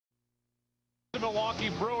Milwaukee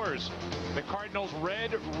Brewers. The Cardinals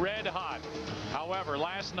red hot. However,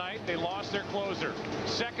 last night they lost their closer.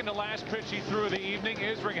 Second to last pitch he threw of the evening.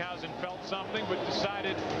 Isringhausen felt something but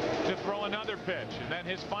decided to throw another pitch. And then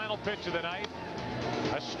his final pitch of the night,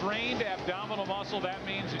 a strained abdominal muscle. That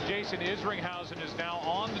means that Jason Isringhausen is now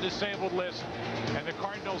on the disabled list, and the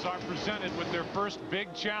Cardinals are presented with their first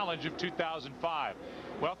big challenge of 2005.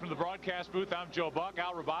 Welcome to the broadcast booth. I'm Joe Buck.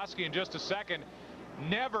 Al Roboski in just a second.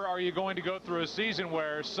 Never are you going to go through a season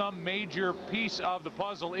where some major piece of the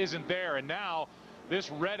puzzle isn't there, and now this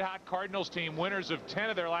red-hot Cardinals team, winners of 10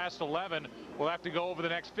 of their last 11, will have to go over the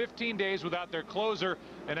next 15 days without their closer.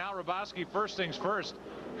 And Al Roboski, first things first,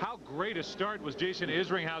 how great a start was Jason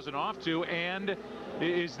Isringhausen off to, and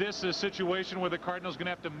is this a situation where the Cardinals going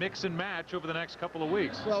to have to mix and match over the next couple of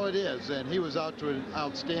weeks? Well, it is, and he was out to an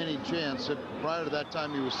outstanding chance. Prior to that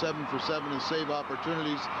time, he was 7 for 7 in save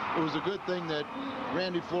opportunities. It was a good thing that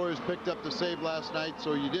Randy Flores picked up the save last night,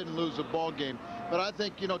 so you didn't lose a ball game. But I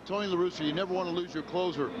think, you know, Tony La Russa, you never want to lose your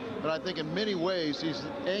closer, but I think in many ways he's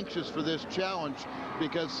anxious for this challenge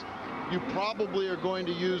because you probably are going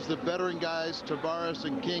to use the veteran guys, Tavares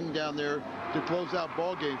and King down there, to close out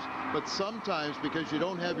ball games. But sometimes, because you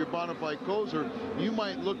don't have your bona fide closer, you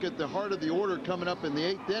might look at the heart of the order coming up in the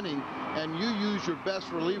 8th inning, and you use your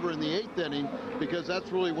best reliever in the 8th inning because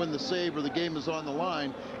that's really when the save or the game is on the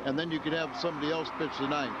line, and then you could have somebody else pitch the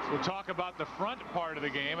 9th. We'll talk about the front part of the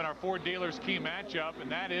game and our Ford dealers' key matchup,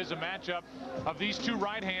 and that is a matchup of these two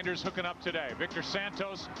right-handers hooking up today. Victor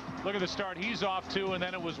Santos, look at the start he's off to, and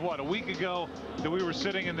then it was, what, a week ago that we were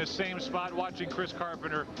sitting in this same spot watching Chris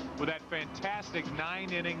Carpenter with that fantastic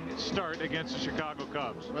 9-inning start against the Chicago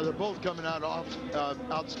Cubs. Well, they're both coming out off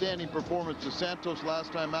outstanding performances. Santos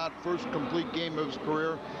last time out, first complete game of his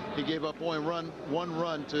career. He gave up only one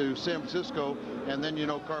run to San Francisco, and then, you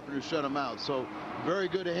know, Carpenter shut him out. So very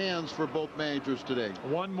good hands for both managers today.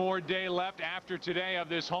 One more day left after today of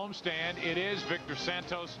this homestand. It is Victor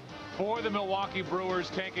Santos for the Milwaukee Brewers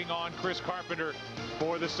taking on Chris Carpenter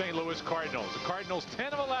for the St. Louis Cardinals. The Cardinals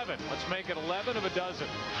 10 of 11. Let's make it 11 of a dozen.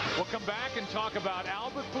 We'll come back and talk about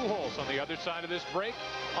Albert Pujols on the other side of this break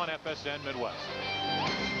on FSN Midwest.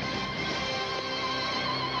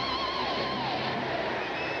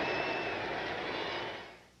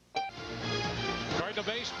 Cardinal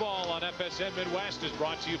baseball on FSN Midwest is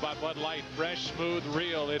brought to you by Bud Light. Fresh, smooth,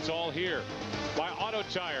 real. It's all here. By Auto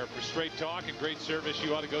Tire. For straight talk and great service,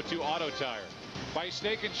 you ought to go to Auto Tire. By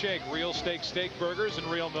Steak and Shake. Real steak burgers and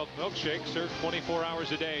real milk milkshakes served 24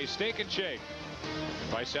 hours a day. Steak and Shake.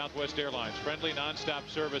 By Southwest Airlines. Friendly nonstop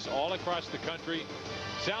service all across the country.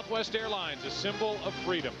 Southwest Airlines, a symbol of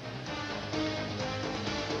freedom.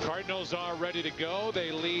 Cardinals are ready to go.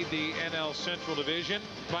 They lead the NL Central Division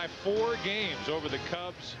by 4 games over the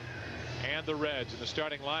Cubs and the Reds. And the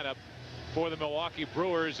starting lineup for the Milwaukee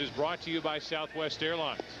Brewers is brought to you by Southwest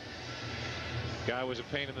Airlines. Guy was a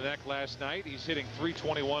pain in the neck last night. He's hitting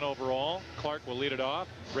 .321 overall. Clark will lead it off.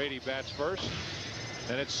 Brady bats first.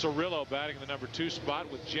 And it's Cirillo batting the number 2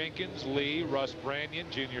 spot with Jenkins, Lee, Russ Branyan,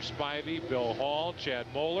 Junior Spivey, Bill Hall, Chad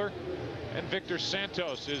Moeller, and Victor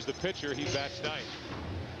Santos is the pitcher. He bats ninth.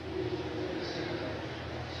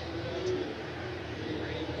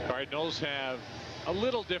 Cardinals have a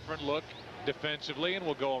little different look defensively, and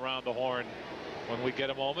we'll go around the horn when we get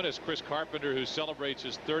a moment as Chris Carpenter, who celebrates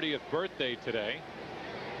his 30th birthday today,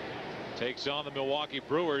 takes on the Milwaukee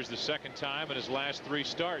Brewers the second time in his last 3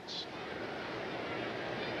 starts.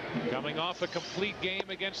 Coming off a complete game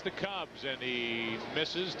against the Cubs, and he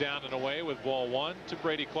misses down and away with ball 1 to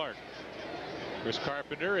Brady Clark. Chris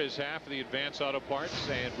Carpenter is half of the Advance Auto Parts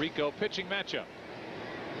and Rico pitching matchup.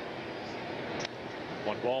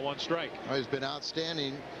 1 ball, 1 strike. Well, he's been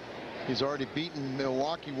outstanding. He's already beaten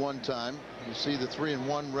Milwaukee 1 time. You see the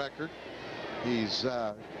 3-1 record. He's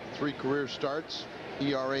 3 career starts.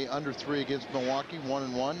 ERA under 3 against Milwaukee,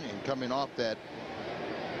 1-1, and coming off that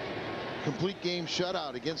complete game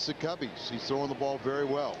shutout against the Cubbies. He's throwing the ball very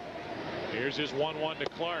well. Here's his 1-1 to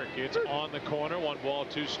Clark. It's on the corner. 1 ball,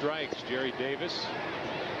 2 strikes. Jerry Davis,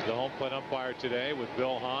 the home plate umpire today, with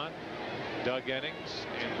Bill Hahn, Doug Ennings,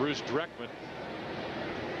 and Bruce Dreckman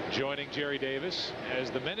joining Jerry Davis as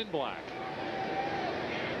the Men in Black.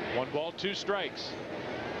 1 ball, 2 strikes.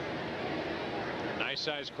 Nice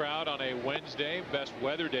sized crowd on a Wednesday, best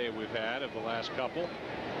weather day we've had of the last couple.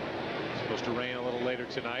 It's supposed to rain a little later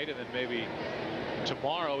tonight, and then maybe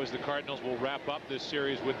tomorrow as the Cardinals will wrap up this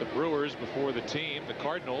series with the Brewers before the team. The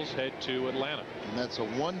Cardinals head to Atlanta. And that's a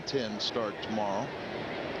 1:10 start tomorrow.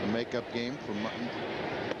 The makeup game for Martin.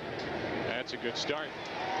 That's a good start.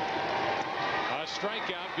 A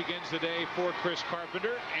strikeout begins the day for Chris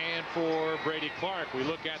Carpenter and for Brady Clark. We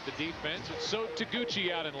look at the defense. It's so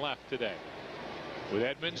Taguchi out in left today, with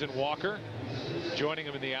Edmonds and Walker joining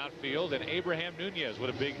him in the outfield, and Abraham Nunez. What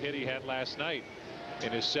a big hit he had last night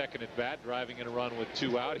in his second at bat, driving in a run with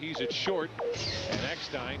 2 out. He's at short, and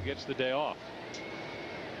Eckstein gets the day off.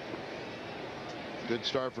 Good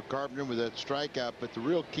start for Carpenter with that strikeout, but the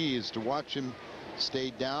real key is to watch him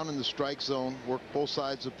stay down in the strike zone, work both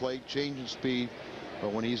sides of the plate, changing speed,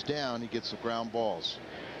 but when he's down, he gets the ground balls.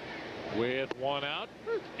 With 1 out,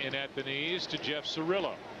 and at the knees to Jeff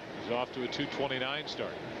Cirillo. He's off to a .229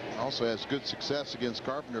 start. Also has good success against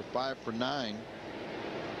Carpenter, 5 for 9.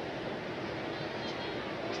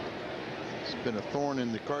 It's been a thorn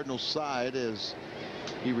in the Cardinals' side as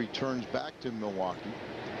he returns back to Milwaukee.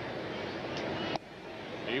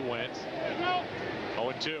 He went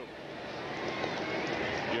 0-2.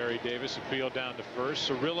 Jerry Davis appealed down to first.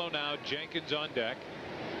 Cirillo now, Jenkins on deck.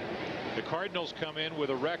 The Cardinals come in with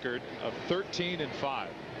a record of 13-5.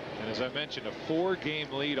 And as I mentioned, a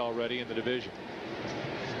 4-game lead already in the division.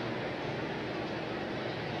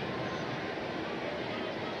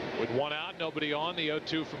 With 1 out, nobody on, the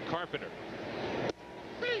 0-2 from Carpenter.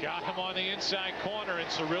 Got him on the inside corner, and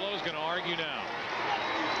Cirillo's going to argue now.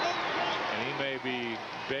 And he may be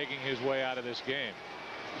begging his way out of this game.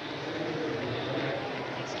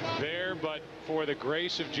 There, but for the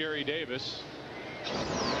grace of Jerry Davis,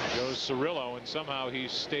 goes Cirillo, and somehow he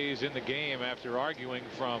stays in the game after arguing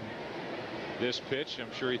from this pitch.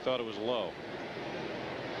 I'm sure he thought it was low.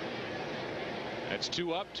 That's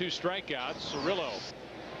 2 up, 2 strikeouts. Cirillo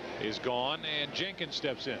is gone, and Jenkins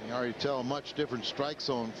steps in. You already tell a much different strike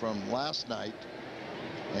zone from last night,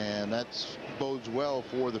 and that bodes well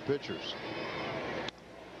for the pitchers.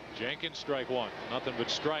 Jenkins, strike 1. Nothing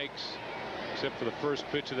but strikes, except for the first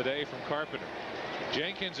pitch of the day from Carpenter.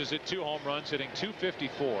 Jenkins is at 2 home runs, hitting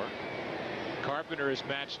 .254. Carpenter is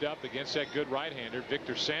matched up against that good right-hander,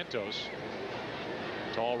 Victor Santos.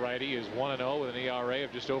 Tall righty is 1-0 with an ERA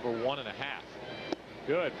of just over 1.5.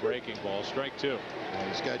 Good breaking ball, strike 2. Yeah,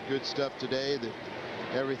 he's got good stuff today. That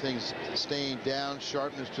everything's staying down,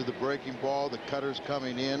 sharpness to the breaking ball, the cutter's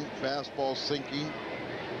coming in, fastball sinking.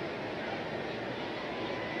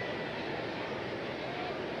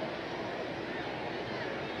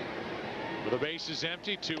 The base is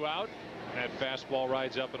empty, 2 out. That fastball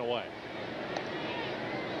rides up and away.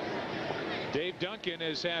 Dave Duncan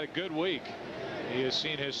has had a good week. He has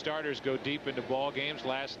seen his starters go deep into ball games.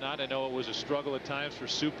 Last night, I know it was a struggle at times for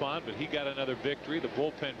Suppan, but he got another victory. The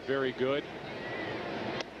bullpen very good.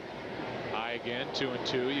 High again,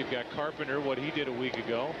 2-2. You've got Carpenter, what he did a week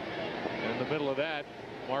ago. And in the middle of that,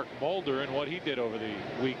 Mark Mulder and what he did over the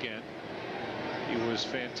weekend. He was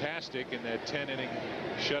fantastic in that 10-inning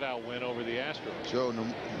shutout win over the Astros. So no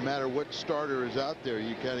matter what starter is out there,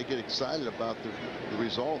 you kind of get excited about the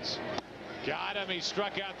results. Got him. He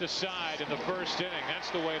struck out the side in the first inning. That's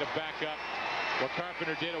the way to back up what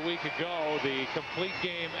Carpenter did a week ago, the complete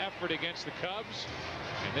game effort against the Cubs.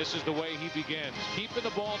 And this is the way he begins, keeping the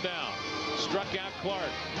ball down. Struck out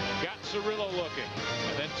Clark, got Cirillo looking,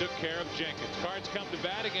 and then took care of Jenkins. Cards come to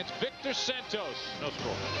bat against Victor Santos. No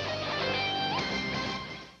score.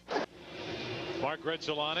 Mark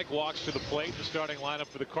Grudzielanek walks to the plate. The starting lineup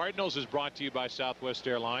for the Cardinals is brought to you by Southwest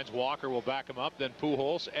Airlines. Walker will back him up. Then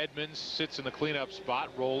Pujols. Edmonds sits in the cleanup spot.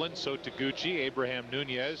 Roland, so Taguchi, Abraham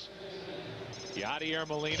Nunez, Yadier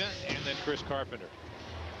Molina, and then Chris Carpenter.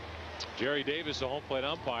 Jerry Davis, the home plate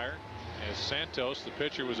umpire, as Santos, the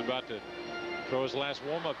pitcher, was about to throw his last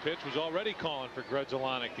warm-up pitch, was already calling for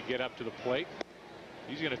Grudzielanek to get up to the plate.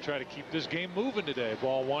 He's going to try to keep this game moving today.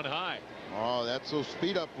 Ball 1 high. Oh, that's those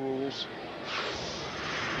speed-up rules.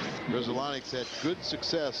 Grudzelanek's had good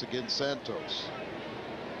success against Santos.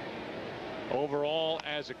 Overall,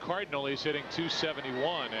 as a Cardinal, he's hitting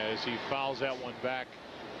 .271 as he fouls that one back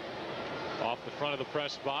off the front of the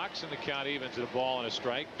press box, and the count evens at a ball and a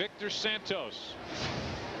strike. Victor Santos,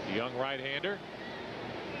 the young right-hander.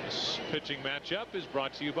 This pitching matchup is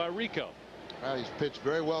brought to you by Rico. Well, he's pitched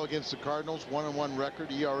very well against the Cardinals. 1-1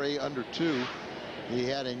 record, ERA under 2. He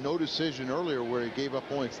had a no decision earlier where he gave up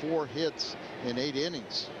only 4 hits in 8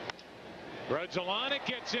 innings. Grudzielanek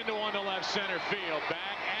gets into one to left center field.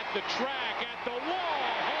 Back at the track, at the wall.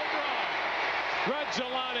 Home run.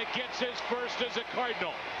 Grudzielanek gets his first as a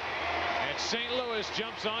Cardinal. And St. Louis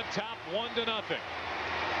jumps on top 1-0.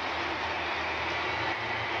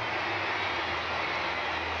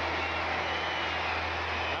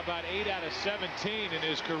 How about 8 out of 17 in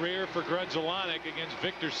his career for Grudzielanek against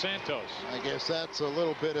Victor Santos? I guess that's a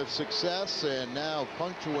little bit of success, and now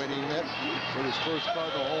punctuating it with his first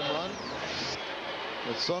Cardinal home run.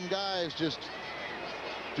 But some guys just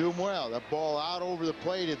doing well. That ball out over the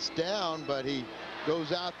plate, it's down, but he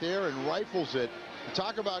goes out there and rifles it.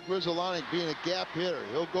 Talk about Grudzielanek being a gap hitter.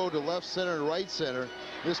 He'll go to left center and right center.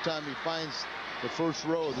 This time he finds the first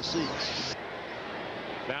row of the seats.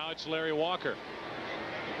 Now it's Larry Walker.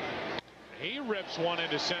 He rips one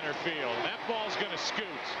into center field. That ball's going to scoot.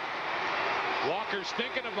 Walker's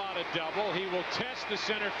thinking about a double. He will test the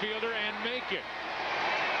center fielder and make it.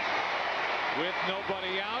 With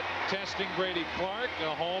nobody out, testing Brady Clark,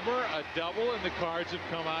 a homer, a double, and the Cards have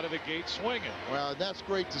come out of the gate swinging. Well, that's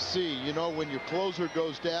great to see. You know, when your closer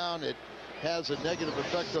goes down, it has a negative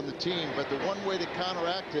effect on the team, but the one way to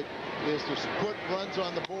counteract it is to put runs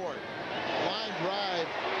on the board. Line drive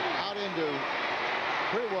out into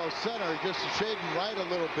pretty well center, just shading right a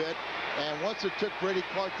little bit, and once it took Brady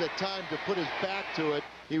Clark that time to put his back to it,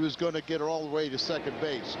 he was going to get it all the way to second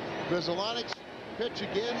base. Grudzelanek's pitch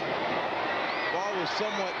again. Ball was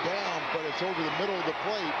somewhat down, but it's over the middle of the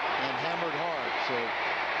plate and hammered hard. So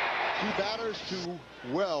 2 batters,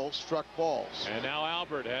 2 well struck balls. And now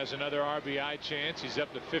Albert has another RBI chance. He's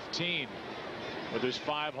up to 15 with his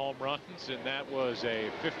 5 home runs, and that was a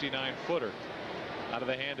 59-footer out of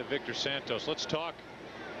the hand of Victor Santos. Let's talk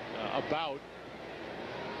about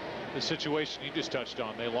the situation you just touched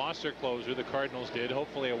on. They lost their closer, the Cardinals did.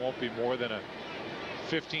 Hopefully it won't be more than a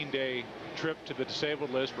 15-day trip to the disabled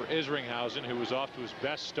list for Isringhausen, who was off to his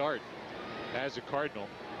best start as a Cardinal,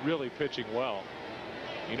 really pitching well.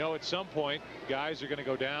 You know, at some point guys are going to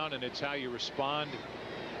go down, and it's how you respond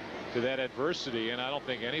to that adversity, and I don't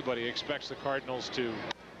think anybody expects the Cardinals to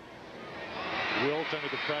wilt under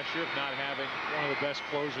the pressure of not having one of the best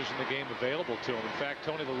closers in the game available to him. In fact,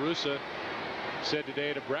 Tony La Russa said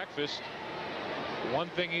today at a breakfast, one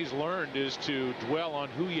thing he's learned is to dwell on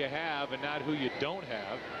who you have and not who you don't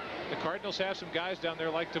have. The Cardinals have some guys down there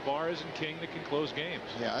like Tavares and King that can close games.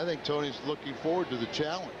 Yeah, I think Tony's looking forward to the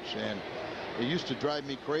challenge, and it used to drive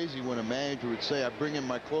me crazy when a manager would say, I bring in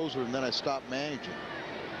my closer and then I stop managing.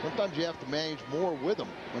 Sometimes you have to manage more with them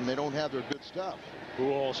when they don't have their good stuff.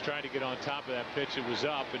 Pujols trying to get on top of that pitch. It was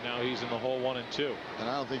up, and now he's in the hole 1-2. And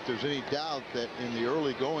I don't think there's any doubt that in the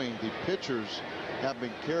early going, the pitchers have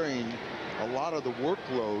been carrying a lot of the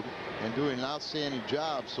workload and doing an outstanding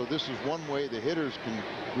job. So this is one way the hitters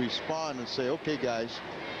can respond and say, okay, guys,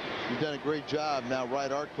 you've done a great job. Now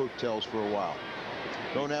ride our coattails for a while.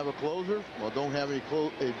 Don't have a closer? Well, don't have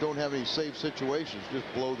any safe situations. Just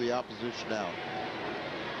blow the opposition out.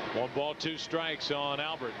 1 ball, 2 strikes on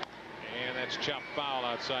Albert. And that's chopped foul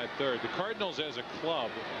outside third. The Cardinals as a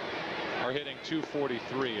club are hitting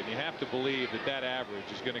 .243, and you have to believe that that average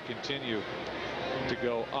is going to continue to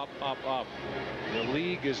go up, up, up. The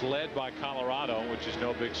league is led by Colorado, which is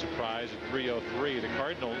no big surprise, at .303. The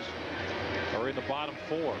Cardinals are in the bottom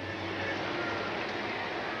 4.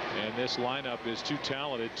 And this lineup is too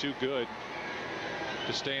talented, too good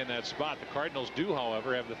to stay in that spot. The Cardinals do,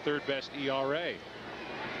 however, have the 3rd best ERA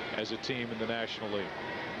as a team in the National League.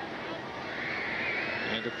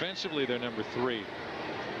 And defensively, they're number 3.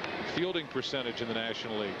 Fielding percentage in the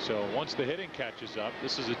National League. So once the hitting catches up,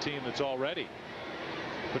 this is a team that's already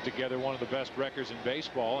put together one of the best records in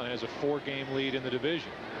baseball and has a 4-game lead in the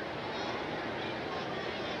division.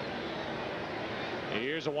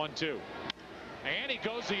 Here's a 1-2. And he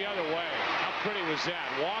goes the other way. How pretty was that?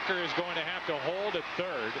 Walker is going to have to hold at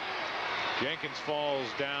third. Jenkins falls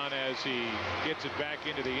down as he gets it back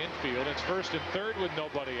into the infield. It's 1st and 3rd with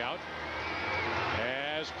nobody out,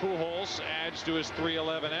 as Pujols adds to his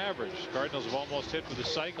 .311 average. Cardinals have almost hit for the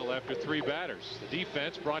cycle after 3 batters. The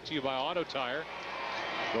defense brought to you by Auto Tire.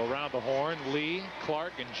 Go around the horn. Lee,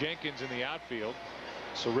 Clark, and Jenkins in the outfield.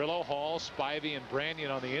 Cirillo, Hall, Spivey, and Branyan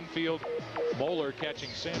on the infield. Moeller catching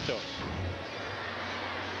Santos.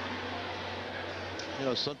 You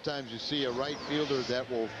know, sometimes you see a right fielder that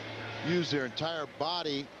will use their entire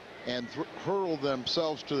body and hurl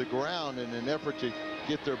themselves to the ground in an effort to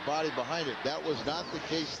get their body behind it. That was not the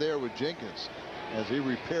case there with Jenkins, as he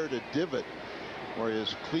repaired a divot where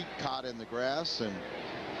his cleat caught in the grass and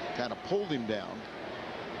kind of pulled him down.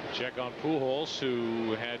 Check on Pujols,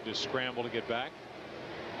 who had to scramble to get back.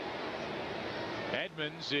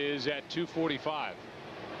 Edmonds is at .245.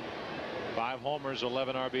 5 homers,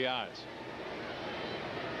 11 RBIs.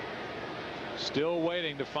 Still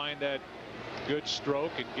waiting to find that good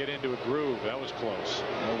stroke and get into a groove. That was close.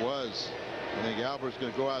 It was. I think Albert's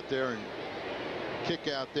going to go out there and kick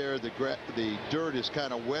out there. The dirt is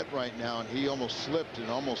kind of wet right now, and he almost slipped and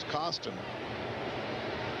almost cost him.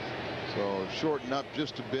 So shorten up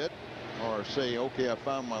just a bit, or say, okay, I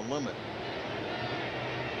found my limit.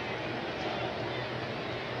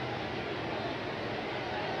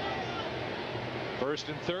 First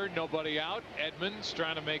and third, nobody out. Edmonds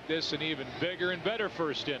trying to make this an even bigger and better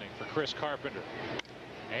first inning for Chris Carpenter.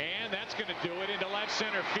 And that's going to do it into left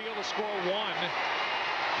center field to score one.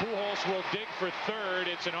 Pujols will dig for third.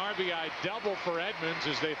 It's an RBI double for Edmonds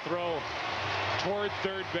as they throw toward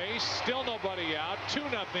third base. Still nobody out.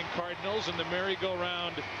 2-0 Cardinals, and the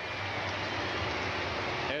merry-go-round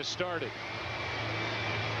has started.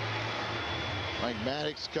 Mike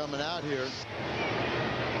Maddox coming out here.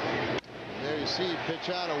 There you see pitch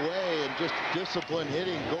out away and just disciplined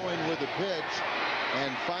hitting, going with the pitch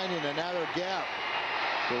and finding another gap.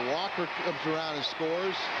 So Walker comes around and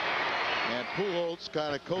scores, and Pujols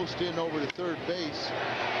kind of coasts in over to third base.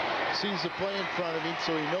 Sees the play in front of him,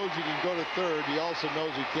 so he knows he can go to third. He also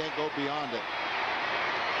knows he can't go beyond it.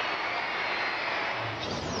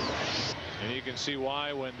 And you can see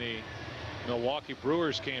why when the Milwaukee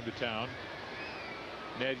Brewers came to town,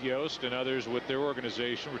 Ned Yost and others with their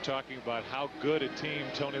organization were talking about how good a team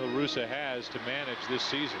Tony La Russa has to manage this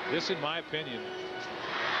season. This, in my opinion,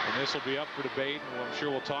 and this will be up for debate, and I'm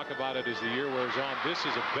sure we'll talk about it as the year wears on, this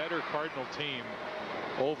is a better Cardinal team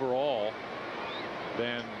overall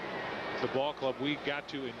than the ball club we got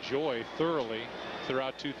to enjoy thoroughly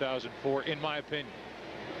throughout 2004, in my opinion.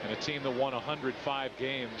 And a team that won 105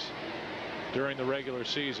 games during the regular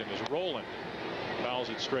season is rolling. Fouls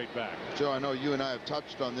it straight back. Joe, I know you and I have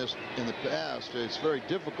touched on this in the past. It's very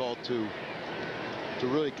difficult to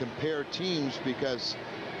really compare teams because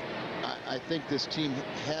I think this team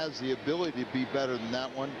has the ability to be better than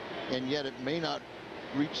that one, and yet it may not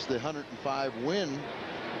reach the 105 win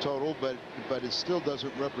total, but it still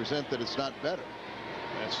doesn't represent that it's not better.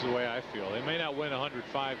 That's the way I feel. They may not win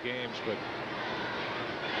 105 games, but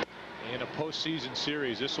in a postseason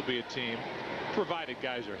series, this will be a team, provided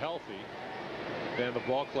guys are healthy, than the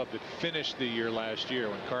ball club that finished the year last year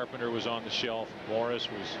when Carpenter was on the shelf. Morris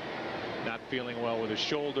was not feeling well with his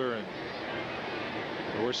shoulder, and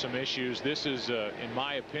there were some issues. This is, in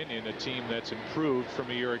my opinion, a team that's improved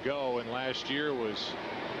from a year ago, and last year was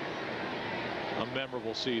a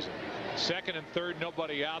memorable season. Second and third,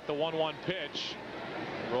 nobody out. The 1-1 pitch.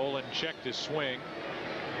 Roland checked his swing.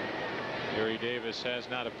 Gary Davis has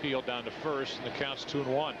not appealed down to first, and the count's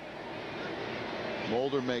 2-1.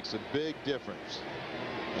 Mulder makes a big difference,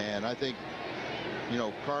 and I think, you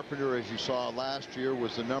know, Carpenter, as you saw last year,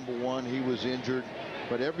 was the #1. He was injured,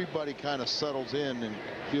 but everybody kind of settles in and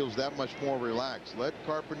feels that much more relaxed. Let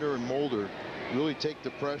Carpenter and Mulder really take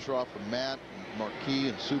the pressure off of Matt, and Marquis,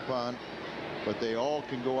 and Suppan, but they all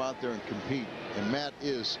can go out there and compete, and Matt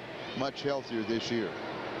is much healthier this year.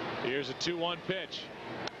 Here's a 2-1 pitch.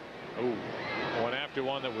 Oh, one after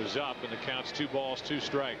one that was up, and the count's 2 balls, 2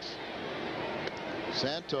 strikes.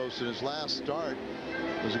 Santos in his last start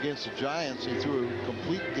was against the Giants. He threw a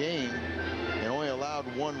complete game and only allowed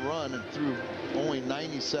 1 run and threw only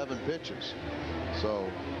 97 pitches. So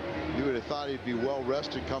you would have thought he'd be well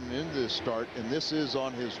rested coming into this start, and this is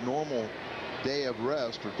on his normal day of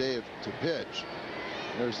rest or day to pitch.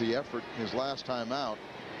 There's the effort his last time out.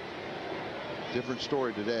 Different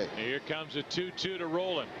story today. Here comes a 2-2 to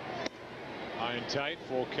Roland. High and tight,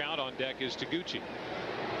 full count. On deck is Taguchi.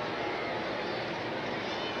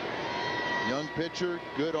 Young pitcher,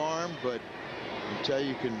 good arm, but until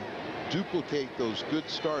you can duplicate those good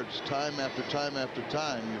starts time after time after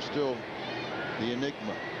time, you're still the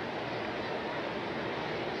enigma.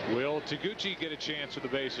 Will Taguchi get a chance with the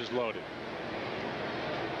bases loaded?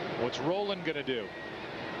 What's Roland going to do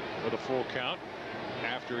with a full count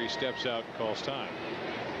after he steps out and calls time?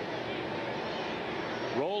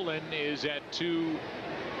 Roland is at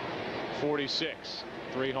 246.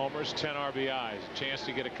 3 homers, 10 RBIs. A chance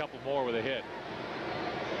to get a couple more with a hit.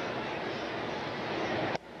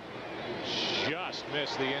 Just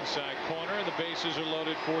missed the inside corner. The bases are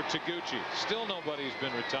loaded for Taguchi. Still nobody's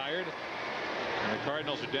been retired. And the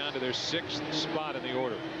Cardinals are down to their 6th spot in the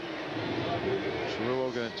order.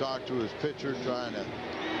 Cirillo going to talk to his pitcher, trying to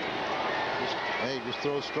just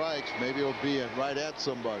throw strikes. Maybe it'll be right at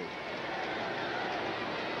somebody.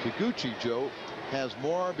 Taguchi, Joe, has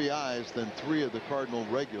more RBIs than 3 of the Cardinal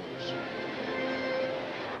regular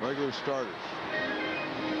starters.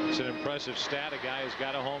 It's an impressive stat. A guy who's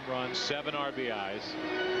got a home run, 7 RBIs,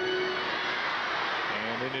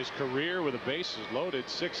 and in his career with the bases loaded,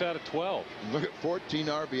 6 out of 12. Look at 14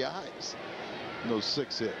 RBIs in those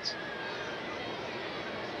 6 hits.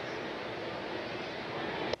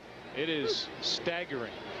 It is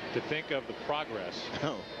staggering to think of the progress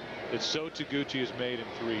that So Taguchi has made in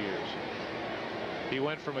 3 years. He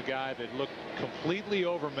went from a guy that looked completely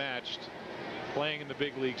overmatched playing in the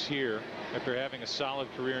big leagues here after having a solid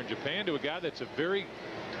career in Japan to a guy that's a very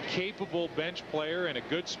capable bench player and a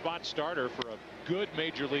good spot starter for a good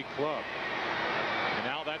major league club. And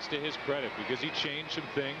now that's to his credit because he changed some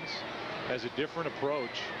things, has a different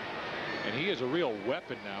approach, and he is a real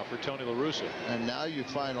weapon now for Tony La Russa. And now you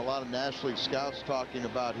find a lot of National League scouts talking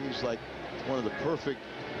about he's like one of the perfect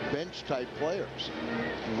bench type players,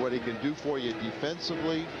 and what he can do for you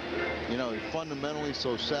defensively. You know, he's fundamentally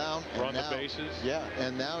so sound. Run the bases. Yeah,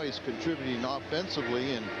 and now he's contributing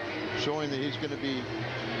offensively and showing that he's going to be,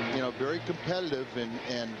 you know, very competitive,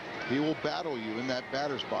 and he will battle you in that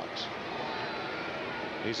batter's box.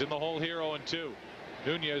 He's in the hole here, 0-2.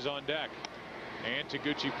 Nunez on deck, and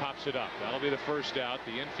Taguchi pops it up. That'll be the first out.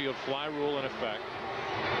 The infield fly rule in effect.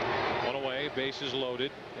 One away, bases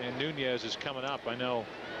loaded, and Nunez is coming up. I know,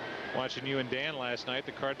 watching you and Dan last night,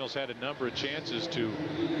 the Cardinals had a number of chances to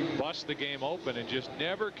bust the game open and just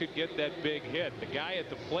never could get that big hit. The guy at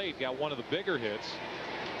the plate got one of the bigger hits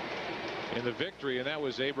in the victory, and that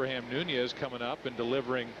was Abraham Nunez coming up and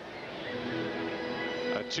delivering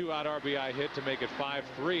a 2-out RBI hit to make it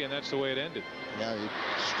 5-3, and that's the way it ended. Yeah, he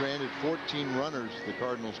stranded 14 runners, the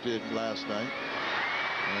Cardinals did last night.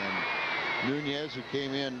 And Nunez, who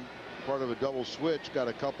came in part of a double switch, got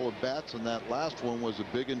a couple of bats, and that last one was a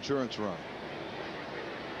big insurance run.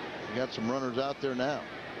 You got some runners out there now.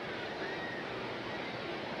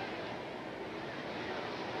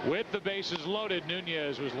 With the bases loaded,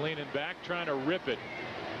 Nunez was leaning back, trying to rip it.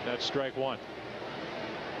 That's strike one.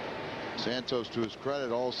 Santos, to his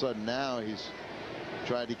credit, all of a sudden now he's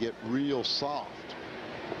tried to get real soft.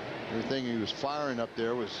 Everything he was firing up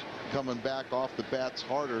there was coming back off the bats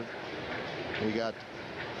harder. He got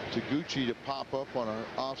Taguchi to pop up on an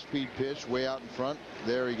off-speed pitch way out in front.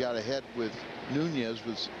 There he got ahead with Nunez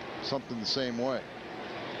with something the same way.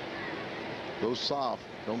 Go soft,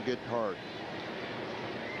 don't get hard.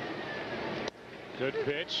 Good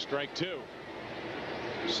pitch, strike two.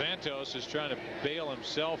 Santos is trying to bail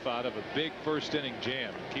himself out of a big first inning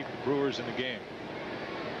jam and keep the Brewers in the game.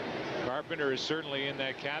 Carpenter is certainly in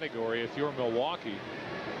that category. If you're Milwaukee,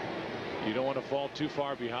 you don't want to fall too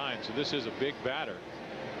far behind. So this is a big batter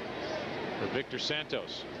for Victor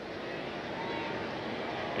Santos.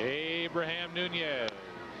 Abraham Nunez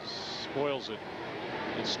spoils it.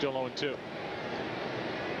 It's still 0-2.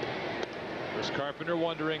 Chris Carpenter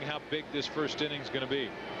wondering how big this first inning is going to be.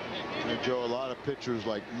 And Joe, a lot of pitchers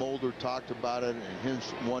like Mulder talked about it in his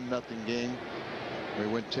 1-0 game. They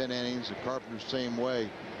went 10 innings. And Carpenter's same way.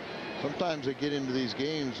 Sometimes they get into these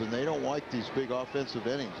games and they don't like these big offensive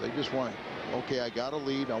innings. They just want, okay, I got a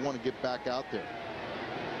lead. I want to get back out there.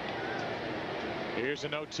 Here's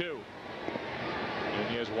an 0-2.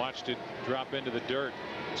 Nunez watched it drop into the dirt.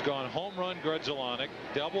 It's gone home run Grudzielanek,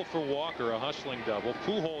 double for Walker, a hustling double.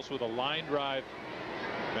 Pujols with a line drive.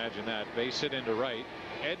 Imagine that. Base hit into right.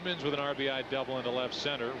 Edmonds with an RBI double into left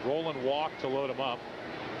center. Roland walked to load him up.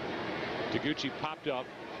 Taguchi popped up.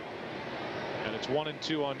 And it's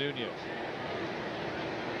 1-2 on Nunez.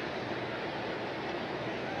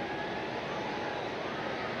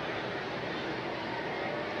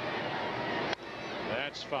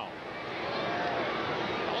 That's foul.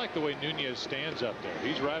 I like the way Nunez stands up there.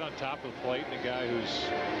 He's right on top of the plate, and a guy who's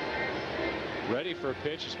ready for a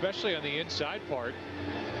pitch, especially on the inside part,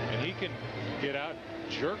 and he can get out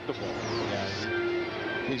and jerk the ball.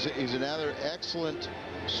 He's another excellent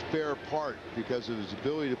spare part because of his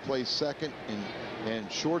ability to play second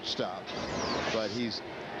and shortstop, but he's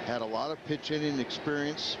had a lot of pitch inning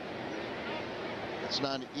experience. It's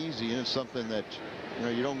not easy, and it's something that, you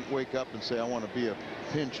know, you don't wake up and say I want to be a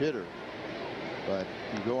pinch hitter, but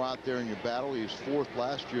you go out there and you battle. He was 4th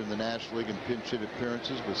last year in the National League in pinch hit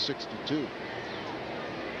appearances with 62.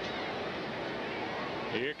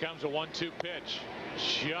 Here comes a 1-2 pitch.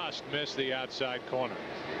 Just missed the outside corner.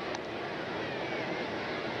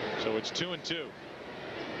 So it's 2-2.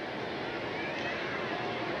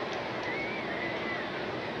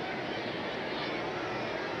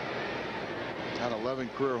 Had 11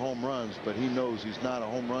 career home runs, but he knows he's not a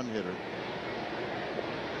home run hitter.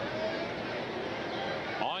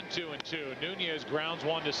 On 2-2. Nunez grounds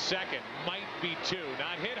one to second. Might be two.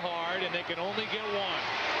 Not hit hard, and they can only get one.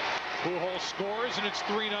 Pujols scores, and it's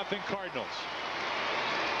 3-0 Cardinals.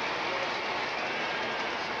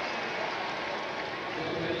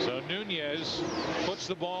 So Nunez puts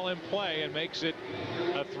the ball in play and makes it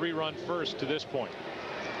a 3-run first to this point.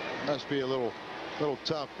 Must be a little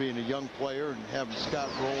tough being a young player and having Scott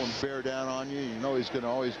Rowland bear down on you. You know he's going to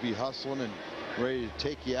always be hustling and ready to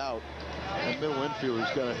take you out. That middle infielder's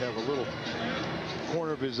got to have a little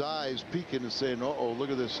corner of his eyes peeking and saying, uh-oh, look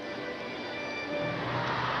at this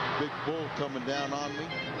big bull coming down on me.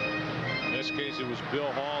 In this case, it was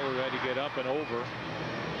Bill Hall who had to get up and over.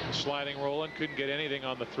 Sliding Roland couldn't get anything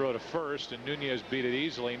on the throw to first, and Nunez beat it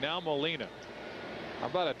easily. Now Molina. How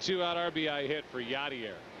about a 2-out RBI hit for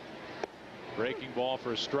Yadier? Breaking ball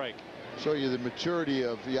for a strike. Show you the maturity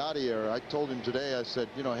of Yadier. I told him today, I said,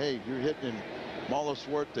 you know, hey, you're hitting in mala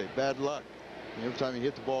suerte, bad luck. And every time you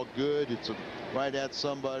hit the ball good, it's right at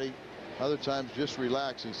somebody. Other times, just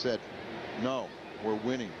relax. He said, no, we're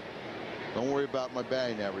winning. Don't worry about my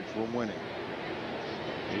batting average. We're winning.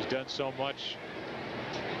 He's done so much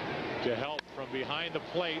to help from behind the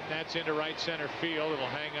plate, and that's into right center field. It'll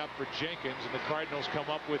hang up for Jenkins, and the Cardinals come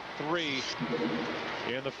up with 3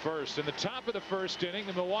 in the first. In the top of the first inning,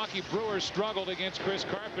 the Milwaukee Brewers struggled against Chris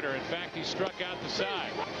Carpenter. In fact, he struck out the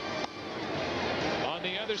side. On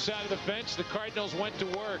the other side of the fence, the Cardinals went to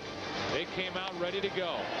work. They came out ready to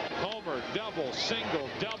go. Homer, double, single,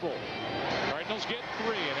 double. Cardinals get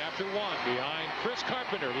 3, and after 1 behind Chris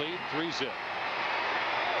Carpenter, lead 3-0.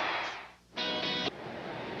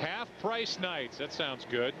 Half-price nights. That sounds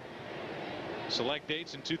good. Select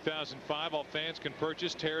dates in 2005. All fans can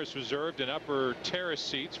purchase terrace reserved and upper terrace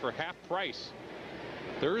seats for half price.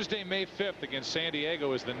 Thursday, May 5th against San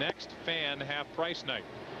Diego is the next fan half-price night.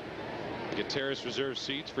 Get terrace reserved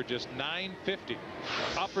seats for just $9.50.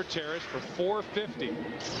 Upper terrace for $4.50.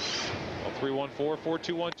 Call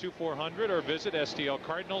 314-421-2400 or visit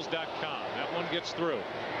stlcardinals.com. That one gets through.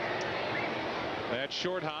 That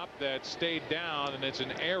short hop that stayed down, and it's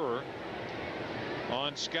an error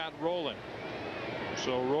on Scott Rowland.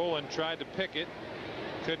 So Rowland tried to pick it,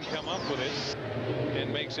 couldn't come up with it,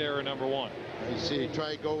 and makes error number 1. You see, he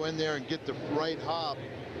tried to go in there and get the right hop,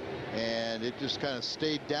 and it just kind of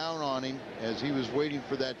stayed down on him as he was waiting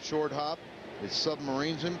for that short hop. It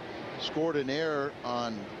submarines him, scored an error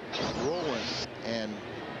on Rowland, and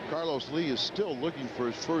Carlos Lee is still looking for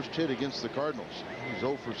his first hit against the Cardinals. He's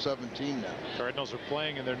 0 for 17 now. Cardinals are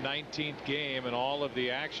playing in their 19th game, and all of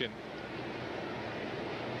the action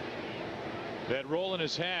that Rowland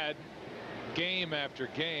has had game after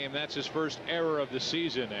game. That's his first error of the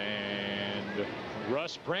season, and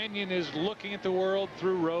Russ Branyan is looking at the world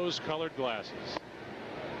through rose-colored glasses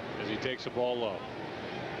as he takes the ball low.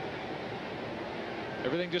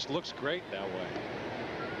 Everything just looks great that way.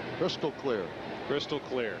 Crystal clear. Crystal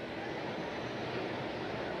clear.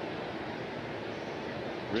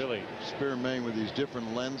 Really experimenting with these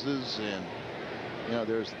different lenses, and you know,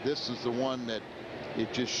 this is the one that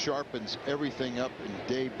it just sharpens everything up in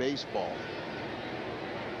day baseball.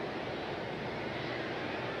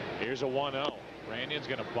 Here's a 1-0. Branyan's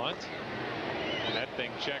going to bunt. That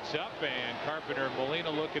thing checks up, and Carpenter and Molina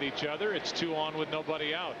look at each other. It's 2 on with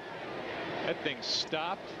nobody out. That thing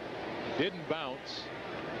stopped, didn't bounce,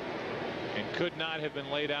 and could not have been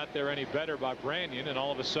laid out there any better by Branyan. And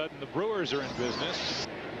all of a sudden, the Brewers are in business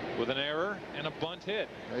with an error and a bunt hit.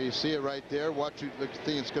 Now you see it right there. Watch it. Look,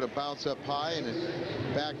 think it's going to bounce up high, and it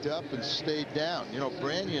backed up and stayed down. You know,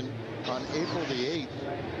 Branyan on April the 8th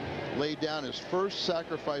laid down his first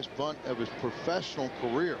sacrifice bunt of his professional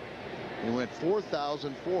career. He went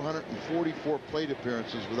 4,444 plate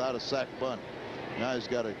appearances without a sac bunt. Now he's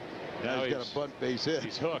got a bunt base hit.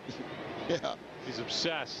 He's hooked. Yeah, he's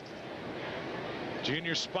obsessed.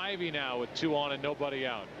 Junior Spivey now with 2 on and nobody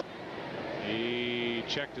out. He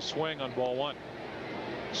checked a swing on ball 1.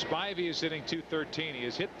 Spivey is hitting .213. He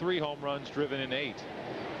has hit 3 home runs, driven in 8.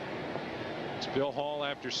 It's Bill Hall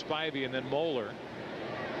after Spivey, and then Moeller.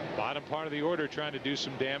 Bottom part of the order trying to do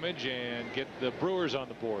some damage and get the Brewers on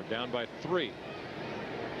the board, down by 3.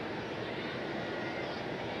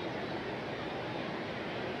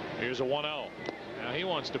 Here's a 1-0. Now he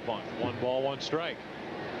wants to bunt. 1 ball, 1 strike.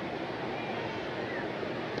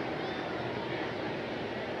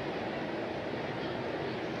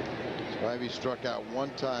 Spivey struck out 1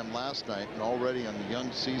 time last night, and already on the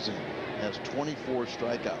young season has 24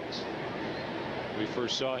 strikeouts. We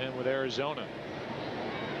first saw him with Arizona.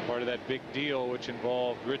 Part of that big deal which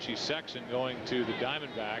involved Richie Sexson going to the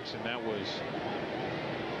Diamondbacks, and that was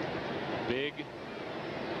a big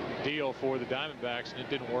deal for the Diamondbacks, and it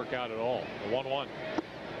didn't work out at all. A 1-1.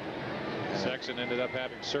 Sexson ended up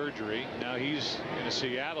having surgery. Now he's in a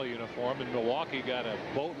Seattle uniform, and Milwaukee got a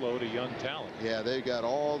boatload of young talent. Yeah, they got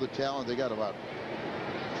all the talent. They got about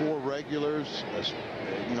 4 regulars, a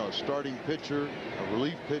starting pitcher, a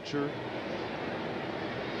relief pitcher.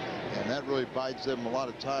 And that really buys them a lot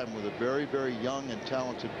of time with a very, very young and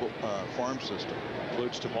talented farm system.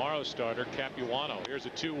 Includes tomorrow's starter, Capuano. Here's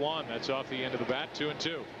a 2-1. That's off the end of the bat,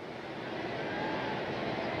 2-2.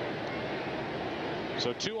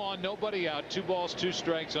 So 2 on, nobody out. 2 balls, 2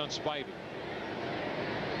 strikes on Spivey.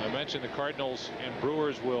 I mentioned the Cardinals and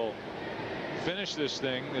Brewers will finish this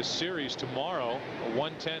series tomorrow. A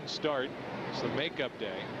 1:10 start. It's the makeup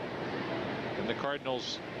day, and the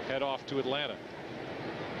Cardinals head off to Atlanta.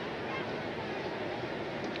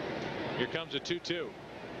 Here comes a 2-2.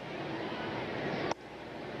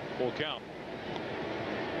 Full count.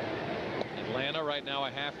 Atlanta right now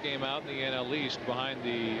a half game out in the NL East behind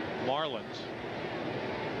the Marlins.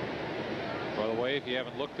 By the way, if you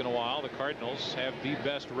haven't looked in a while, the Cardinals have the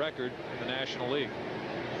best record in the National League.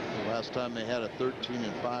 The last time they had a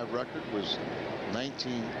 13-5 record was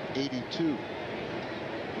 1982.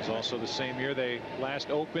 It was also the same year they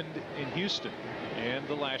last opened in Houston, and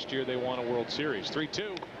the last year they won a World Series.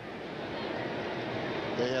 3-2.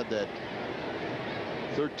 They had that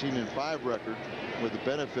 13-5 record with the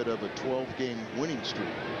benefit of a 12-game winning streak.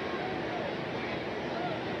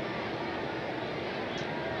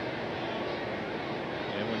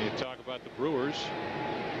 And when you talk about the Brewers,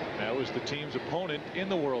 that was the team's opponent in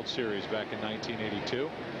the World Series back in 1982.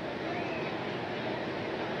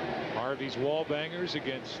 Harvey's wall bangers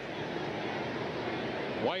against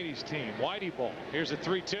Whitey's team. Whitey ball. Here's a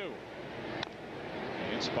 3-2.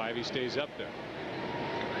 And Spivey stays up there.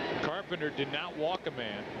 Carpenter did not walk a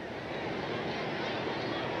man.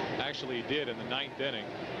 Actually, he did in the 9th inning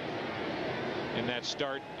in that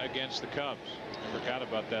start against the Cubs. I forgot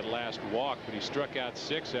about that last walk, but he struck out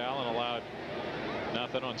 6, Al, and allowed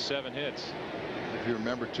nothing on 7 hits. If you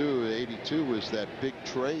remember, too, 82 was that big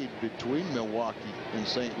trade between Milwaukee and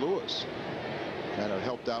St. Louis. Kind of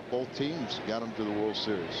helped out both teams, got them to the World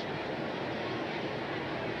Series.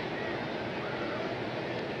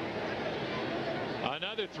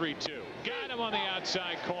 Another 3-2. Got him on the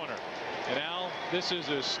outside corner. And Al, this is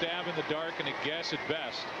a stab in the dark and a guess at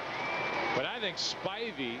best. But I think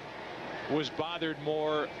Spivey was bothered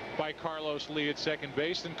more by Carlos Lee at second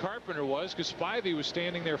base than Carpenter was, because Spivey was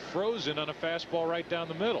standing there frozen on a fastball right down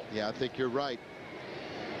the middle. Yeah, I think you're right.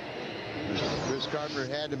 Chris Carpenter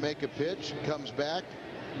had to make a pitch, comes back,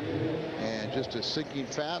 and just a sinking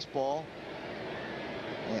fastball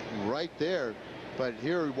right there. But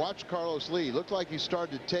here, watch Carlos Lee. Looked like he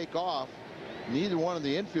started to take off. Neither one of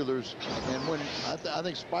the infielders, and when I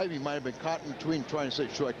think Spivey might have been caught in between trying to say,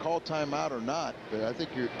 should I call timeout or not? But I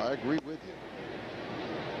think I agree with you.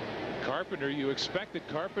 Carpenter, you expected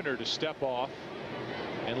Carpenter to step off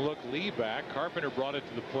and look Lee back. Carpenter brought it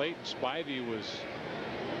to the plate, and Spivey was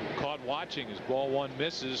caught watching as ball one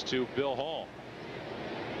misses to Bill Hall.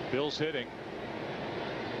 Bill's hitting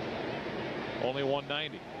only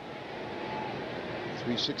 190.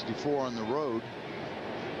 364 on the road.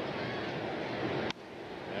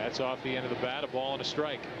 That's off the end of the bat, a ball and a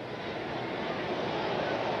strike.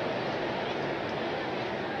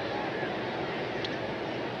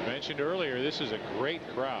 Mentioned earlier, this is a great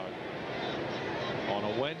crowd on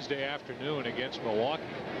a Wednesday afternoon against Milwaukee.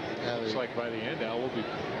 Looks like by the end, Al, will be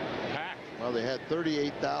packed. Well, they had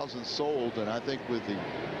 38,000 sold, and I think with the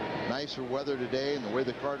nicer weather today and the way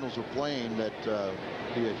the Cardinals are playing, that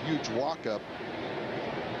be a huge walk-up.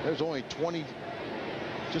 There's only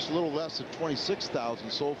just a little less than 26,000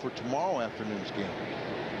 sold for tomorrow afternoon's game.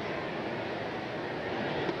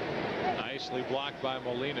 Nicely blocked by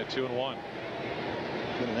Molina. 2-1.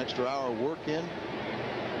 Get an extra hour work in,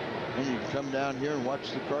 and you can come down here and watch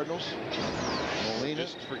the Cardinals. Molina.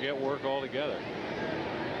 Just forget work altogether.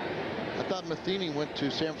 I thought Matheny went to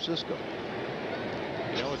San Francisco.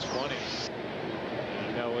 You know, it's funny.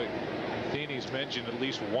 You know, Matheny's mentioned at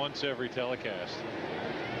least once every telecast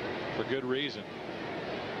for good reason.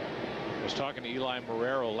 I was talking to Eli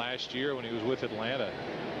Marrero last year when he was with Atlanta,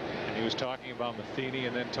 and he was talking about Matheny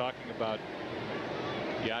and then talking about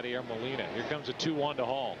Yadier Molina. Here comes a 2-1 to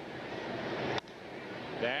Hall.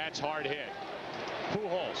 That's hard hit.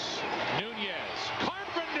 Pujols, Nunez,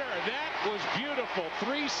 Carpenter. That was beautiful.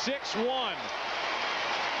 3-6-1.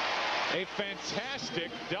 A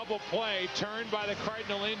fantastic double play turned by the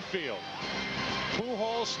Cardinal infield.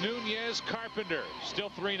 Pujols, Nunez, Carpenter.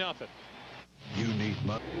 Still 3-0. You need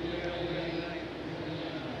money.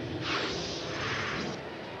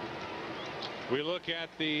 We look at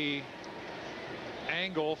the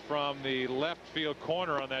angle from the left field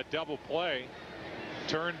corner on that double play,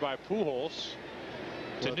 turned by Pujols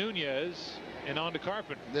to Nunez and on to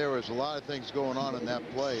Carpenter. There was a lot of things going on in that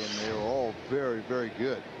play, and they were all very, very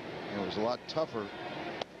good. It was a lot tougher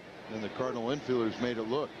than the Cardinal infielders made it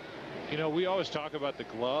look. You know, we always talk about the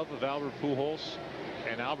glove of Albert Pujols,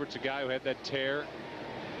 and Albert's a guy who had that tear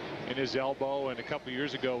in his elbow, and a couple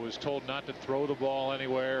years ago was told not to throw the ball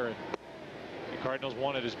anywhere, and the Cardinals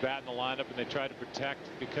wanted his bat in the lineup, and they tried to protect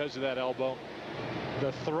because of that elbow.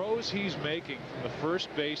 The throws he's making from the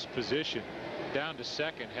first base position down to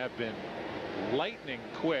second have been lightning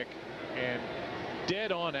quick and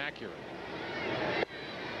dead on accurate.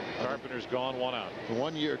 Carpenter's gone, 1 out. For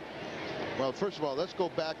 1 year. Well, first of all, let's go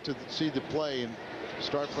back to see the play and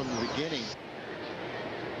start from the beginning.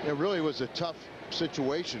 It really was a tough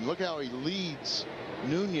situation. Look how he leads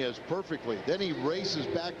Nunez perfectly. Then he races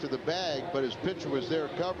back to the bag, but his pitcher was there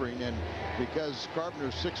covering, and because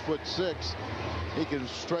Carpenter's 6'6", he can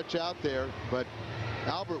stretch out there, but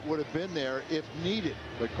Albert would have been there if needed.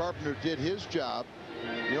 But Carpenter did his job.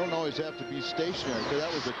 You don't always have to be stationary, because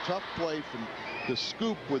that was a tough play from the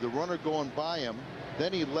scoop with the runner going by him.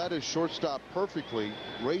 Then he led his shortstop perfectly,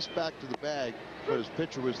 raced back to the bag, but his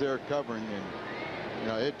pitcher was there covering, and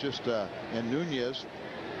it just and Nunez,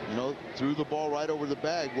 threw the ball right over the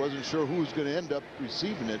bag. Wasn't sure who was going to end up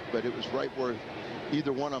receiving it, but it was right where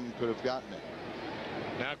either one of them could have gotten it.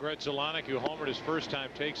 Now Grudzielanek, who homered his first time,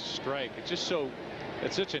 takes a strike. It's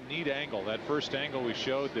such a neat angle. That first angle we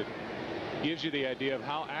showed that gives you the idea of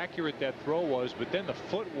how accurate that throw was, but then the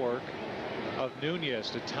footwork of Nunez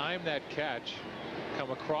to time that catch, come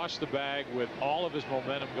across the bag with all of his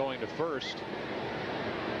momentum going to first.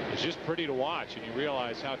 It's just pretty to watch, and you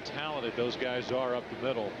realize how talented those guys are up the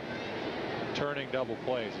middle, turning double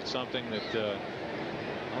plays. It's something that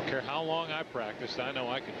I don't care how long I practiced, I know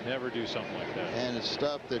I could never do something like that. And it's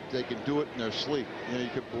stuff that they can do it in their sleep. You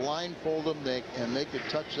could blindfold them, and they could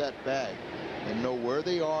touch that bag and know where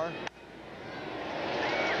they are.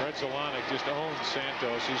 Grudzielanek just owns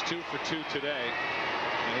Santos. He's 2 for 2 today,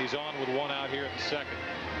 and he's on with 1 out here in the second.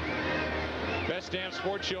 Best Damn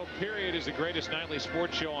Sports Show, period, is the greatest nightly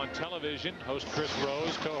sports show on television. Host Chris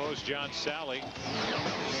Rose, co-host John Sally.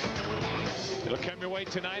 It'll come your way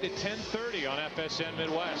tonight at 10:30 on FSN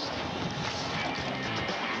Midwest.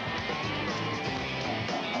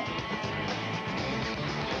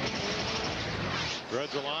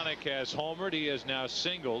 Grudzielanek has homered. He has now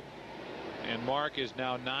singled. And Mark is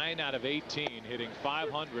now 9 out of 18, hitting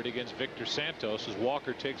 .500 against Victor Santos as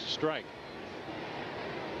Walker takes a strike.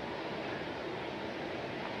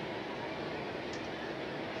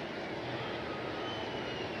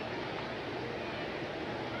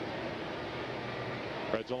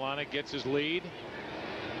 Grudzielanek gets his lead.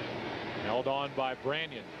 Held on by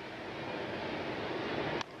Branyan.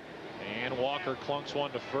 And Walker clunks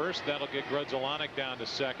one to first. That'll get Grudzielanek down to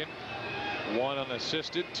second. 1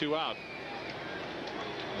 unassisted, 2 out.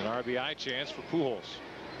 An RBI chance for Pujols.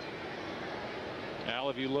 Al,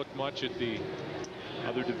 have you looked much at the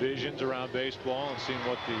other divisions around baseball and seen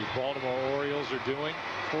what the Baltimore Orioles are doing?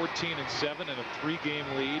 14-7 and a 3-game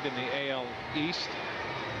lead in the AL East.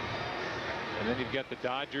 And then you've got the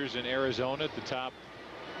Dodgers and Arizona at the top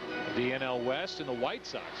of the NL West, and the White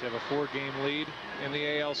Sox have a 4-game lead in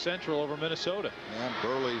the AL Central over Minnesota. And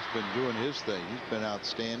Burley's been doing his thing. He's been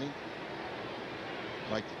outstanding.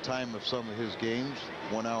 Like the time of some of his games,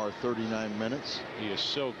 1 hour 39 minutes. He is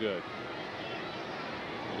so good.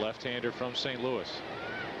 Left-hander from St. Louis.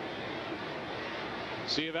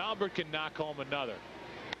 See if Albert can knock home another.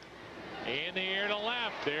 In the air to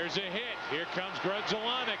left. There's a hit. Here comes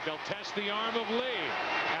Grudzielanek. They'll test the arm of Lee.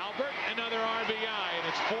 Albert, another RBI, and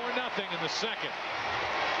it's 4-0 in the second.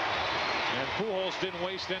 And Pujols didn't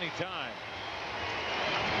waste any time.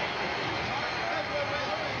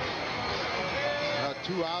 Now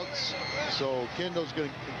 2 outs, so Oquendo's going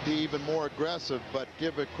to be even more aggressive, but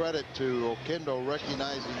give a credit to Oquendo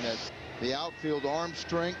recognizing that the outfield arm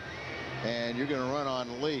strength, and you're going to run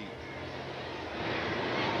on Lee.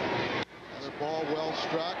 Another ball well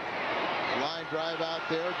struck. Line drive out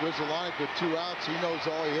there. Grudzielanek with 2 outs. He knows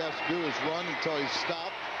all he has to do is run until he's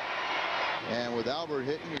stopped. And with Albert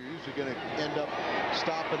hitting, you're usually going to end up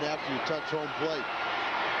stopping after you touch home plate.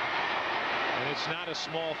 And it's not a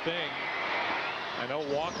small thing. I know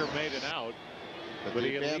Walker made an out, but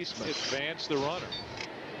he at least advanced the runner.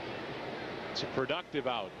 It's a productive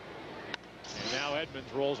out. And now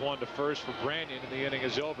Edmonds rolls one to first for Branyan, and the inning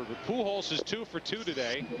is over. But Pujols is 2 for 2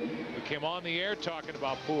 today. We came on the air talking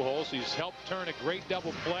about Pujols. He's helped turn a great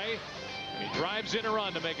double play, and he drives in a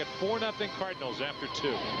run to make it 4-0 Cardinals after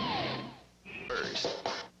 2.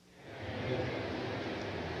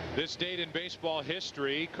 This date in baseball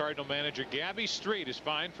history, Cardinal manager Gabby Street is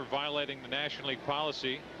fined for violating the National League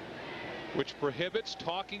policy which prohibits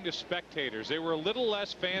talking to spectators. They were a little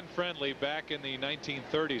less fan-friendly back in the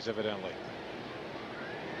 1930s, evidently.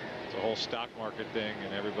 It's a whole stock market thing,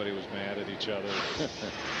 and everybody was mad at each other.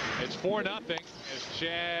 It's 4-0 as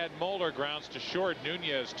Chad Moeller grounds to short.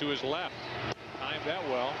 Nunez to his left. Timed that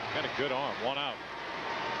well. Got a good arm. 1 out.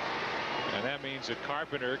 And that means that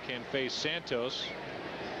Carpenter can face Santos.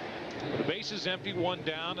 The base is empty, 1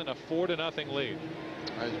 down, and a 4-0 lead.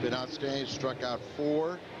 He's been outstanding. Struck out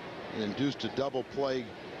 4, induced a double play,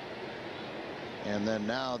 and then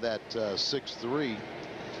now that 6-3.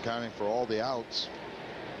 accounting for all the outs.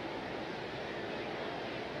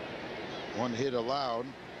 One hit allowed.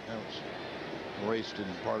 That was erased in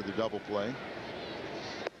part of the double play.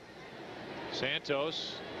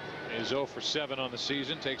 Santos is 0 for 7 on the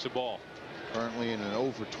season, takes a ball. Currently in an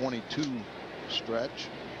 0 for 22 stretch,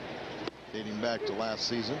 dating back to last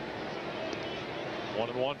season.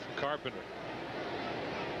 1-1 from Carpenter.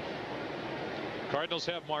 Cardinals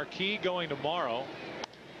have Marquis going tomorrow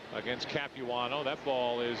against Capuano. That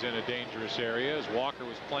ball is in a dangerous area as Walker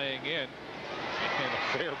was playing in, and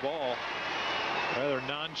a fair ball. Rather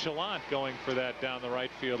nonchalant going for that down the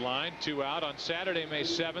right field line. 2 out. On Saturday, May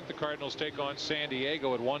 7th, the Cardinals take on San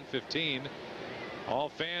Diego at 1:15. All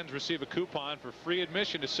fans receive a coupon for free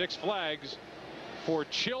admission to Six Flags for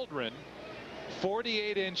children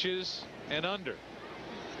 48 inches and under.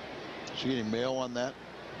 Is she getting mail on that?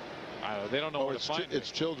 They don't know where to find it.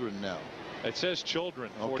 It's children now. It says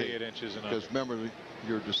children 48 inches and under. Because remember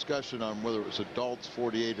your discussion on whether it was adults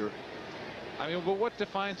 48 or. I mean, but what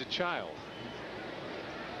defines a child?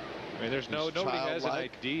 I mean, there's nobody has an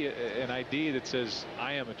ID that says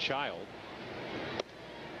I am a child.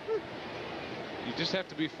 You just have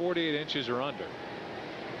to be 48 inches or under.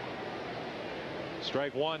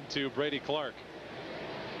 Strike 1 to Brady Clark.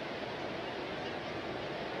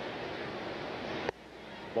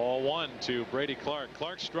 Ball 1 to Brady Clark.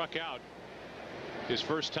 Clark struck out his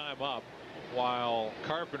first time up while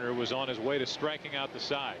Carpenter was on his way to striking out the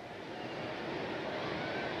side.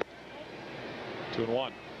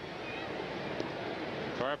 2-1.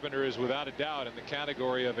 Carpenter is without a doubt in the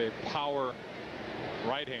category of a power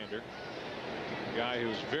right-hander. A guy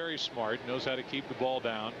who's very smart, knows how to keep the ball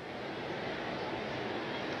down.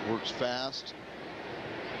 Works fast.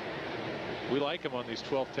 We like him on these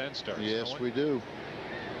 12-10 starts. Yes, we do.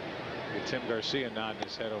 Get Tim Garcia nodding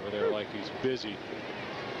his head over there like he's busy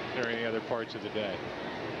during any other parts of the day.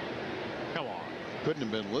 Come on. Couldn't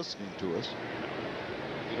have been listening to us.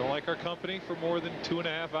 You don't like our company for more than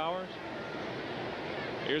 2.5 hours?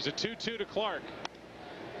 Here's a 2-2 to Clark.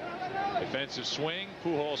 Defensive swing.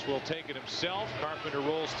 Pujols will take it himself. Carpenter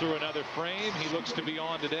rolls through another frame. He looks to be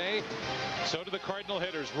on today. So do the Cardinal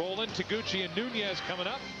hitters. Roland, Taguchi, and Nunez coming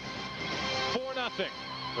up. 4-0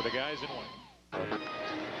 for the guys in one.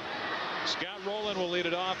 Scott Rowland will lead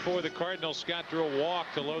it off for the Cardinals. Scott drew a walk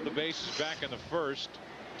to load the bases back in the first.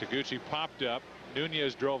 Taguchi popped up.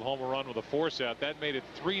 Nunez drove home a run with a force out. That made it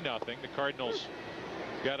 3-0. The Cardinals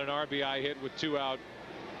got an RBI hit with 2 out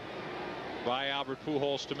by Albert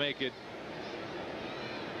Pujols to make it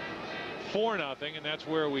 4-0, and that's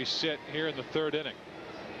where we sit here in the 3rd inning.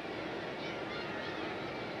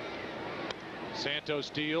 Santos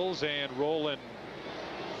deals, and Rowland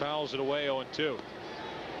fouls it away 0-2.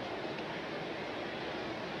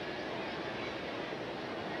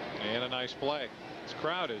 And a nice play. This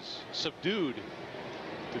crowd is subdued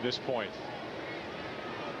to this point.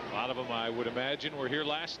 A lot of them, I would imagine, were here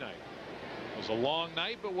last night. It was a long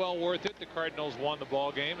night, but well worth it. The Cardinals won the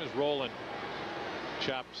ball game as Rowland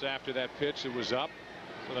chops after that pitch. It was up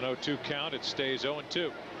with an 0-2 count. It stays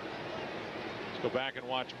 0-2. Let's go back and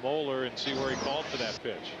watch Moeller and see where he called for that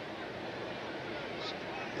pitch.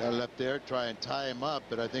 Got it up there, try and tie him up,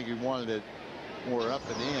 but I think he wanted it more up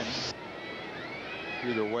and in.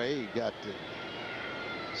 Either way, he got the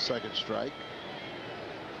second strike.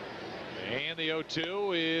 And the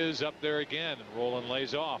 0-2 is up there again, and Rowland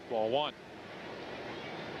lays off. Ball 1.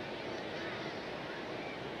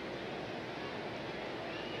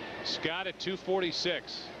 Scott at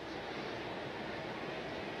 246.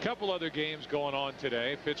 A couple other games going on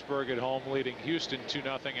today. Pittsburgh at home leading Houston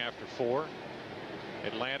 2-0 after 4.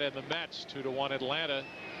 Atlanta and the Mets 2-1 Atlanta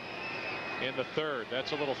in the 3rd.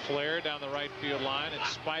 That's a little flare down the right field line, and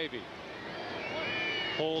Spivey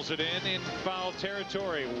pulls it in foul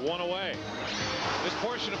territory. 1 away. This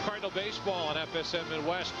portion of Cardinal baseball on FSM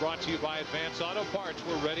Midwest brought to you by Advance Auto Parts.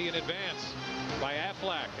 We're ready in advance. By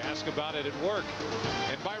Aflac, ask about it at work.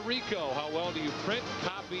 And by Rico, how well do you print,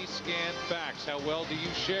 copy, scan, fax? How well do you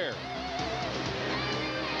share?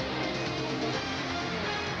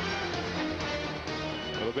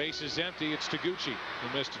 Well, the base is empty. It's Taguchi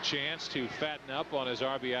who missed a chance to fatten up on his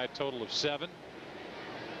RBI total of 7.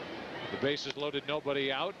 The bases loaded,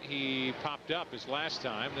 nobody out. He popped up his last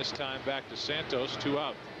time. This time back to Santos, 2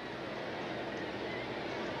 out.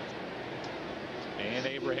 And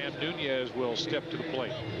Abraham Nunez will step to the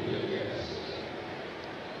plate.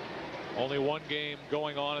 Only one game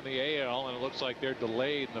going on in the AL, and it looks like they're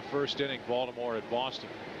delayed in the 1st inning. Baltimore at Boston.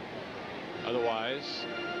 Otherwise,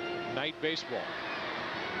 night baseball.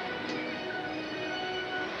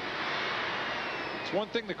 It's one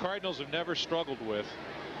thing the Cardinals have never struggled with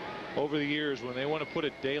over the years, when they want to put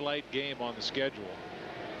a daylight game on the schedule,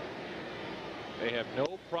 they have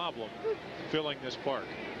no problem filling this park.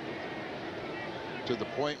 To the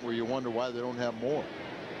point where you wonder why they don't have more.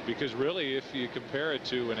 Because really, if you compare it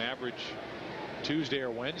to an average Tuesday or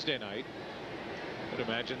Wednesday night, I'd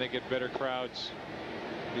imagine they get better crowds,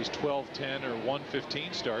 these 12:10 or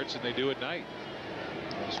 1:15 starts, than they do at night.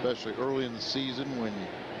 Especially early in the season when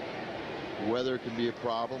weather can be a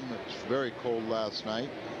problem. It was very cold last night.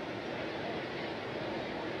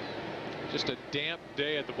 Just a damp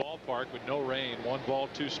day at the ballpark with no rain. 1 ball,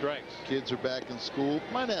 2 strikes. Kids are back in school.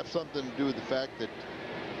 Might have something to do with the fact that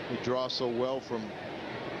we draw so well from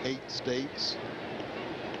 8 states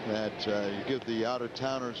that you give the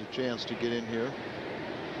out-of-towners a chance to get in here.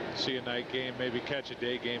 See a night game, maybe catch a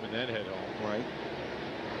day game, and then head home. Right.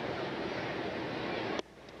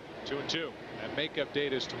 2-2. That makeup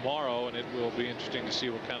date is tomorrow, and it will be interesting to see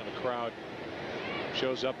what kind of a crowd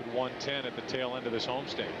shows up at 1:10 at the tail end of this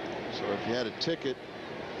homestand. So if you had a ticket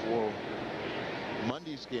for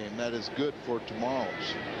Monday's game, that is good for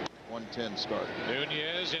tomorrow's 1:10 start.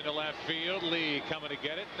 Nunez into left field. Lee coming to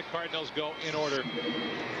get it. The Cardinals go in order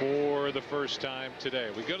for the first time today.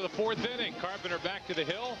 We go to the 4th inning. Carpenter back to the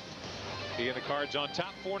hill. He and the Cards on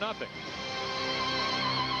top 4-0.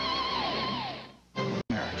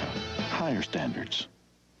 America. Higher standards.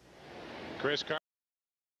 Chris Carpenter.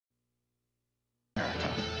 America.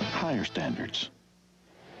 Higher standards.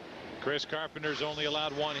 Chris Carpenter's only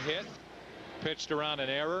allowed 1 hit. Pitched around an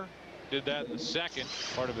error. Did that in the 2nd.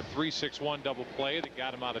 Part of a 3-6-1 double play that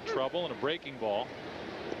got him out of trouble, and a breaking ball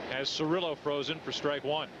has Cirillo frozen for strike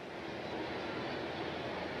 1.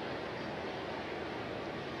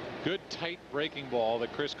 Good tight breaking ball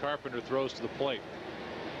that Chris Carpenter throws to the plate.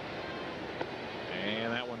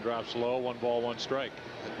 And that one drops low. 1 ball, 1 strike.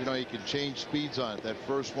 You know, you can change speeds on it. That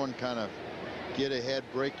first one kind of get ahead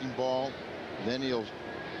breaking ball. Then he'll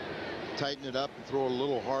tighten it up and throw it a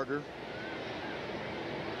little harder.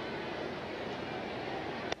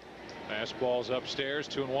 Fastball's upstairs.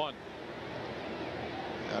 2-1.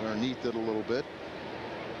 Got underneath it a little bit.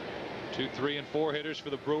 2, 3, and 4 hitters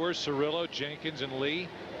for the Brewers. Cirillo, Jenkins, and Lee.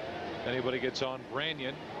 If anybody gets on,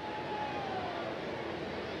 Branyan.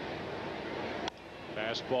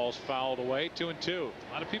 Fastball's fouled away. 2-2.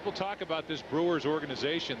 A lot of people talk about this Brewers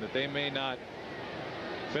organization, that they may not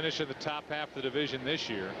finish in the top half of the division this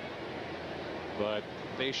year, but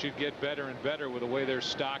they should get better and better with the way they're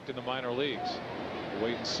stocked in the minor leagues.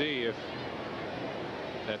 Wait and see if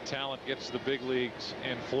that talent gets to the big leagues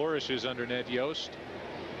and flourishes under Ned Yost.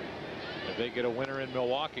 If they get a winner in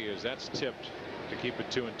Milwaukee, as that's tipped to keep it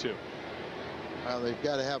 2-2. Well, they've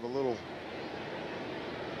got to have a little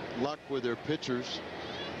luck with their pitchers,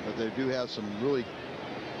 but they do have some really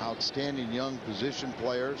outstanding young position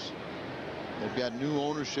players. They've got new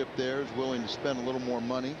ownership there, is willing to spend a little more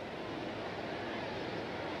money.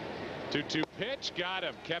 2-2 pitch, got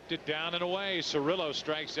him, kept it down and away. Cirillo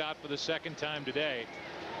strikes out for the 2nd time today,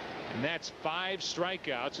 and that's 5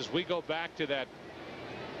 strikeouts as we go back to that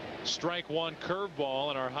strike 1 curveball.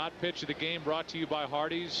 And our hot pitch of the game brought to you by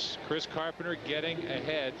Hardee's. Chris Carpenter getting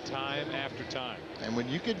ahead time after time. And when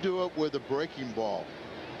you can do it with a breaking ball,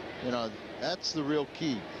 you know, that's the real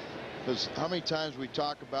key. Because how many times we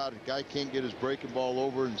talk about a guy can't get his breaking ball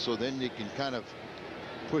over, and so then you can kind of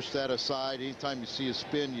push that aside. Anytime you see a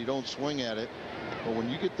spin, you don't swing at it. But when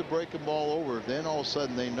you get the breaking ball over, then all of a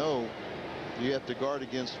sudden they know you have to guard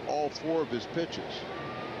against all 4 of his pitches.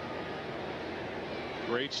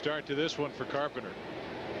 Great start to this one for Carpenter.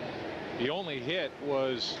 The only hit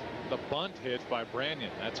was the bunt hit by Branyan.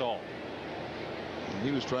 That's all. And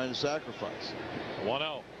he was trying to sacrifice.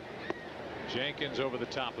 1-0. Jenkins over the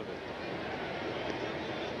top of it.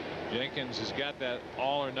 Jenkins has got that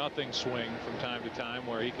all or nothing swing from time to time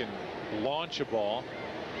where he can launch a ball.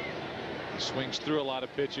 He swings through a lot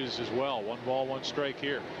of pitches as well. 1 ball, 1 strike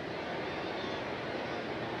here.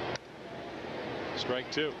 Strike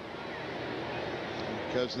 2.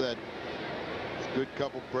 Because of that good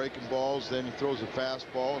couple breaking balls, then he throws a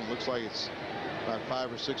fastball and it looks like it's about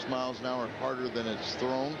 5 or 6 miles an hour harder than it's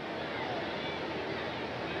thrown.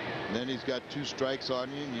 And then he's got 2 strikes on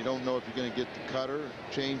you, and you don't know if you're going to get the cutter,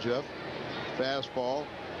 changeup, fastball,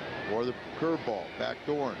 or the curveball,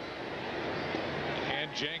 backdooring. And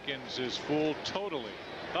Jenkins is fooled totally.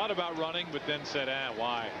 Thought about running, but then said,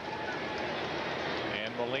 why?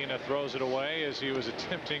 And Molina throws it away as he was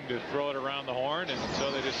attempting to throw it around the horn, and so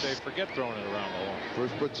they just say, forget throwing it around the horn.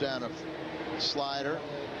 First puts down a slider,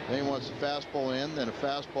 then he wants a fastball in, then a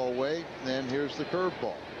fastball away, and then here's the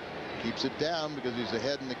curveball. Keeps it down because he's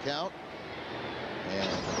ahead in the count, and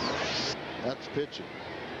that's pitching.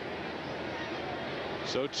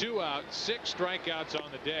 So 2 out, 6 strikeouts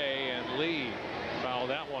on the day, and Lee fouled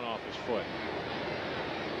that one off his foot.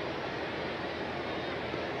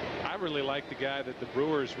 I really like the guy that the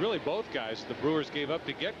Brewers, really both guys, the Brewers gave up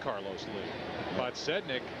to get Carlos Lee. But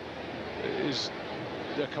Sednick is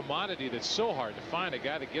a commodity that's so hard to find. A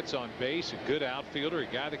guy that gets on base, a good outfielder, a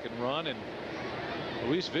guy that can run, and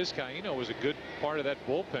Luis Vizcaíno was a good part of that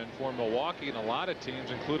bullpen for Milwaukee, and a lot of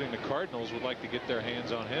teams, including the Cardinals, would like to get their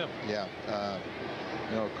hands on him. Yeah.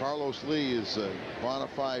 You know, Carlos Lee is a bona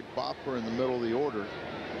fide bopper in the middle of the order.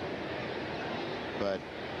 But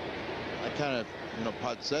I kind of, you know,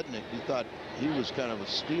 Podsednik, you thought he was kind of a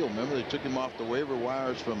steal. Remember, they took him off the waiver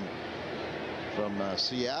wires from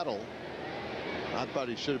Seattle. I thought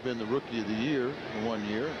he should have been the rookie of the year in 1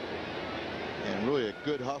 year. And really a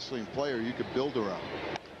good hustling player you could build around.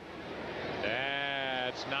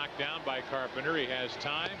 That's knocked down by Carpenter. He has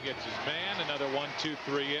time, gets his man. Another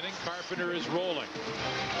 1-2-3 inning. Carpenter is rolling.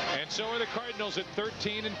 And so are the Cardinals at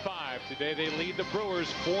 13-5. Today they lead the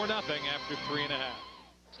Brewers 4-0 after 3.5.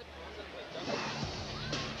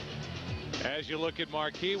 As you look at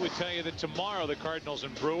Marquee, we tell you that tomorrow the Cardinals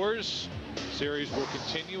and Brewers series will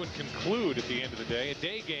continue and conclude at the end of the day. A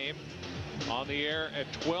day game on the air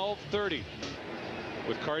at 12:30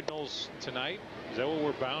 with Cardinals tonight. Is that what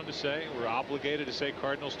we're bound to say? We're obligated to say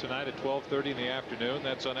Cardinals tonight at 12:30 in the afternoon.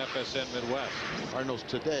 That's on FSN Midwest. Cardinals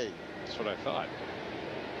today. That's what I thought.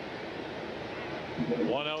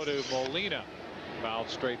 1-0 to Molina. Fouled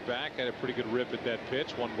straight back. Had a pretty good rip at that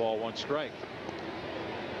pitch. 1 ball, 1 strike.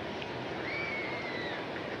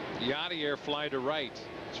 Yadier fly to right.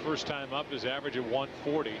 His first time up, his average at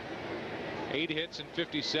 140. 8 hits and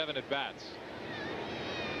 57 at bats.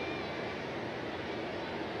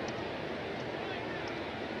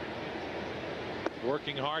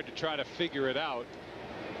 Working hard to try to figure it out,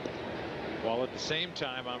 while at the same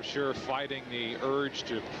time I'm sure fighting the urge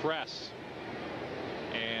to press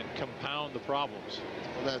and compound the problems.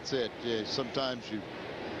 Well, that's it. Yeah, sometimes you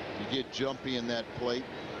get jumpy in that plate.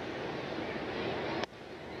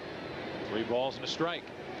 3 balls and a strike.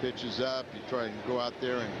 Pitches up, you try and go out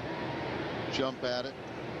there and jump at it.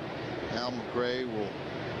 Al McRae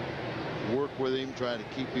will work with him, trying to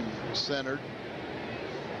keep him centered.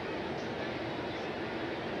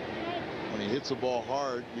 When he hits the ball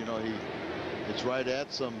hard, you know, it's right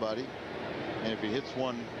at somebody, and if he hits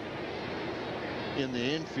one in the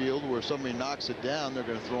infield where somebody knocks it down, they're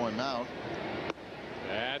going to throw him out.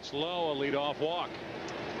 That's low, a leadoff walk.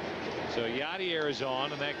 So Yadier is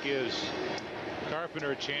on, and that gives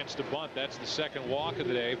Carpenter a chance to bunt. That's the second walk of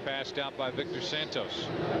the day, passed out by Victor Santos.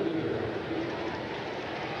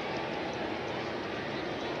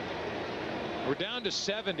 We're down to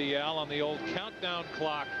 70, Al, on the old countdown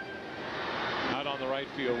clock out on the right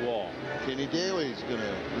field wall. Kenny Daly's going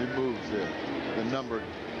to remove the number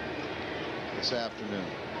this afternoon.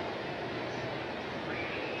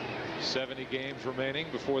 70 games remaining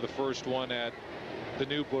before the first one at the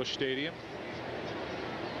new Busch Stadium.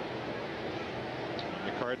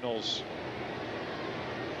 The Cardinals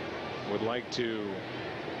would like to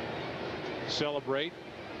celebrate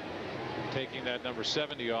taking that number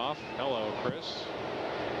 70 off. Hello, Chris.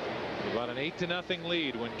 About an 8-0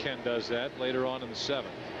 lead when Ken does that later on in the 7th.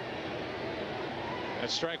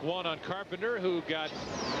 That's strike 1 on Carpenter, who got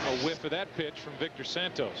a whiff of that pitch from Victor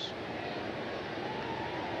Santos.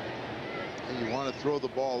 And you want to throw the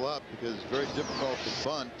ball up because it's very difficult to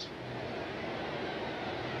bunt.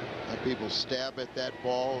 And people stab at that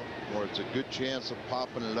ball, or it's a good chance of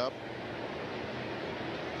popping it up.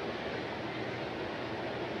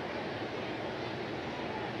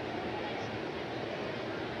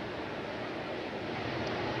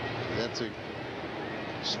 That's a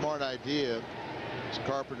smart idea.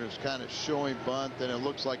 Carpenter's kind of showing bunt, then it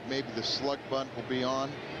looks like maybe the slug bunt will be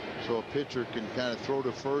on, so a pitcher can kind of throw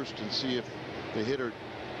to first and see if the hitter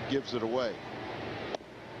gives it away.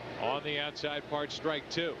 On the outside part, strike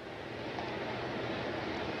 2.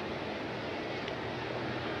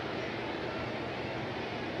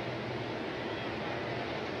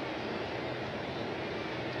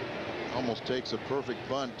 Almost takes a perfect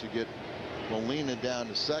bunt to get Molina down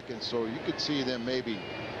to second, so you could see them maybe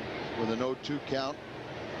with an 0-2 count.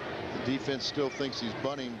 The defense still thinks he's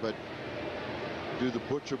bunting, but do the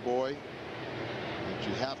butcher boy that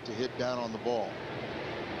you have to hit down on the ball.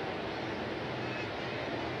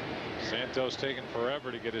 Santos taking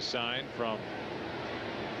forever to get a sign from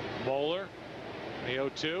Moeller. The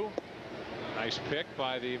 0-2. Nice pick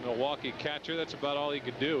by the Milwaukee catcher. That's about all he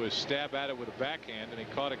could do, is stab at it with a backhand, and he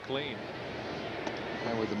caught it clean.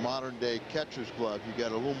 And with the modern day catcher's glove, you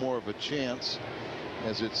got a little more of a chance,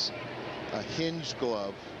 as it's a hinged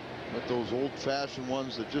glove But those old-fashioned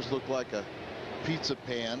ones that just look like a pizza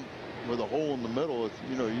pan with a hole in the middle,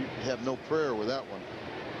 you know, you have no prayer with that one.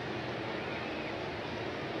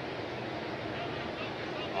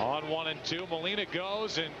 On 1-2, Molina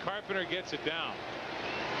goes and Carpenter gets it down.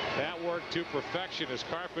 That worked to perfection as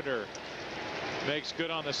Carpenter makes good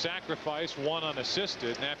on the sacrifice, one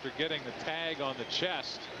unassisted, and after getting the tag on the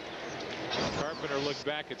chest, Carpenter looked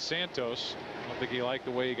back at Santos. I don't think he liked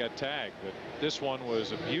the way he got tagged, but this one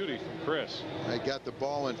was a beauty from Chris. I got the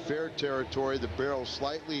ball in fair territory, the barrel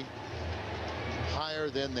slightly higher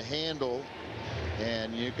than the handle,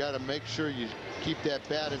 and you got to make sure you keep that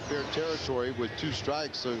bat in fair territory with 2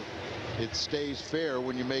 strikes so it stays fair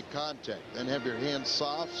when you make contact. Then have your hands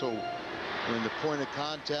soft, so when the point of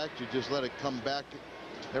contact, you just let it come back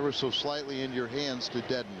ever so slightly into your hands to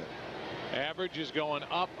deaden it. Average is going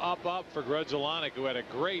up, up, up for Grudzielanek, who had a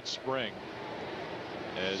great spring.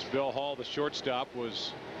 As Bill Hall, the shortstop,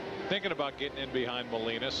 was thinking about getting in behind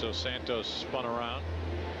Molina, so Santos spun around.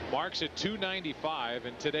 Marks at 295,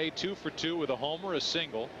 and today 2 for 2 with a homer, a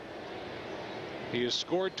single. He has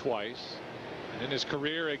scored twice. And in his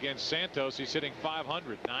career against Santos, he's hitting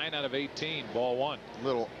 .500, 9 out of 18, ball 1.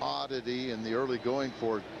 Little oddity in the early going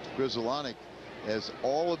for Grudzielanek, as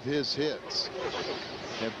all of his hits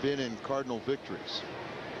have been in Cardinal victories.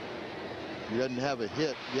 He doesn't have a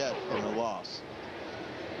hit yet in a loss.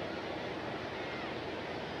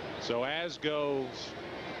 So as goes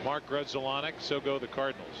Mark Grudzielanek, so go the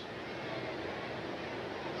Cardinals.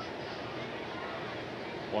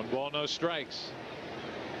 1 ball, no strikes.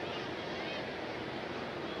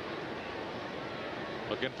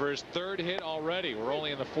 Looking for his 3rd hit already. We're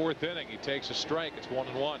only in the 4th inning. He takes a strike. It's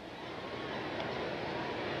 1-1.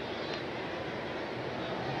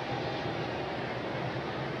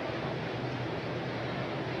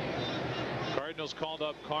 Cardinals called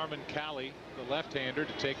up Carmen Cali, the left-hander,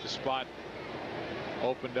 to take the spot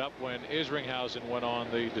opened up when Isringhausen went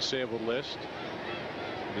on the disabled list.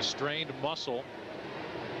 The strained muscle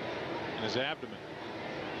in his abdomen.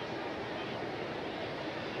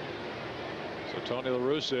 So Tony La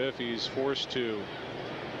Russa, if he's forced to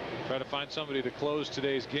try to find somebody to close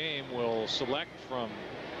today's game, will select from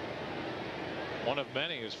one of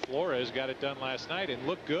many, as Flores got it done last night and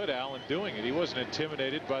looked good, Al, in doing it. He wasn't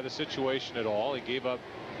intimidated by the situation at all. He gave up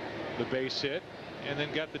the base hit and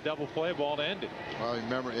then got the double play ball to end it. Well,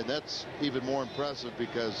 remember, and that's even more impressive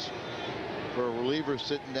because for a reliever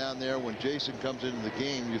sitting down there, when Jason comes into the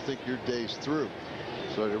game, you think your day's through.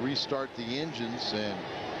 So to restart the engines,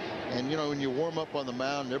 and you know, when you warm up on the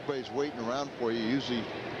mound, everybody's waiting around for you. You usually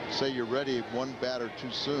say you're ready 1 batter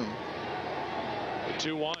too soon. The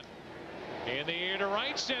 2-1 in the air to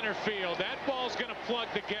right center field. That ball's going to plug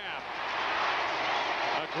the gap.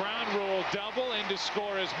 A ground rule double, in to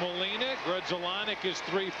score is Molina. Grudzielanek is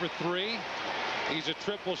 3 for 3. He's a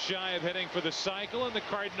triple shy of hitting for the cycle, and the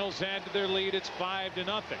Cardinals add to their lead. It's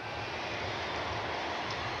 5-0.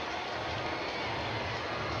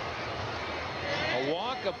 A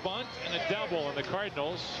walk, a bunt, and a double, and the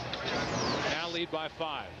Cardinals now lead by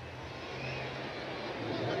 5.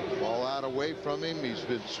 Ball out away from him. He's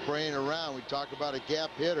been spraying around. We talk about a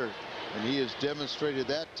gap hitter, and he has demonstrated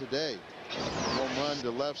that today. Home run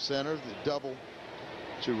to left center, the double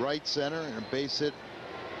to right center, and a base hit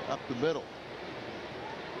up the middle.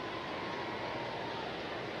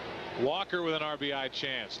 Walker with an RBI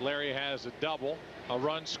chance. Larry has a double, a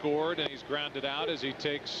run scored, and he's grounded out as he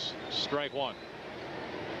takes strike 1.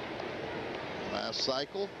 Last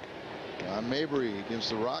cycle, Ron Mabry against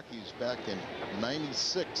the Rockies back in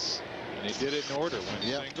 '96. And he did it in order. Went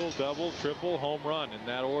single, double, triple, home run in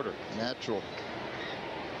that order. Natural.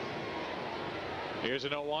 Here's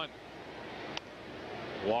an 0-1.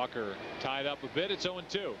 Walker tied up a bit. It's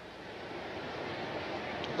 0-2.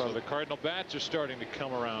 So the Cardinal bats are starting to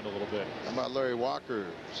come around a little bit. How about Larry Walker?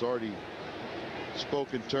 Has already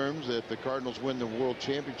spoken terms that if the Cardinals win the World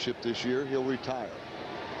Championship this year, he'll retire.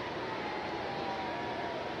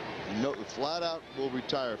 No, flat out will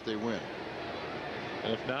retire if they win.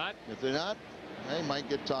 And if not? If they're not, they might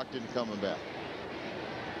get talked into coming back.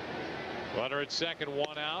 Runner at second,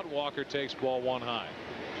 1 out. Walker takes ball 1 high.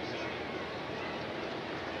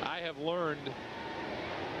 I have learned,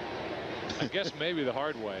 I guess maybe the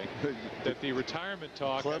hard way, that the retirement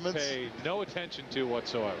talk I pay no attention to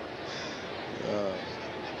whatsoever.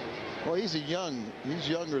 Well, he's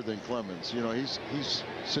younger than Clemens. You know, he's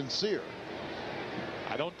sincere.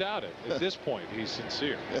 I don't doubt it. At this point, he's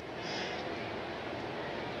sincere. The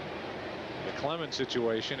Clemens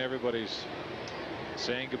situation, everybody's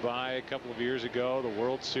saying goodbye. A couple of years ago, the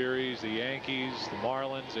World Series, the Yankees, the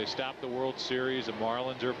Marlins, they stopped the World Series. The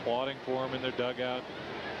Marlins are applauding for him in their dugout.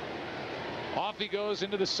 Off he goes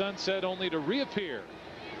into the sunset, only to reappear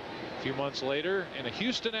a few months later in a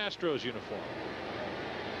Houston Astros uniform.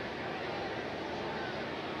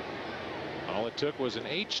 All it took was an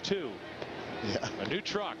H2, a new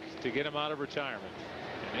truck, to get him out of retirement.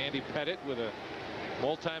 And Andy Pettit with a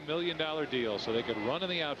multi-million-dollar deal so they could run in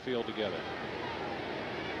the outfield together.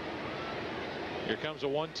 Here comes a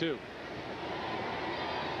 1-2.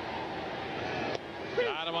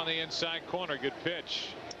 Got him on the inside corner. Good pitch.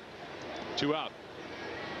 2 out.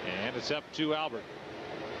 And it's up to Albert.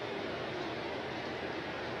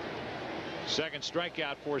 Second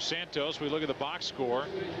strikeout for Santos. We look at the box score.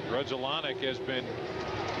 Grudzielanek has been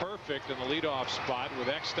perfect in the leadoff spot with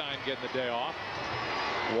Eckstein getting the day off.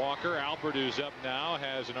 Walker, Albert, who's up now,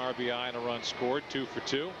 has an RBI and a run scored. 2 for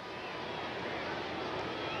 2.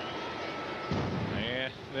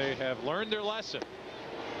 And they have learned their lesson.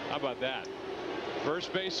 How about that?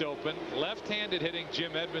 First base open, left-handed hitting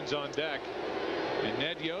Jim Edmonds on deck. And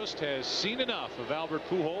Ned Yost has seen enough of Albert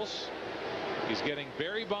Pujols. He's getting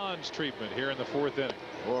Barry Bonds treatment here in the 4th inning.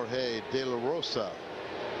 Jorge De La Rosa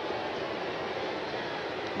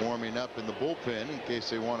warming up in the bullpen in case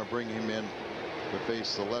they want to bring him in to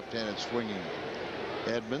face the left-handed swinging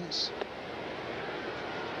Edmonds.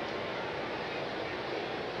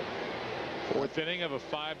 4th inning of a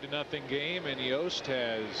 5-0 game, and Yost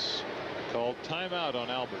has called timeout on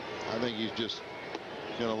Albert. I think he's just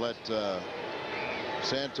going to let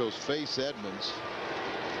Santos face Edmonds.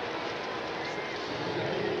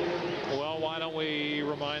 Well, why don't we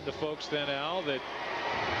remind the folks then, Al, that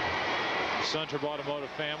Suntrop Automotive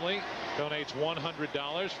family donates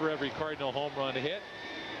 $100 for every Cardinal home run hit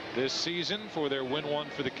this season for their Win One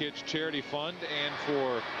for the Kids charity fund and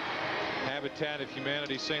for Habitat of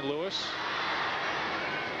Humanity St. Louis.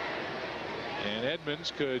 And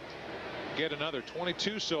Edmonds could get another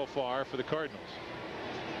 22 so far for the Cardinals.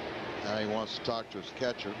 Now he wants to talk to his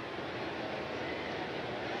catcher.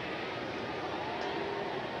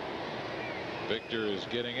 Victor is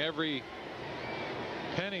getting every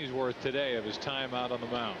penny's worth today of his time out on the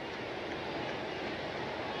mound.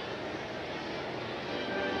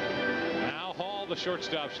 Now Hall, the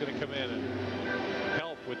shortstop's going to come in and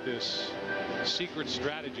help with this secret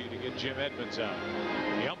strategy to get Jim Edmonds out.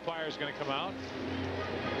 The umpire is going to come out.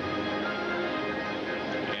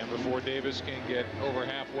 And before Davis can get over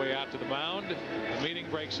halfway out to the mound, the meeting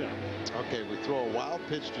breaks up. Okay, we throw a wild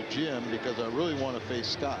pitch to Jim because I really want to face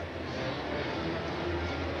Scott.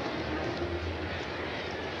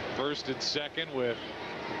 First and second with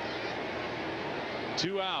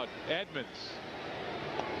 2 out. Edmonds.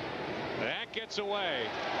 That gets away.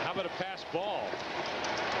 How about a pass ball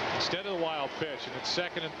instead of the wild pitch? And it's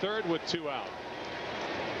second and third with 2 out.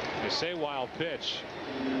 They say wild pitch,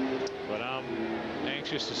 but I'm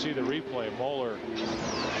anxious to see the replay. Moeller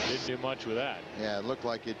didn't do much with that. Yeah, it looked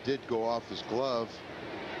like it did go off his glove.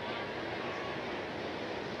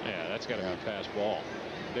 Yeah, that's got to be a pass ball.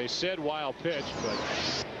 They said wild pitch, but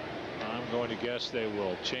I'm going to guess they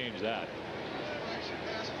will change that.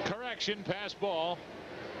 Correction, pass ball.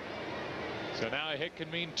 So now a hit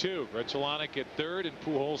can mean 2. Grudzielanek at third and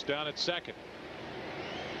Pujols down at second.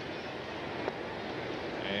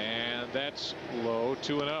 And that's low,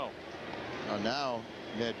 2-0. Now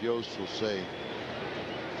Ned Yost will say,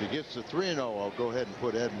 if he gets to 3-0, I'll go ahead and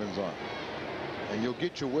put Edmonds on. And you'll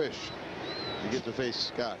get your wish. You get to face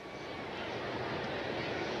Scott.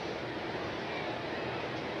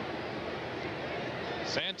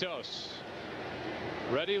 Santos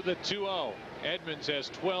ready with a 2-0. Edmonds has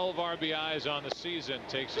 12 RBIs on the season.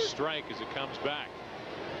 Takes a strike as it comes back.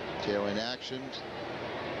 Tailing action.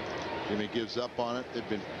 Jimmy gives up on it. They've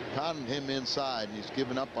been pounding him inside, and he's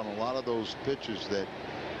given up on a lot of those pitches that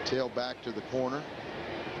tail back to the corner.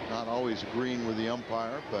 Not always agreeing with the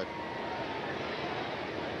umpire, but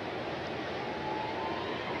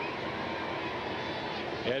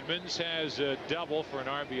Edmonds has a double for an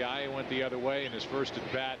RBI. He went the other way in his first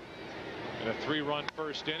at bat in a 3-run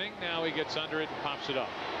first inning. Now he gets under it and pops it up.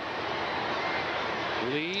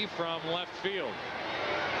 Lee from left field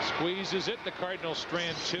squeezes it. The Cardinals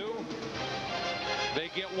strand 2. They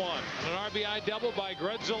get 1. An RBI double by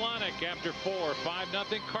Grudzielanek after 4.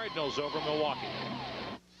 5-0 Cardinals over Milwaukee.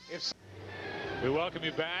 We welcome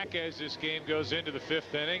you back as this game goes into the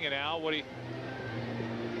 5th inning. And Al, what do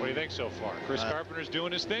you think so far? Chris Carpenter's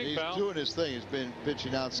doing his thing, pal. He's doing his thing. He's been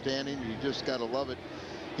pitching outstanding. You just got to love it.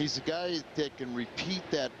 He's the guy that can repeat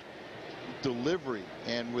that delivery,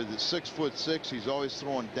 and with his 6'6", he's always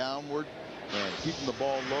throwing downward and keeping the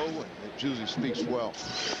ball low, and it usually speaks well.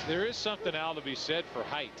 There is something, Al, to be said for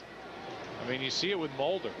height. I mean, you see it with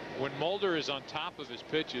Mulder. When Mulder is on top of his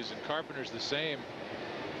pitches and Carpenter's the same,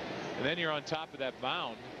 and then you're on top of that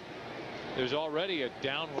mound, there's already a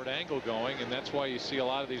downward angle going, and that's why you see a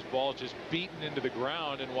lot of these balls just beaten into the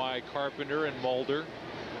ground, and why Carpenter and Mulder,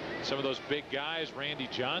 some of those big guys, Randy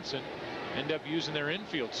Johnson, end up using their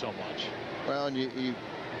infield so much. Well, and a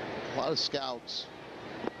lot of scouts,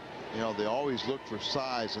 they always look for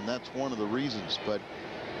size, and that's one of the reasons. But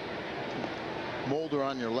Mulder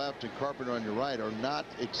on your left and Carpenter on your right are not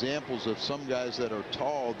examples of some guys that are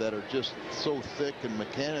tall that are just so thick and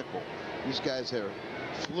mechanical. These guys are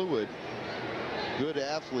fluid, good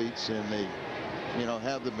athletes, and they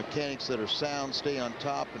have the mechanics that are sound, stay on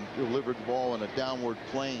top, and deliver the ball in a downward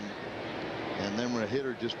plane. And then when a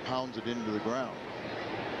hitter just pounds it into the ground.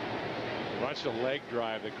 Watch the leg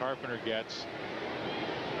drive that Carpenter gets.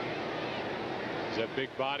 As that big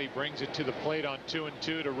body brings it to the plate on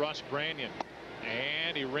 2-2 to Russ Branyan.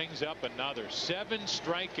 And he rings up another. 7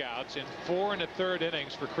 strikeouts in 4 1/3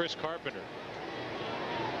 innings for Chris Carpenter.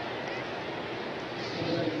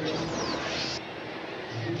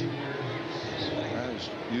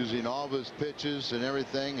 Using all of his pitches and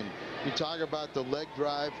everything. And you talk about the leg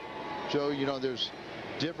drive, Joe, there's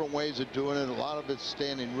different ways of doing it. A lot of it's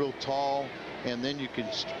standing real tall, and then you can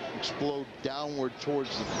explode downward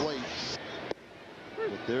towards the plate.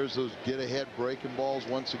 But there's those get ahead breaking balls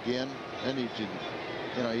once again, and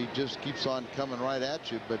he just keeps on coming right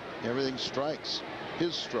at you, but everything strikes.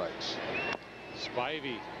 His strikes.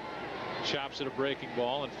 Spivey chops at a breaking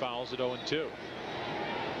ball and fouls at 0-2.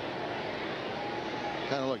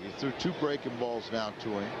 Kind of look, he threw 2 breaking balls now to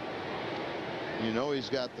him. He's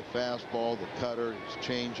got the fastball, the cutter, his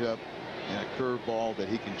changeup, and a curveball that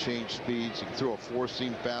he can change speeds. He can throw a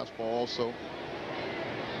 4-seam fastball also.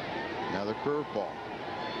 Another curveball.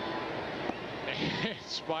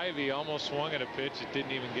 Spivey almost swung at a pitch that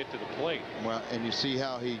didn't even get to the plate. Well, and you see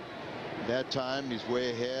how that time he's way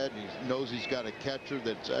ahead. He knows he's got a catcher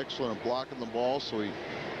that's excellent at blocking the ball, so he's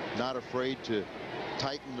not afraid to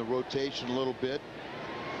tighten the rotation a little bit.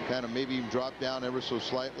 Kind of maybe even drop down ever so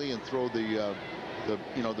slightly and throw the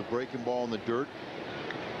breaking ball in the dirt.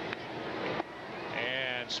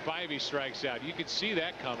 And Spivey strikes out. You could see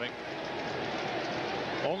that coming.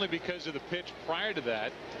 Only because of the pitch prior to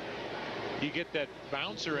that. You get that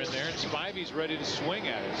bouncer in there, and Spivey's ready to swing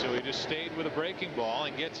at it. So he just stayed with a breaking ball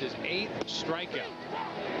and gets his 8th strikeout.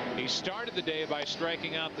 He started the day by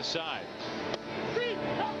striking out the side.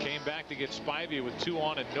 Came back to get Spivey with 2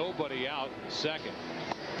 on and nobody out in the second.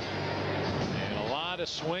 And a lot of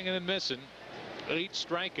swinging and missing. 8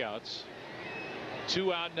 strikeouts.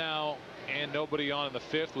 2 out now and nobody on in the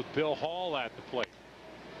 5th with Bill Hall at the plate.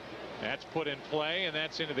 That's put in play, and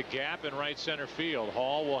that's into the gap in right center field.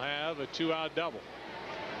 Hall will have a 2-out double.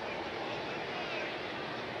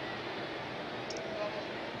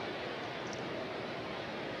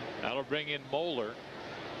 That'll bring in Moeller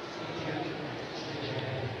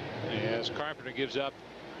as Carpenter gives up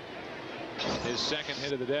his 2nd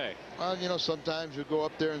hit of the day. Well, sometimes you go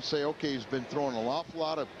up there and say, okay, he's been throwing an awful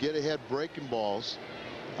lot of get ahead breaking balls.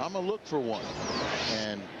 I'm gonna look for one.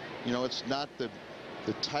 And it's not the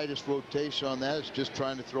tightest rotation on that. It's just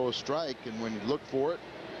trying to throw a strike, and when you look for it,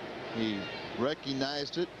 he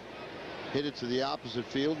recognized it, hit it to the opposite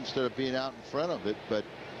field instead of being out in front of it. But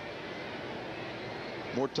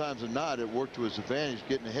more times than not, it worked to his advantage,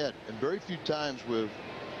 getting ahead, and very few times with.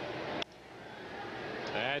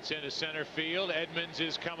 That's into center field. Edmonds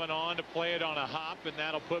is coming on to play it on a hop, and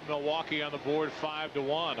that'll put Milwaukee on the board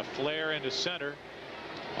 5-1. A flare into center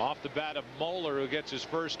off the bat of Moeller, who gets his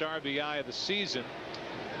first RBI of the season.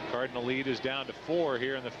 Cardinal lead is down to 4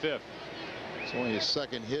 here in the 5th. It's only his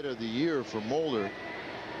 2nd hit of the year for Moeller.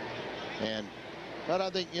 But I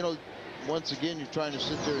think, once again, you're trying to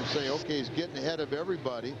sit there and say, okay, he's getting ahead of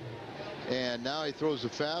everybody. And now he throws a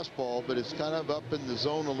fastball, but it's kind of up in the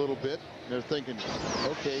zone a little bit. And they're thinking,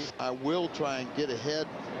 okay, I will try and get ahead.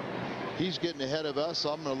 He's getting ahead of us. So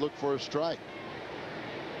I'm going to look for a strike.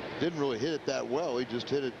 Didn't really hit it that well. He just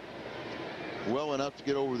hit it well enough to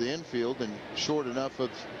get over the infield and short enough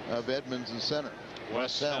of Edmonds in center.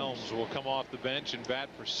 Wes Helms will come off the bench and bat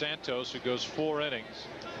for Santos, who goes 4 innings.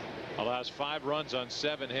 Allows 5 runs on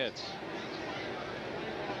 7 hits.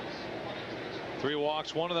 3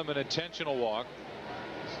 walks, one of them an intentional walk,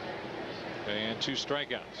 and 2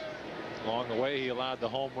 strikeouts. Along the way, he allowed the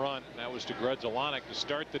home run. That was to Grudzielanek to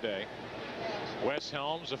start the day. Wes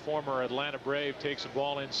Helms, a former Atlanta Brave, takes a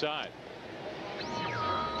ball inside.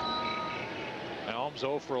 Helms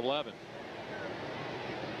 0 for 11.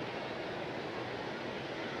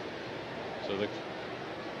 So the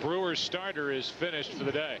Brewers starter is finished for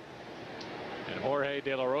the day. And Jorge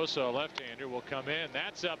De La Rosa, a left-hander, will come in.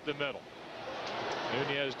 That's up the middle.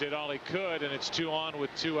 Nunez did all he could, and it's 2 on with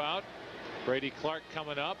 2 out. Brady Clark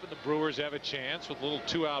coming up, and the Brewers have a chance with a little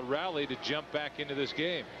 2-out rally to jump back into this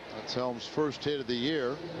game. That's Helm's first hit of the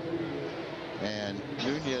year, and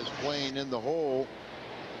Nunez playing in the hole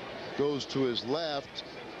goes to his left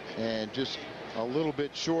and just a little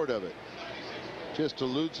bit short of it, just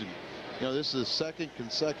eludes him. You know, this is the second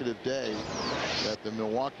consecutive day that the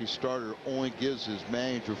Milwaukee starter only gives his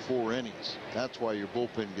manager 4 innings. That's why your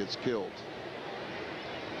bullpen gets killed.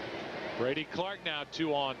 Brady Clark now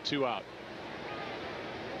 2 on, 2 out.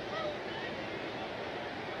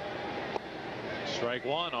 Strike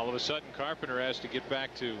one. All of a sudden Carpenter has to get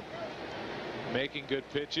back to making good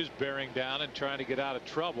pitches, bearing down and trying to get out of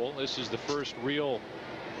trouble. This is the first real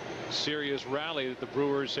serious rally that the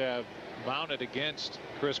Brewers have mounted against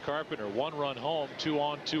Chris Carpenter. 1 run home, 2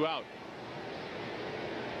 on, 2 out.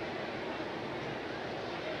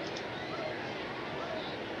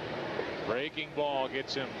 Breaking ball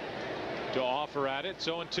gets him to offer at it.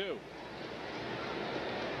 0-2.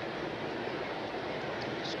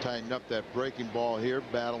 He's tightened up that breaking ball here,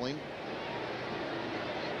 battling.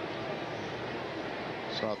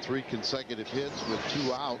 Saw 3 consecutive hits with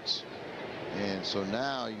 2 outs. And so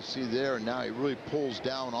now you see there, now he really pulls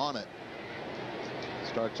down on it.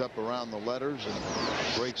 Starts up around the letters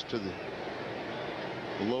and breaks to the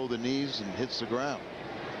below the knees and hits the ground.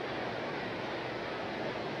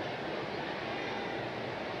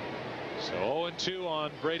 So 0-2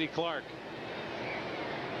 on Brady Clark.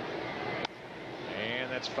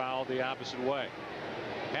 And that's fouled the opposite way.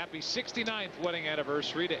 Happy 69th wedding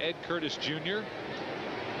anniversary to Ed Curtis Jr.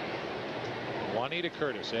 Juanita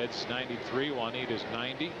Curtis. Ed's 93. Juanita's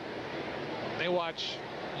 90. They watch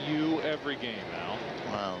you every game now.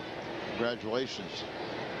 Wow. Congratulations.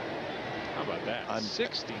 How about that?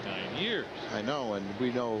 69 years. I know, and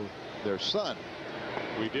we know their son.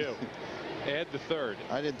 We do. Ed the third.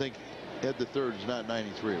 I didn't think Ed the third is not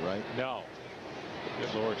 93, right? No.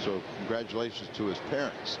 Good Lord. So congratulations to his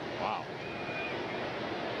parents. Wow.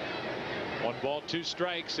 1 ball, 2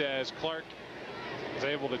 strikes as Clark is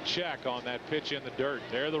able to check on that pitch in the dirt.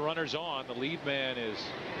 There the runners on. The lead man is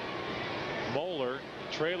Moeller.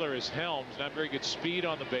 The trailer is Helms. Not very good speed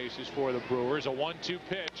on the bases for the Brewers. A 1-2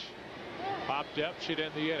 pitch. Popped up, should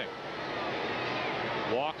end the inning.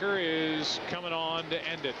 Walker is coming on to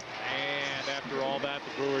end it. And after all that,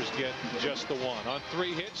 the Brewers get just the 1. On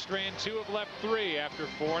 3 hits, strand 2 have left 3 after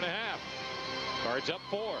 4.5. Cards up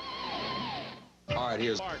 4. All right,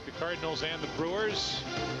 here's Clark, the Cardinals and the Brewers.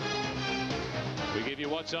 We give you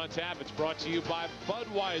what's on tap. It's brought to you by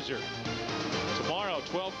Budweiser. Tomorrow,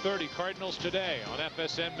 12:30, Cardinals Today on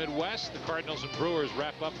FSN Midwest. The Cardinals and Brewers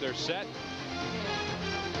wrap up their set.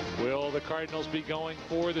 Will the Cardinals be going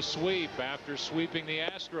for the sweep after sweeping the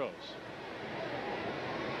Astros?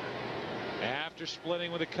 After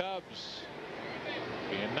splitting with the Cubs?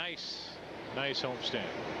 Be a nice homestand.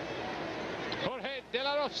 Jorge De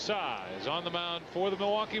La Rosa is on the mound for the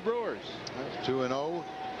Milwaukee Brewers. 2-0.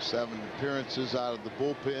 7 appearances out of the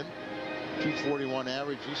bullpen. 241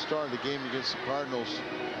 average. He started the game against the Cardinals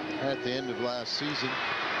at the end of last season.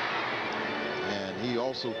 And he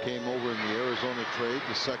also came over in the Arizona trade,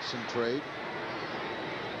 the Sexton trade.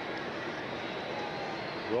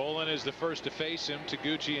 Roland is the first to face him.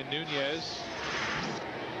 Taguchi and Nunez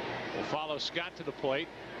will follow Scott to the plate.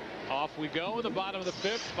 Off we go in the bottom of the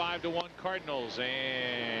 5th. 5-1 Cardinals,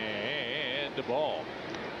 and the ball.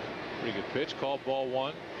 Pretty good pitch. Called ball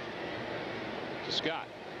 1 to Scott.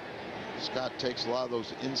 Scott takes a lot of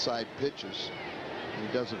those inside pitches. He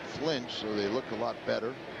doesn't flinch, so they look a lot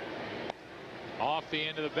better. Off the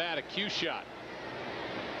end of the bat, a cue shot.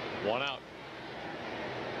 1 out.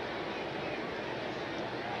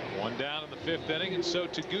 1 down in the 5th inning, and so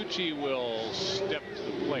Taguchi will step to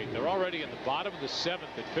the plate. They're already in the bottom of the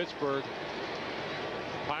 7th at Pittsburgh.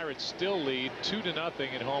 Pirates still lead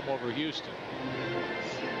 2-0 at home over Houston.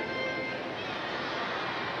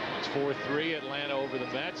 It's 4-3 Atlanta over the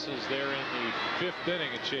Mets as they're in the 5th inning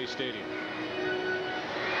at Shea Stadium.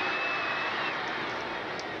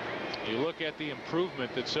 You look at the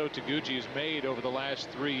improvement that So Taguchi has made over the last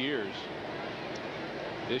 3 years.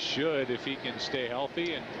 This should, if he can stay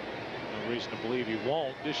healthy, and no reason to believe he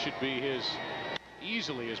won't, this should be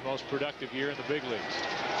easily his most productive year in the big leagues.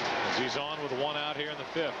 As he's on with 1 out here in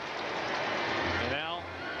the 5th. And now,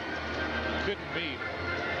 couldn't meet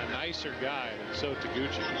a nicer guy than So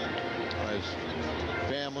Taguchi. His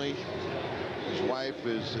family, his wife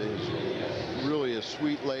is really a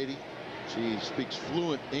sweet lady. She speaks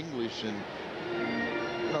fluent English, and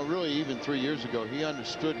really even 3 years ago he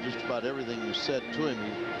understood just about everything you said to him.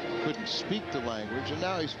 He couldn't speak the language, and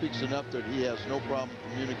now he speaks enough that he has no problem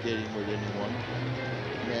communicating with anyone.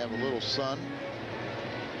 They have a little son.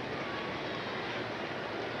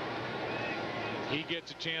 He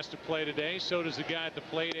gets a chance to play today. So does the guy at the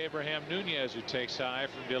plate, Abraham Nunez, who takes high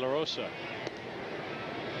from De La Rosa.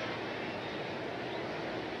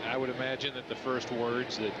 I would imagine that the first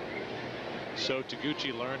words that So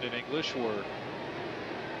Taguchi learned in English were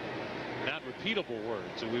not repeatable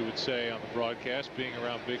words that we would say on the broadcast, being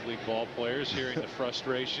around big league ball players, hearing the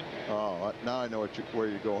frustration. Oh, now I know where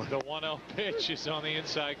you're going. The 1-0 pitch is on the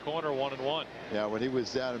inside corner, 1-1. Yeah, when he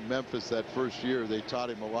was down in Memphis that first year, they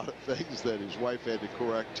taught him a lot of things that his wife had to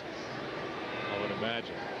correct. I would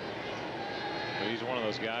imagine. But he's one of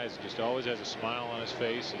those guys that just always has a smile on his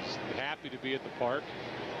face. He's happy to be at the park.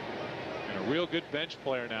 And a real good bench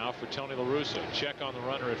player now for Tony La Russa. Check on the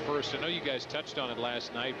runner at first. I know you guys touched on it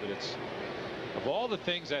last night, but it's, of all the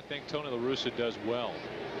things I think Tony La Russa does well,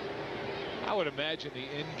 I would imagine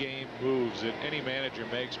the in-game moves that any manager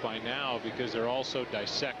makes by now, because they're all so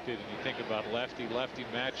dissected, and you think about lefty-lefty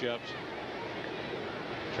matchups,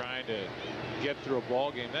 trying to get through a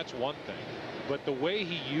ball game, that's one thing. But the way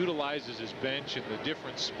he utilizes his bench and the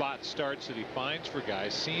different spot starts that he finds for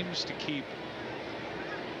guys seems to keep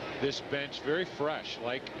this bench very fresh,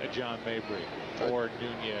 like a John Mabry or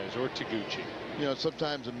Nunez or Taguchi. You know,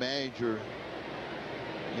 sometimes a manager,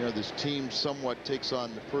 you know, this team somewhat takes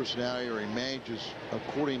on the personality, or he manages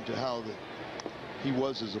according to how he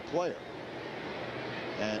was as a player.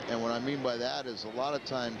 And what I mean by that is, a lot of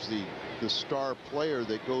times the star player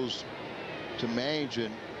that goes to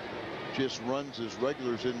managing just runs his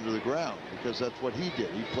regulars into the ground, because that's what he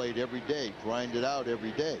did. He played every day, grinded out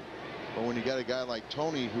every day. But when you got a guy like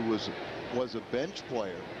Tony, who was a bench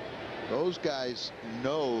player, those guys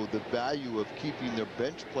know the value of keeping their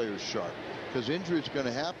bench players sharp, because injury is going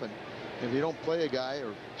to happen. If you don't play a guy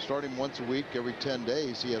or start him once a week every 10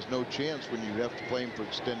 days, he has no chance when you have to play him for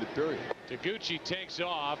extended period. Taguchi takes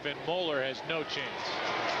off, and Moeller has no chance.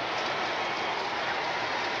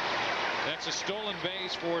 That's a stolen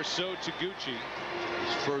base for So Taguchi.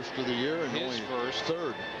 His first of the year, and his only first.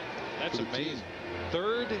 third. That's amazing.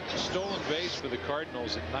 Third stolen base for the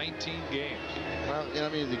Cardinals in 19 games. Well, I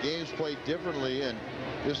mean, the game's played differently, and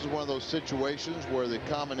this is one of those situations where the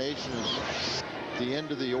combination is the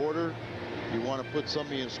end of the order. You want to put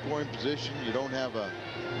somebody in scoring position. You don't have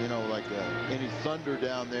any thunder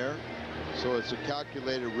down there, so it's a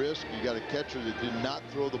calculated risk. You got a catcher that did not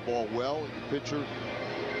throw the ball well. The pitcher,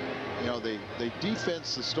 you know, they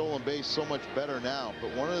defense the stolen base so much better now.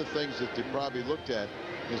 But one of the things that they probably looked at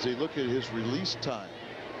is they look at his release time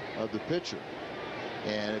of the pitcher,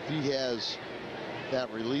 and if he has that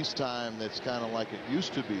release time that's kind of like it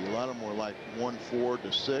used to be, a lot of them were like 1.4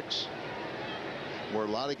 to 6, where a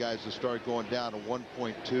lot of guys have started going down to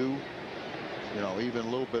 1.2, you know, even a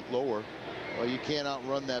little bit lower. Well, you can't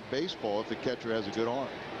outrun that baseball if the catcher has a good arm.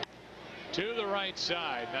 To the right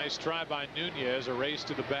side, nice try by Nunez. A race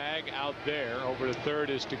to the bag out there. Over to third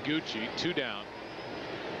is Taguchi. 2 down.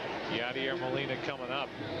 Yadier Molina coming up.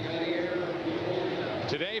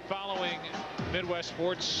 Today, following Midwest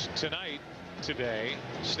Sports Tonight today,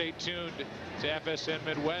 stay tuned to FSN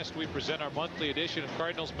Midwest. We present our monthly edition of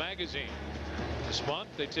Cardinals Magazine. This month,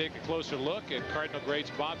 they take a closer look at Cardinal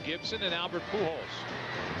greats Bob Gibson and Albert Pujols.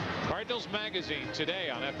 Cardinals Magazine today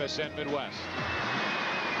on FSN Midwest.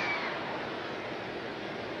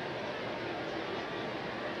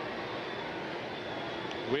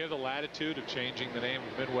 We have the latitude of changing the name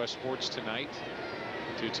of Midwest Sports Tonight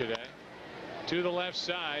to today. To the left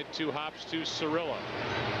side, 2 hops to Cirillo.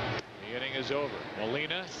 The inning is over.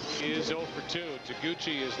 Molina is 0 for 2.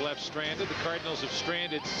 Taguchi is left stranded. The Cardinals have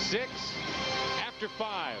stranded 6 after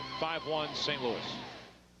 5. 5-1 St.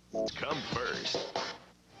 Louis. Come first.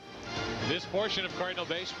 This portion of Cardinal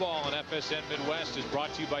baseball on FSN Midwest is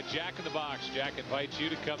brought to you by Jack in the Box. Jack invites you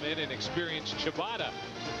to come in and experience ciabatta.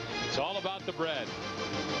 It's all about the bread.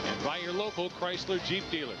 And by your local Chrysler Jeep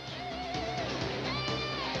dealers.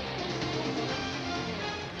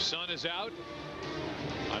 Sun is out.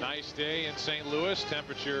 A nice day in St. Louis.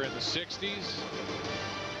 Temperature in the 60s.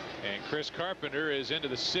 And Chris Carpenter is into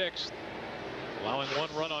the 6th. Allowing 1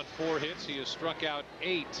 run on 4 hits. He has struck out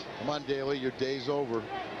 8. Come on, Daly, your day's over.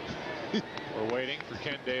 We're waiting for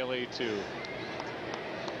Ken Daly to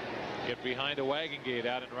get behind a wagon gate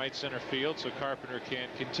out in right center field so Carpenter can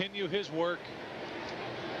continue his work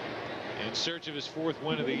in search of his 4th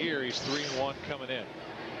win of the year. He's 3-1 coming in.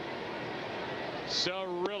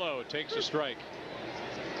 Cirillo takes a strike.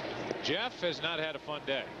 Jeff has not had a fun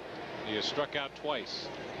day. He has struck out twice.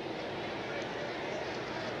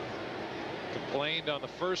 Complained on the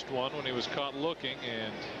first one when he was caught looking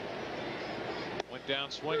and went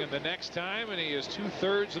down swinging the next time, and he is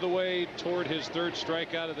 2/3 of the way toward his 3rd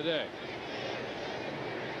strikeout of the day.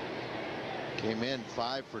 Came in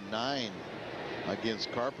 5 for 9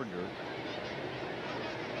 against Carpenter.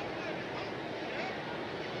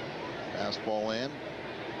 Fastball in.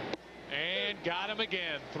 And got him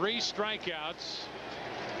again. 3 strikeouts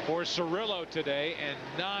for Cirillo today and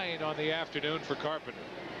 9 on the afternoon for Carpenter.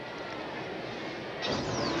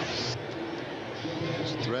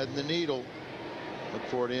 Just threading the needle. Look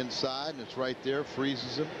for it inside, and it's right there.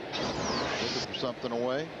 Freezes him. Looking for something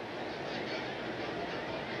away.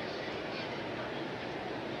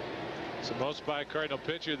 It's the most by a Cardinal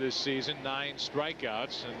pitcher this season, 9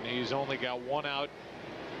 strikeouts, and he's only got 1 out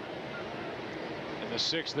in the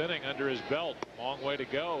 6th inning under his belt. Long way to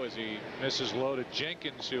go as he misses low to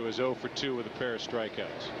Jenkins, who is 0 for 2 with a pair of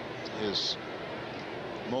strikeouts. His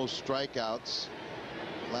most strikeouts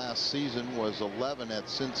last season was 11 at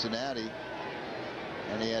Cincinnati,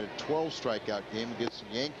 and he had a 12 strikeout game against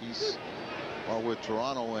the Yankees while with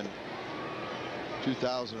Toronto in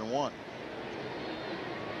 2001.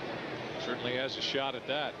 Certainly has a shot at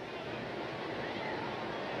that.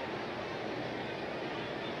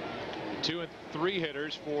 2 and 3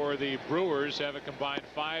 hitters for the Brewers have a combined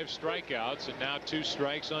 5 strikeouts, and now 2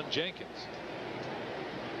 strikes on Jenkins.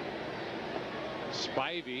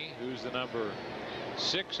 Spivey, who's the number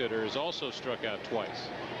 6 hitter, has also struck out twice.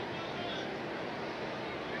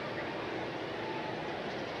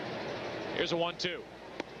 Here's a 1-2.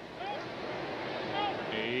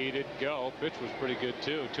 He didn't go. Pitch was pretty good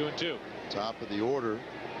too. 2-2. Top of the order,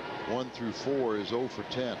 1 through 4 is 0 for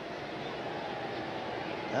 10.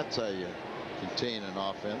 That's how you contain an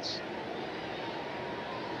offense.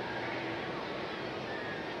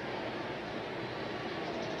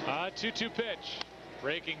 A 2-2 pitch.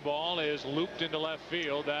 Breaking ball is looped into left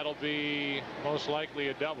field. That'll be most likely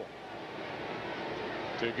a double.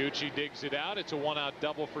 Taguchi digs it out. It's a 1-out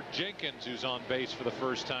double for Jenkins, who's on base for the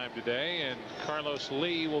first time today, and Carlos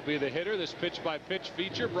Lee will be the hitter. This pitch-by-pitch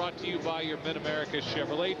feature brought to you by your Mid-America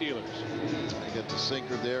Chevrolet dealers. They get the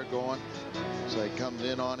sinker there going, so he comes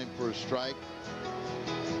in on him for a strike.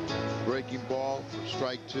 Breaking ball for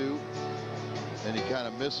strike 2. Then he kind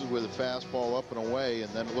of misses with a fastball up and away,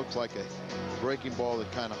 and then it looks like a breaking ball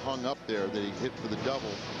that kind of hung up there that he hit for the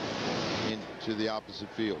double into the opposite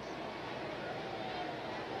field.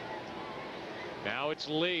 Now it's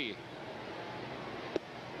Lee.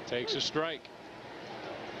 Takes a strike.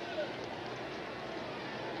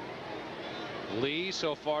 Lee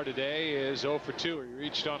so far today is 0 for 2. He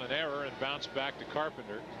reached on an error and bounced back to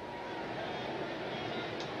Carpenter.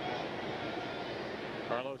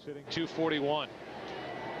 Carlos hitting .241.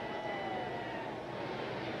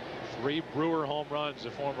 3 Brewer home runs. The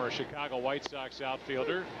former Chicago White Sox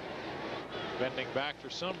outfielder bending back for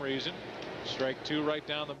some reason. Strike 2 right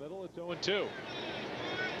down the middle. It's 0-2.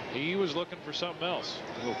 He was looking for something else.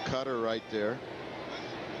 A little cutter right there.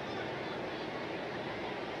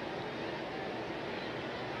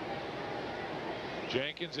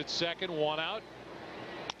 Jenkins at second, 1 out.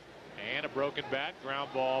 And a broken bat. Ground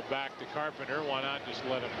ball back to Carpenter. Why not just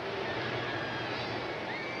let him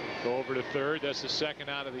go over to third? That's the 2nd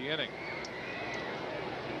out of the inning.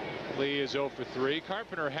 Lee is 0 for 3.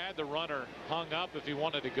 Carpenter had the runner hung up if he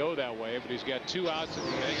wanted to go that way, but he's got 2 outs in the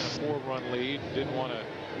inning and a 4-run lead. Didn't want to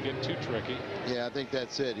get too tricky. Yeah, I think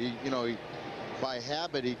that's it. He by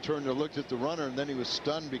habit, he turned and looked at the runner, and then he was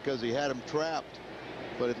stunned because he had him trapped.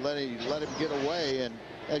 But he let him get away, and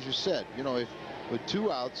as you said, with 2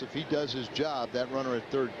 outs, if he does his job, that runner at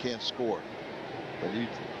third can't score. But he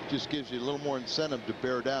just gives you a little more incentive to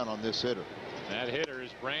bear down on this hitter. That hitter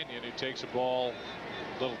is Branyan, who takes a ball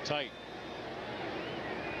a little tight.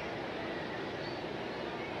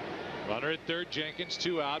 Runner at third, Jenkins,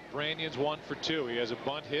 2 out. Branyan's 1 for 2. He has a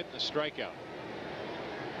bunt hit and a strikeout.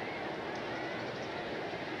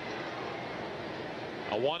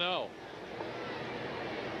 A 1-0.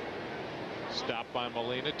 Stopped by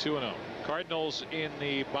Molina, 2-0. Cardinals in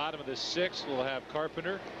the bottom of the 6th will have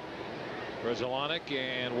Carpenter, Grudzielanek,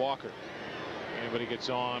 and Walker. Anybody gets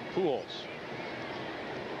on, Pujols.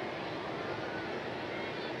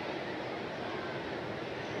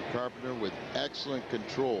 Carpenter with excellent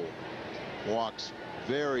control. Walks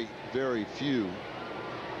very, very few.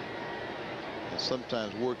 And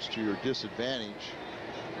sometimes works to your disadvantage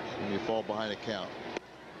when you fall behind a count.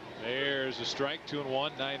 There's a strike,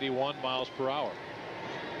 2-1, 91 miles per hour.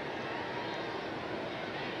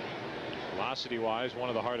 Velocity wise, one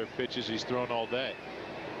of the harder pitches he's thrown all day.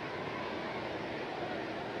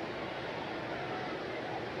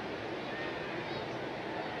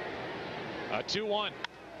 A 2-1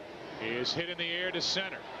 is hit in the air to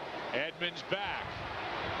center. Edmonds back,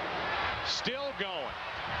 still going,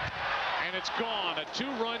 and it's gone. A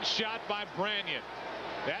 2-run shot by Branyan.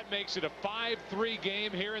 That makes it a 5-3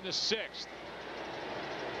 game here in the 6th.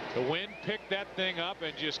 The wind picked that thing up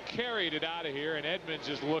and just carried it out of here, and Edmonds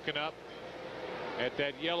is looking up at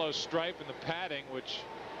that yellow stripe in the padding which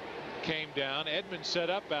came down. Edmonds set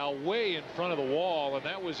up Al way in front of the wall, and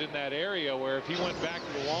that was in that area where if he went back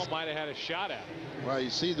to the wall might have had a shot at it. Well, you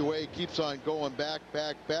see the way he keeps on going back.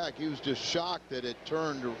 He was just shocked that it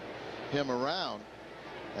turned him around,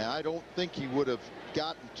 and I don't think he would have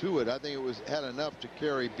gotten to it. I think it had enough to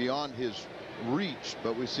carry beyond his reach,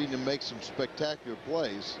 but we've seen him make some spectacular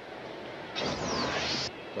plays.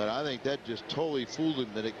 But I think that just totally fooled him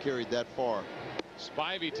that it carried that far.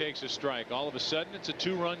 Spivey takes a strike. All of a sudden it's a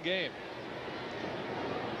 2-run game.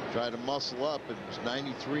 Tried to muscle up. It was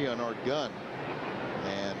 93 on our gun,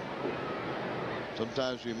 and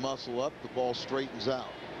sometimes we muscle up, the ball straightens out.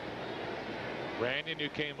 Ranyon, who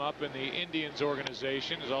came up in the Indians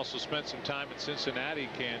organization, has also spent some time in Cincinnati,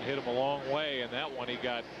 can hit him a long way, and that one he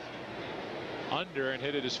got under and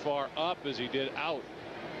hit it as far up as he did out.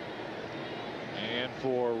 And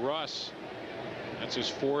for Russ, that's his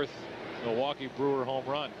 4th Milwaukee Brewer home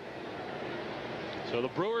run. So the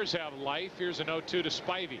Brewers have life. Here's an 0-2 to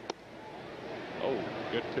Spivey. Oh,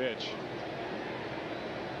 good pitch.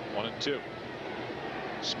 1-2.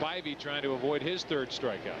 Spivey trying to avoid his 3rd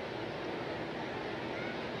strikeout.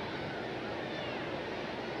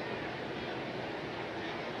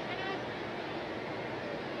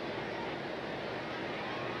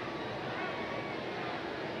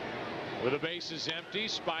 With the bases empty,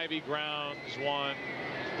 Spivey grounds one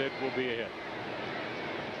that will be a hit.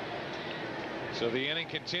 So the inning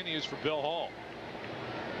continues for Bill Hall.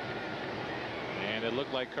 And it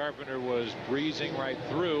looked like Carpenter was breezing right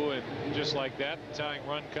through, and just like that, the tying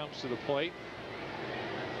run comes to the plate.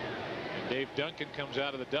 And Dave Duncan comes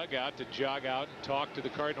out of the dugout to jog out and talk to the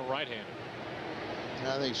Cardinal right-hander.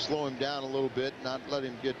 I think slow him down a little bit, not let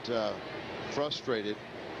him get frustrated.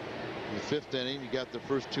 In the 5th inning, he got the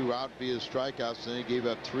first 2 out via strikeouts, and then he gave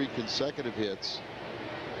up 3 consecutive hits.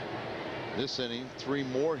 This inning, 3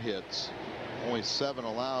 more hits. Only 7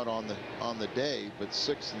 allowed on the day, but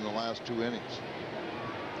 6 in the last 2 innings.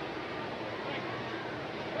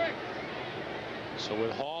 So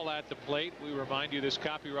with Hall at the plate, we remind you this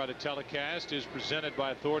copyrighted telecast is presented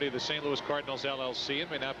by authority of the St. Louis Cardinals LLC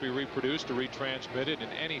and may not be reproduced or retransmitted in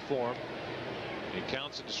any form. The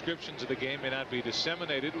accounts and descriptions of the game may not be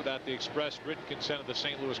disseminated without the express written consent of the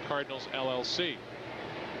St. Louis Cardinals LLC.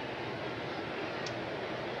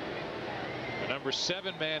 The number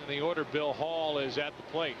 7 man in the order, Bill Hall, is at the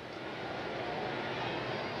plate.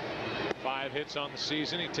 5 hits on the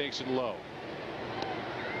season. He takes it low.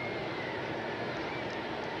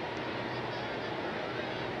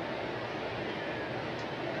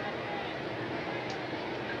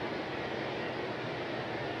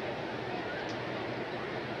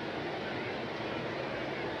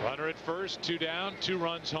 Runner at first, 2 down, 2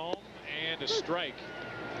 runs home, and a strike.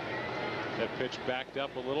 That pitch backed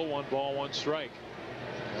up a little. 1 ball, 1 strike.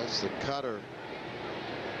 That's the cutter.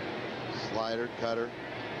 Slider, cutter.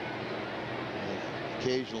 And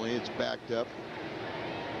occasionally it's backed up.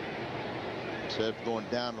 Instead of going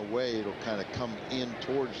down the way, it'll kind of come in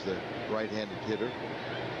towards the right-handed hitter.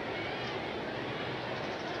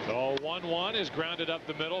 So 1-1 is grounded up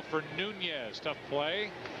the middle for Nunez. Tough play.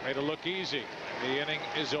 Made it look easy. The inning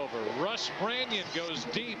is over. Russ Branyan goes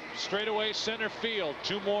deep straightaway center field.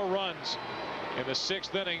 2 more runs in the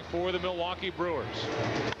 6th inning for the Milwaukee Brewers.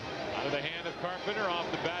 Out of the hand of Carpenter, off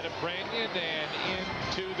the bat of Branyan, and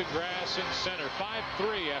into the grass in center.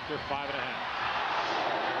 5-3 after 5.5.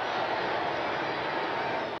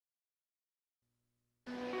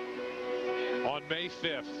 On May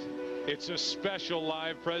 5th, it's a special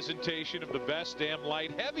live presentation of the best damn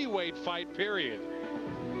light heavyweight fight period.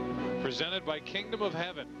 Presented by Kingdom of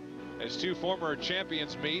Heaven, as 2 former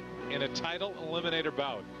champions meet in a title eliminator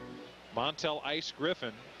bout. Montel Ice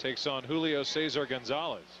Griffin takes on Julio Cesar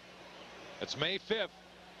Gonzalez. It's May 5th,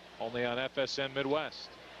 only on FSN Midwest.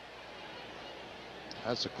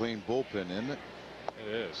 That's a clean bullpen, isn't it?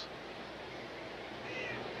 It is.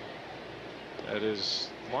 That is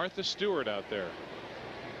Martha Stewart out there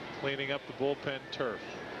cleaning up the bullpen turf.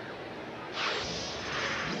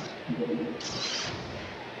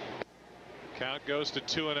 Count goes to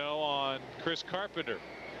 2-0 on Chris Carpenter,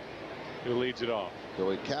 who leads it off.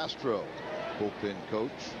 Joey Castro, bullpen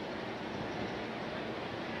coach.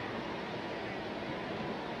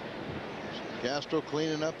 Castro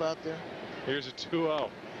cleaning up out there. Here's a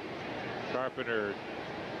 2-0. Carpenter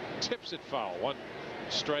tips it foul. 1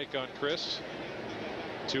 strike on Chris.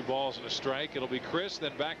 2 balls and a strike. It'll be Chris,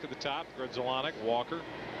 then back to the top. Grudzielanek, Walker,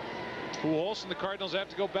 Pujols, and the Cardinals have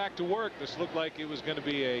to go back to work. This looked like it was going to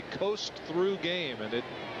be a coast through game, and it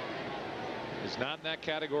is not in that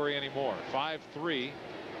category anymore. 5-3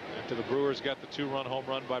 after the Brewers got the 2-run home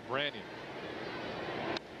run by Branyan.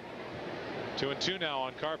 2-2 now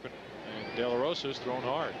on Carpenter, and De La Rosa's thrown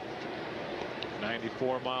hard.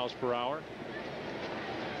 94 miles per hour.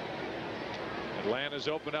 Atlanta's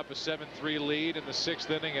opened up a 7-3 lead in the 6th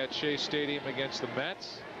inning at Shea Stadium against the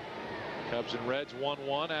Mets. Cubs and Reds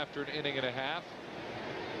 1-1 after an inning and a half.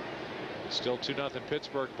 Still 2-0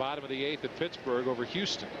 Pittsburgh. Bottom of the 8th at Pittsburgh over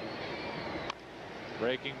Houston.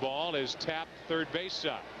 Breaking ball is tapped third base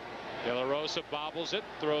side. De La Rosa bobbles it,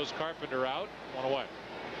 throws Carpenter out, 1 away.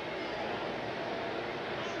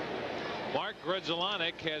 Mark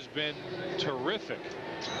Grudzielanek has been terrific.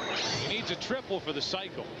 He needs a triple for the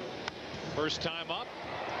cycle. First time up,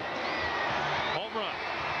 home run.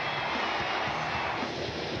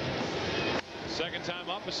 Second time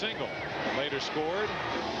up, a single. Later scored,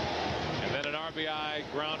 and then an RBI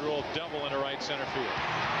ground rule double into right center field.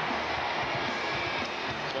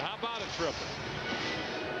 So how about a triple?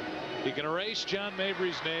 He can erase John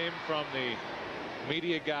Mabry's name from the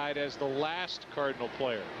media guide as the last Cardinal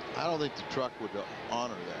player. I don't think the truck would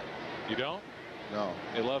honor that. You don't? No.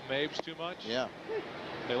 They love Mabes too much? Yeah.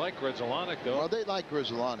 They like Grudzielanek, though. Well, they like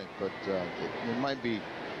Grudzielanek, but it might be,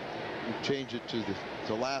 you change it to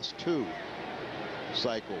the last 2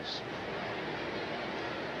 cycles.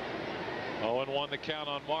 0-1 the count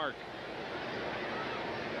on Mark.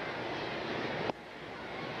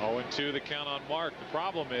 0-2 the count on Mark. The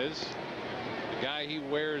problem is the guy he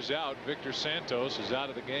wears out, Victor Santos, is out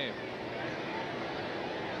of the game.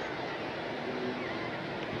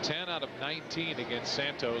 10 out of 19 against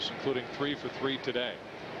Santos, including 3 for 3 today.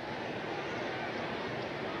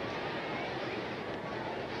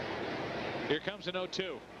 Here comes an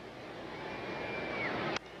 0-2.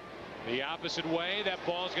 The opposite way. That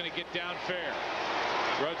ball's going to get down fair.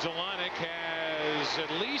 Grudzielanek has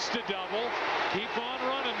at least a double. Keep on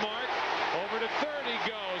running, Mark. Over to third he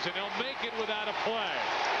goes, and he'll make it without a play.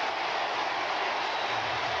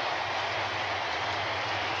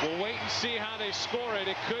 We'll wait and see how they score it.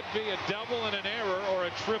 It could be a double and an error or a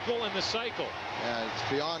triple in the cycle. Yeah, it's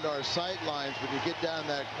beyond our sight lines when you get down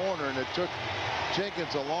that corner, and it took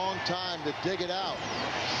Jenkins a long time to dig it out.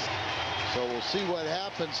 So we'll see what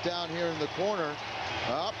happens down here in the corner.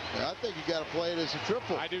 I think you got to play it as a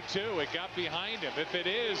triple. I do too. It got behind him. If it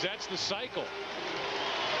is, that's the cycle.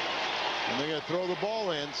 And they're going to throw the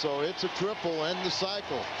ball in, so it's a triple and the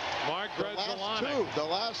cycle. Mark Grudzielanek. The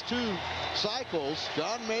last two cycles,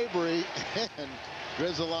 John Mabry and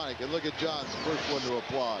Grudzielanek. And look at John's first one to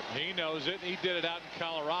applaud. He knows it. He did it out in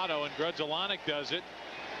Colorado, and Grudzielanek does it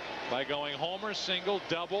by going homer, single,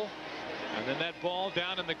 double, and then that ball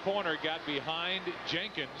down in the corner got behind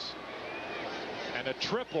Jenkins, and a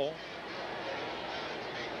triple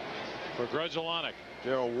for Grudzielanek.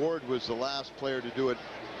 Darrell Ward was the last player to do it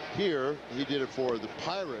here. He did it for the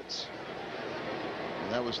Pirates,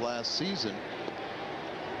 and that was last season.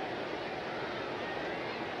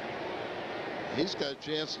 He's got a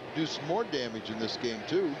chance to do some more damage in this game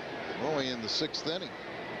too. We're only in the 6th inning.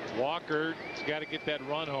 Walker's got to get that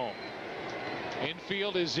run home.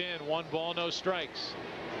 Infield is in. 1 ball, no strikes.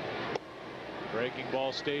 Breaking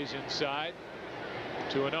ball stays inside.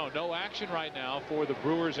 2-0. No action right now for the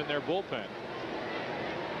Brewers in their bullpen,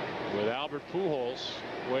 with Albert Pujols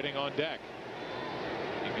waiting on deck.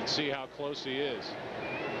 You can see how close he is.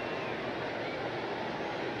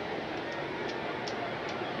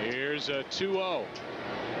 Here's a 2-0.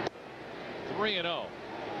 3-0.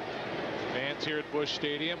 Fans here at Busch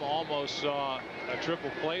Stadium almost saw a triple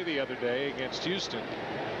play the other day against Houston.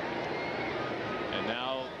 And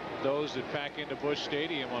now those that pack into Busch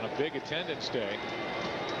Stadium on a big attendance day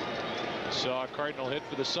saw a Cardinal hit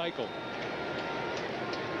for the cycle.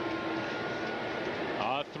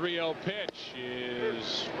 A 3-0 pitch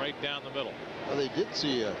is right down the middle. Well, they did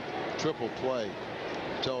see a triple play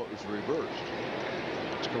until it was reversed.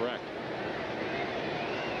 That's correct.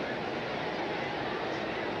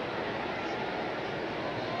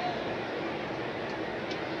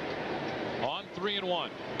 On 3-1.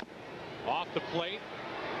 Off the plate.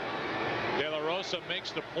 De La Rosa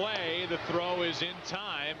makes the play. The throw is in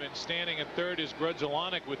time, and standing at third is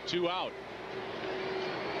Grudzielanek with 2 out.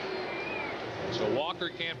 So Walker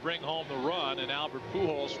can't bring home the run, and Albert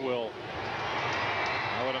Pujols will,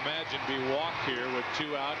 I would imagine, be walked here with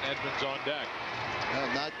 2 out and Edmonds on deck.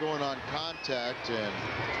 Not going on contact, and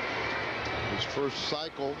his first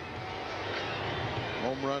cycle,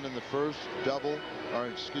 home run in the first, double, or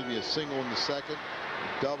excuse me, a single in the second,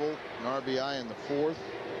 double, an RBI in the fourth,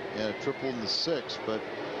 and a triple in the 6th. But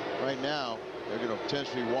right now they're going to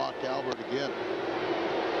potentially walk Albert again.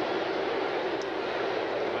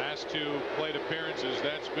 Last last 2 plate appearances,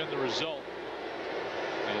 that's been the result.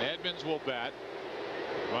 And Edmonds will bat.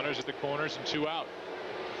 Runners at the corners and 2 out.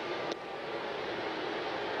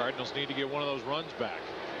 Cardinals need to get one of those runs back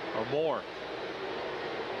or more.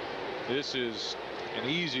 This is an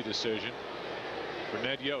easy decision for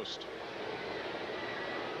Ned Yost.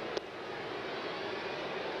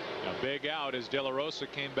 A big out as De La Rosa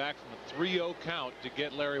came back from a 3-0 count to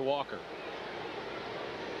get Larry Walker.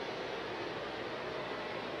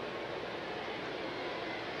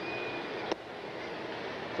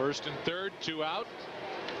 First and third, 2 out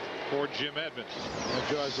for Jim Edmonds.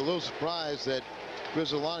 I was a little surprised that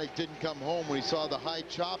Grudzielanek didn't come home when he saw the high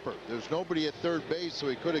chopper. There's nobody at third base, so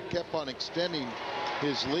he could have kept on extending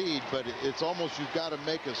his lead, but it's almost you've got to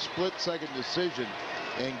make a split-second decision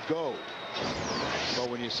and go. But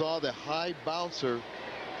when you saw the high bouncer,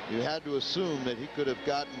 you had to assume that he could have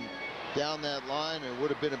gotten down that line and it would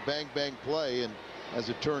have been a bang-bang play. And as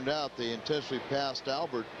it turned out, they intentionally passed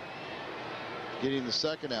Albert, getting the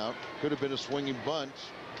second out. Could have been a swinging bunch.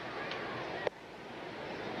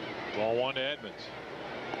 Ball 1 to Edmonds.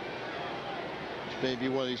 This may be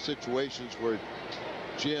one of these situations where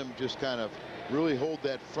Jim just kind of really hold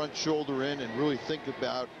that front shoulder in and really think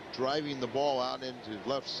about driving the ball out into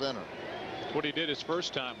left center. What he did his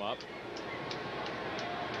first time up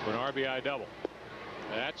for an RBI double.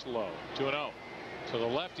 That's low. 2-0. So the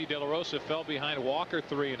lefty De La Rosa fell behind Walker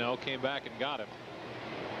 3-0, came back and got him.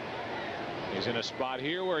 He's in a spot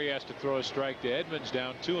here where he has to throw a strike to Edmonds,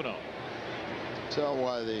 down 2-0. Tell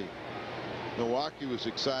why the Milwaukee was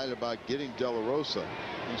excited about getting De La Rosa.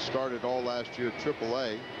 He started all last year at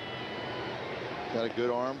AAA. Got a good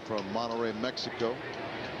arm from Monterrey, Mexico.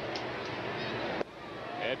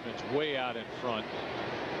 Edmonds way out in front.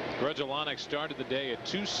 Grudzielanek started the day at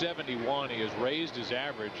 271. He has raised his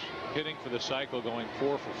average, hitting for the cycle, going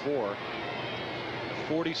 4 for 4,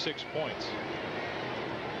 46 points.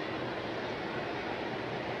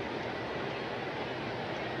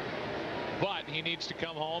 But he needs to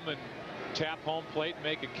come home and tap home plate and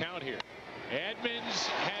make it count here. Edmonds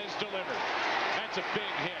has delivered. That's a big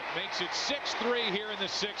hit. Makes it 6-3 here in the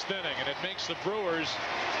 6th inning, and it makes the Brewers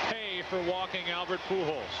pay for walking Albert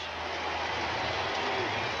Pujols.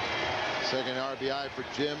 Second RBI for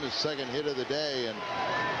Jim, his second hit of the day, and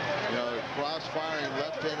you know, cross-firing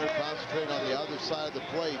left-hander concentrating on the other side of the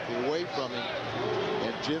plate, away from him.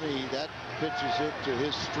 And Jimmy, that pitches it to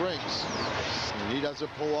his strengths. And he doesn't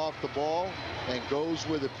pull off the ball and goes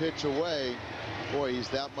with a pitch away. Boy, he's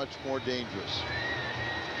that much more dangerous.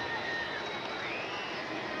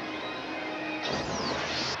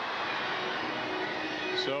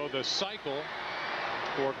 So the cycle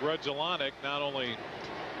for Grudzielanek not only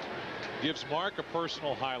gives Mark a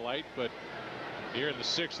personal highlight, but here in the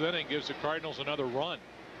 6th inning gives the Cardinals another run.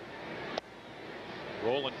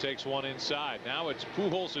 Roland takes one inside. Now it's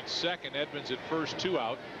Pujols at second, Edmonds at first, 2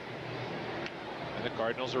 out. And the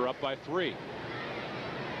Cardinals are up by 3.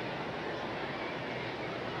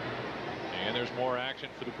 And there's more action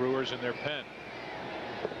for the Brewers in their pen.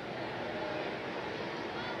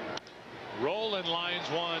 Roland lines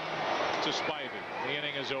one to Spivey. The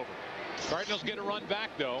inning is over. Cardinals get a run back,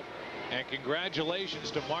 though. And congratulations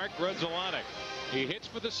to Mark Grudzielanek. He hits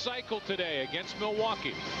for the cycle today against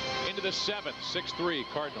Milwaukee. Into the 7th, 6-3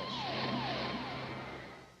 Cardinals.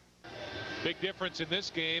 Big difference in this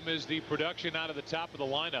game is the production out of the top of the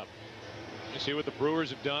lineup. You see what the Brewers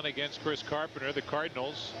have done against Chris Carpenter. The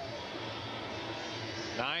Cardinals,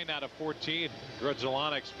 9 out of 14.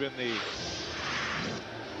 Grudzelanek's been the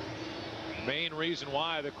main reason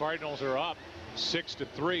why the Cardinals are up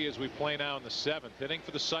 6-3 as we play now in the 7th inning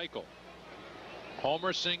for the cycle.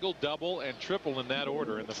 Homer, single, double, and triple in that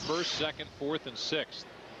order in the 1st, 2nd, 4th, and 6th.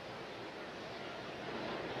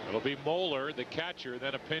 It'll be Moeller, the catcher,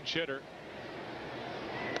 then a pinch hitter.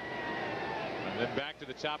 And then back to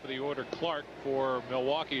the top of the order, Clark for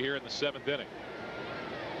Milwaukee here in the 7th inning.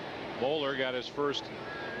 Moeller got his first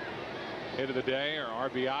hit of the day, or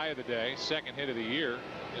RBI of the day, second hit of the year,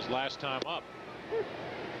 his last time up.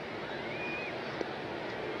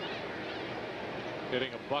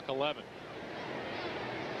 Hitting a .111.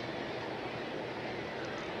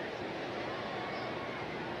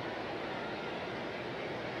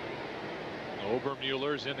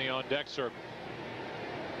 Obermuller's in the on-deck circle.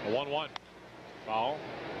 A 1-1. Foul.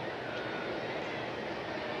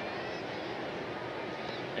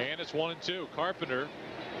 And it's 1-2. Carpenter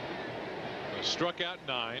struck out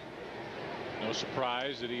 9. No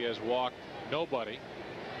surprise that he has walked nobody.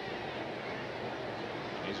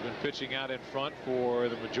 He's been pitching out in front for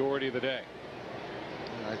the majority of the day.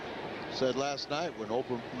 I said last night when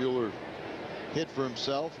Obermuller hit for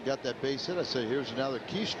himself. He got that base hit. I said, here's another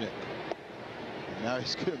Kieschnick. And now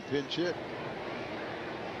he's going to pinch hit.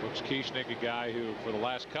 Brooks Kieschnick, a guy who for the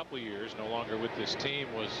last couple of years, no longer with this team,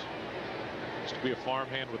 used to be a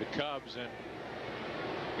farmhand with the Cubs and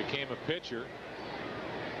became a pitcher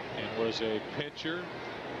and was a pitcher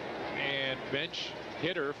and bench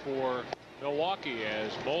hitter for Milwaukee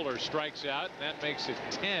as Moeller strikes out, and that makes it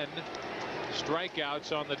 10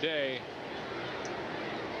 strikeouts on the day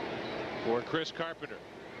for Chris Carpenter.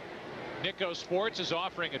 Nico Sports is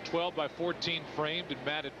offering a 12x14 framed and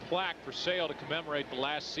matted plaque for sale to commemorate the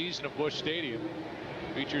last season of Busch Stadium.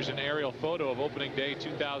 Features an aerial photo of opening day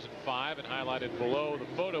 2005, and highlighted below the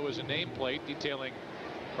photo is a nameplate detailing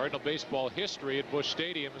Cardinal baseball history at Busch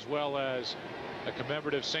Stadium, as well as a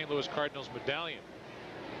commemorative St. Louis Cardinals medallion.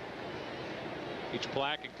 Each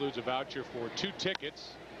plaque includes a voucher for 2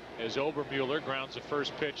 tickets as Obermueller grounds the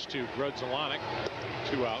first pitch to Grudzielanek,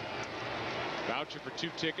 2 out. Voucher for 2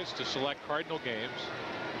 tickets to select Cardinal games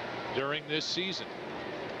during this season,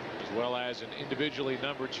 as well as an individually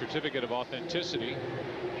numbered certificate of authenticity.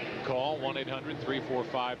 Call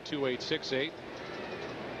 1-800-345-2868.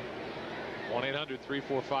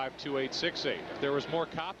 1-800-345-2868. If there was more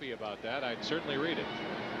copy about that, I'd certainly read it.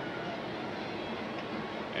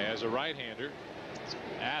 As a right-hander,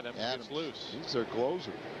 Adams gets loose. He's their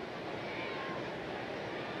closer.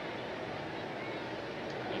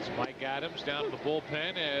 It's Mike Adams down to the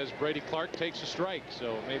bullpen as Brady Clark takes a strike.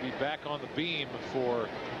 So maybe back on the beam for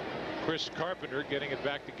Chris Carpenter, getting it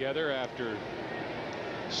back together after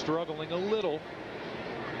struggling a little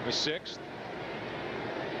in the 6th.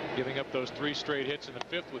 Giving up those 3 straight hits in the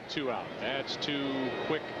 5th with 2 out. That's 2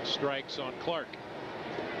 quick strikes on Clark.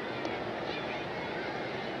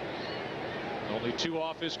 Only 2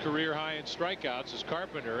 off his career high in strikeouts is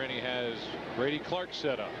Carpenter, and he has Brady Clark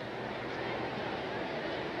set up.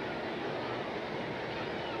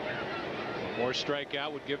 One more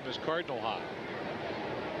strikeout would give him his Cardinal high,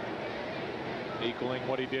 equaling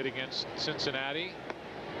what he did against Cincinnati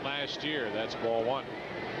last year. That's ball 1.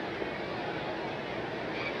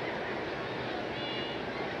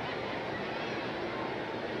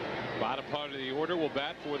 Bottom part of the order will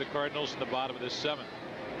bat for the Cardinals in the bottom of this 7th.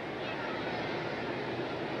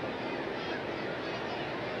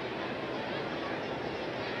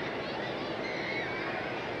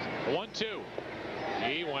 1-2.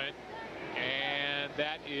 He went, and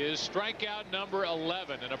that is strikeout number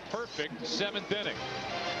 11 in a perfect 7th inning.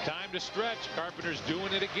 Time to stretch. Carpenter's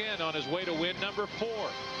doing it again on his way to win number 4.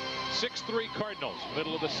 6-3 Cardinals,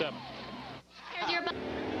 middle of the 7th.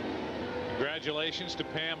 Congratulations to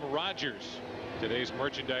Pam Rogers, today's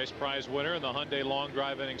merchandise prize winner in the Hyundai Long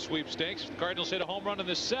Drive Inning Sweepstakes. The Cardinals hit a home run in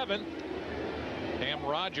the 7th. Pam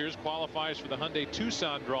Rogers qualifies for the Hyundai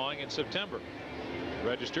Tucson drawing in September.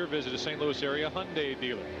 Register, visit a St. Louis area Hyundai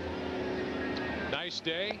dealer. Nice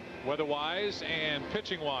day, weather-wise and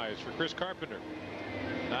pitching-wise for Chris Carpenter.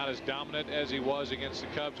 Not as dominant as he was against the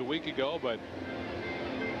Cubs a week ago, but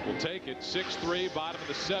we'll take it. 6-3, bottom of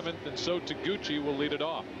the 7th, and so Taguchi will lead it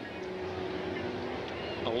off.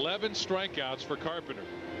 11 strikeouts for Carpenter.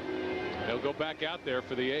 He'll go back out there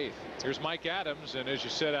for the 8th. Here's Mike Adams, and as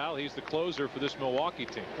you said, Al, he's the closer for this Milwaukee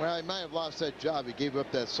team. Well, he might have lost that job. He gave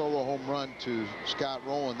up that solo home run to Scott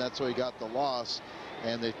Rowland. That's why he got the loss.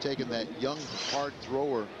 And they've taken that young hard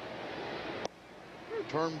thrower,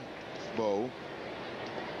 Turnbow,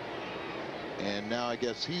 and now I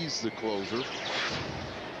guess he's the closer.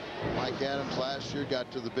 Mike Adams last year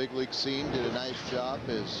got to the big league scene, did a nice job.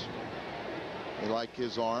 They like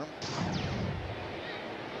his arm.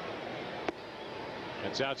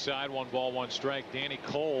 It's outside, 1 ball, 1 strike. Danny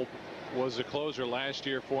Kolb was the closer last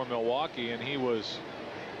year for Milwaukee, and he was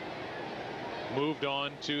moved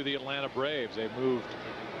on to the Atlanta Braves. They moved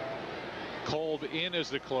Kolb in as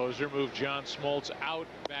the closer, moved John Smoltz out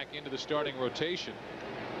back into the starting rotation.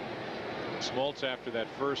 Smoltz, after that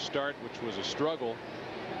first start, which was a struggle,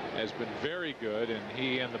 has been very good, and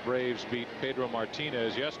he and the Braves beat Pedro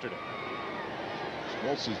Martinez yesterday.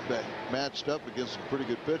 Smoltz is matched up against some pretty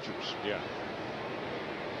good pitchers. Yeah.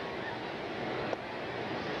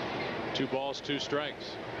 2 balls, 2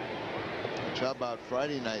 strikes. How about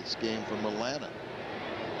Friday night's game from Atlanta?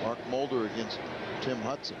 Mark Mulder against Tim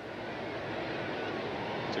Hudson.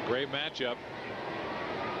 It's a great matchup.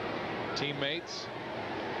 Teammates,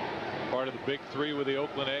 part of the big 3 with the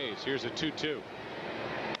Oakland A's. Here's a 2-2.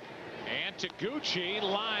 And Taguchi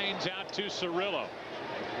lines out to Cirillo.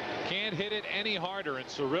 Can't hit it any harder, and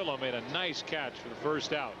Cirillo made a nice catch for the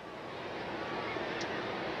first out.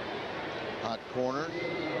 Hot corner,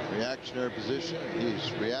 reactionary position.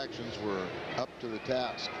 His reactions were up to the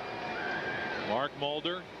task. Mark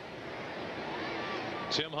Mulder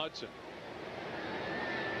Tim Hudson.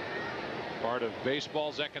 Part of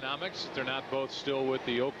baseball's economics. They're not both still with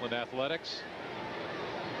the Oakland Athletics.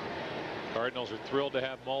 Cardinals are thrilled to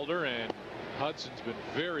have Mulder, and Hudson's been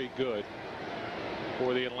very good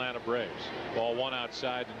for the Atlanta Braves. Ball one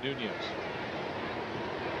outside to Nunez.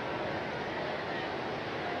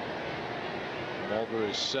 Mulder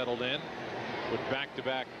is settled in with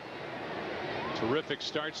back-to-back terrific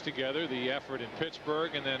starts together. The effort in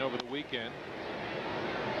Pittsburgh and then over the weekend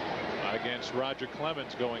against Roger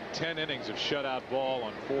Clemens, going 10 innings of shutout ball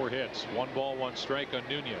on 4 hits. 1 ball, 1 strike on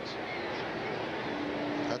Nunez.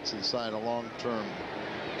 Hudson signed a long-term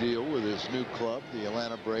deal with his new club, the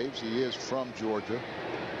Atlanta Braves. He is from Georgia.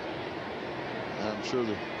 And I'm sure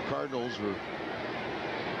the Cardinals are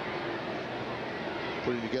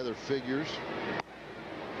putting together figures,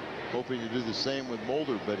 hoping to do the same with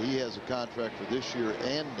Mulder, but he has a contract for this year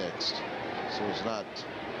and next, so it's not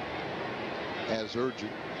as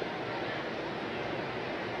urgent.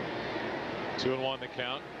 2-1 the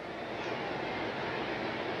count.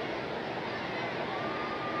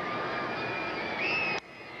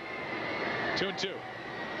 Two and 2.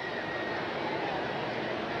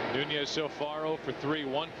 Nunez so far 0 for 3,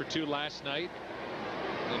 1 for 2 last night.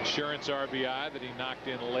 Insurance RBI that he knocked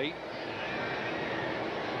in late.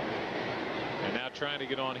 And now trying to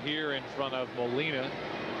get on here in front of Molina.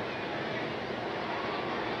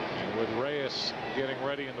 And with Reyes getting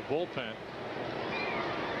ready in the bullpen,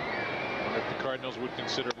 if the Cardinals would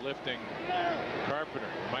consider lifting Carpenter.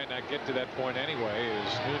 Might not get to that point anyway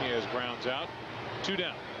as Nunez grounds out. 2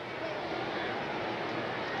 down.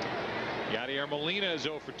 Yadier Molina is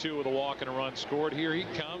 0 for 2 with a walk and a run scored. Here he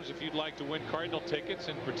comes. If you'd like to win Cardinal tickets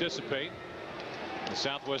and participate in the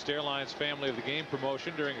Southwest Airlines Family of the Game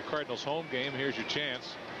promotion during a Cardinals home game, here's your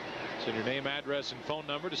chance. Send your name, address, and phone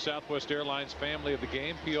number to Southwest Airlines Family of the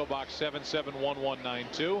Game, P.O. Box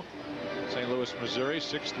 771192, St. Louis, Missouri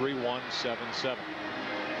 63177.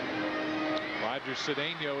 Roger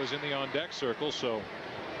Cedeno is in the on-deck circle, so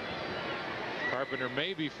Carpenter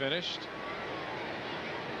may be finished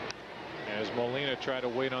as Molina tried to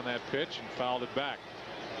wait on that pitch and fouled it back.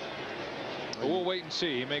 But we'll wait and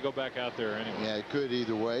see. He may go back out there anyway. Yeah, it could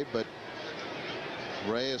either way, but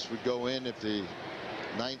Reyes would go in if the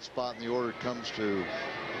 9th spot in the order comes to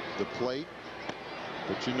the plate.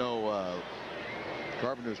 But you know,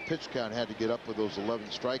 Carpenter's pitch count had to get up with those 11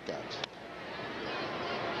 strikeouts.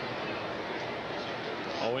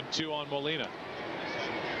 0-2 on Molina.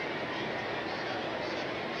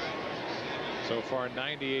 So far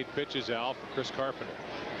 98 pitches, Al, for Chris Carpenter.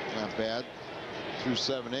 Not bad through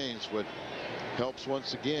 7 innings. What helps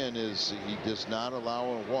once again is he does not allow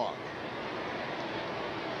a walk.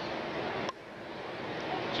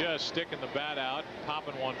 Just sticking the bat out,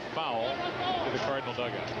 popping one foul to the Cardinal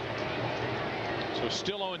dugout. So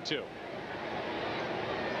still 0-2.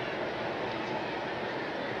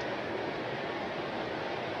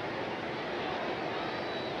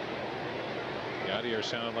 Yadier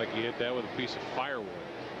sounded like he hit that with a piece of firewood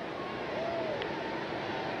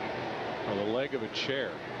or the leg of a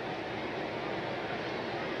chair.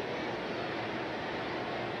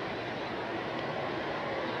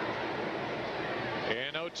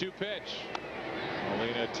 And 0-2 pitch.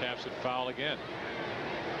 Molina taps it foul again.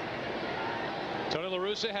 Tony La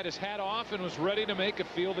Russa had his hat off and was ready to make a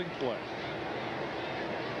fielding play.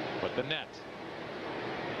 But the net,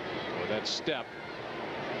 with that step,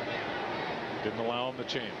 didn't allow him the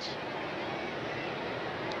chance.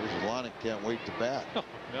 Grudzielanek can't wait to bat. Oh,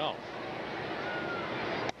 no.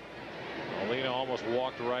 Molina almost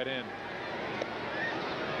walked right in.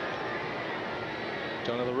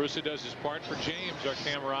 Tony La Russa does his part for James, our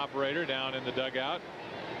camera operator, down in the dugout.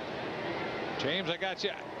 James, I got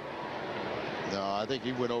you. No, I think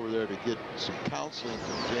he went over there to get some counseling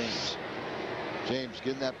from James. James,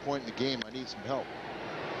 getting that point in the game, I need some help.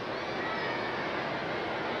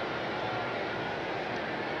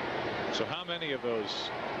 So how many of those?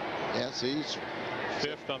 Yes, he's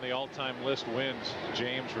 5th on the all-time list wins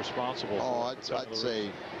James responsible for. Oh, I'd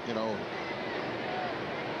say, you know,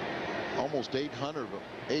 almost 800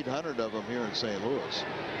 of them here in St. Louis.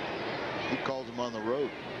 He calls them on the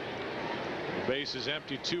road. The base is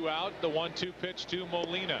empty, 2 out. The 1-2 pitch to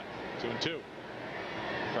Molina. 2-2.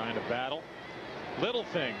 Trying to battle. Little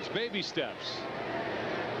things, baby steps.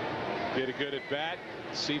 Get a good at bat.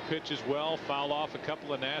 See pitches well. Foul off a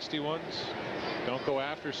couple of nasty ones. Don't go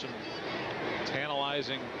after some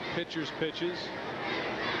tantalizing pitchers' pitches.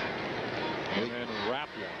 And then wrap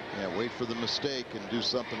one. Yeah, wait for the mistake and do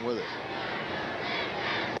something with it.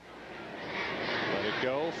 Let it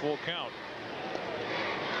go. Full count.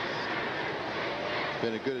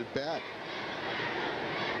 Been a good at bat.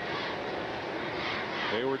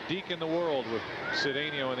 They were deking the world with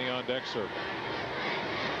Cedeno in the on-deck circle.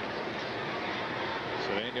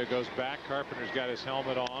 Cedeno goes back. Carpenter's got his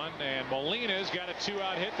helmet on, and Molina's got a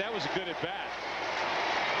 2-out hit. That was a good at bat.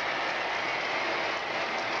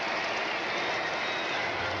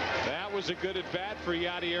 That was a good at bat for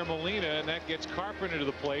Yadier Molina, and that gets Carpenter to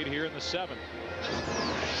the plate here in the 7th.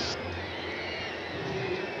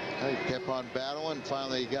 He kept on battling.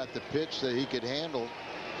 Finally, he got the pitch that he could handle.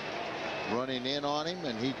 Running in on him,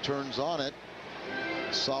 and he turns on it.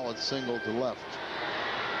 Solid single to left.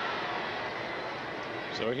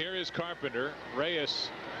 So here is Carpenter. Reyes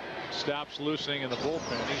stops loosening in the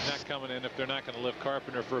bullpen. He's not coming in if they're not going to lift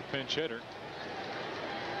Carpenter for a pinch hitter.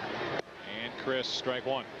 And Chris, strike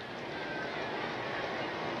one.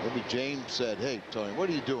 Maybe James said, hey, Tony, what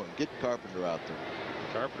are you doing? Get Carpenter out there.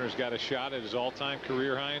 Carpenter's got a shot at his all-time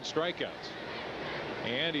career high in strikeouts.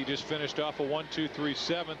 And he just finished off a 1-2-3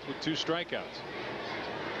 7th with 2 strikeouts.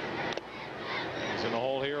 He's in the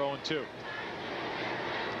hole here, 0-2.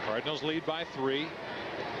 Cardinals lead by 3.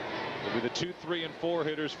 It'll be the 2, 3, and 4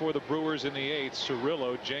 hitters for the Brewers in the 8th.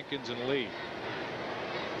 Cirillo, Jenkins, and Lee.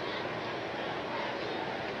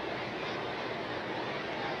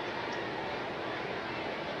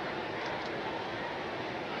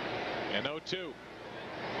 And 0-2.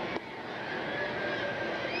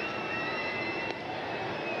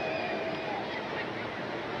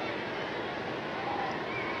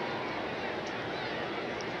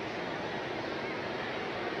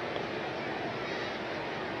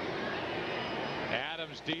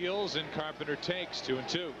 Adams deals and Carpenter takes.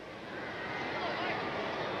 2-2.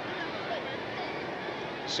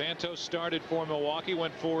 Santos started for Milwaukee,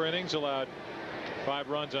 went 4 innings, allowed 5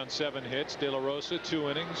 runs on 7 hits. De La Rosa 2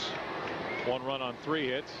 innings, 1 run on 3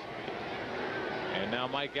 hits. And now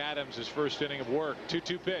Mike Adams, his first inning of work.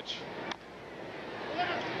 2-2 pitch.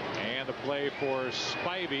 And the play for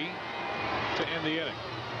Spivey to end the inning.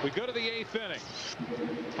 We go to the 8th inning.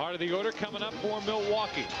 Heart of the order coming up for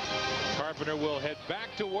Milwaukee. Carpenter will head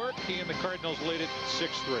back to work. He and the Cardinals lead it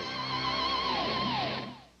 6-3.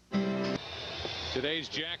 Today's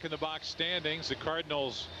Jack in the Box standings. The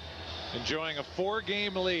Cardinals enjoying a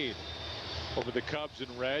 4-game lead over the Cubs and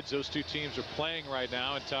Reds. Those 2 teams are playing right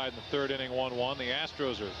now and tied in the 3rd inning 1-1. The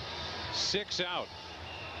Astros are 6 out.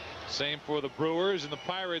 Same for the Brewers and the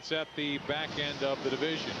Pirates at the back end of the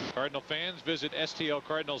division. Cardinal fans, visit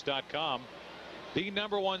STLCardinals.com, the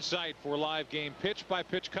 #1 site for live game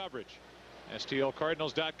pitch-by-pitch coverage.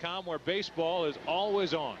 STLCardinals.com, where baseball is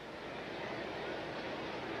always on.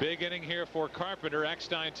 Big inning here for Carpenter.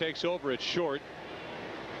 Eckstein takes over at short.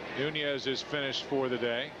 Nunez is finished for the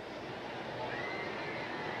day.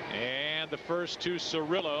 And the first to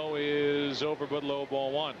Cirillo is over but low,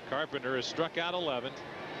 ball 1. Carpenter has struck out 11.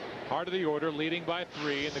 Heart of the order leading by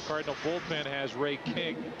 3, and the Cardinal bullpen has Ray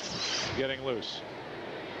King getting loose.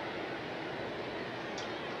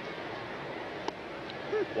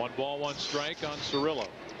 1 ball, 1 strike on Cirillo.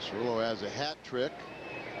 Cirillo has a hat trick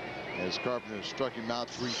as Carpenter struck him out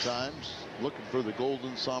 3 times, looking for the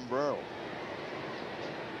golden sombrero.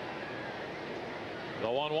 The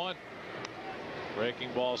 1-1. Breaking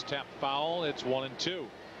ball's tapped foul. It's 1-2.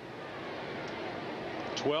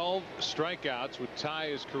 12 strikeouts would tie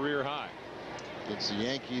his career high. Against the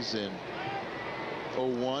Yankees in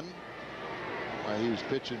 01. He was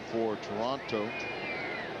pitching for Toronto.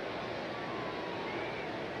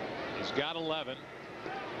 He's got 11.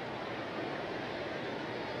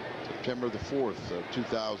 September the 4th of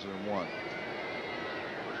 2001.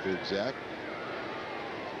 To be exact.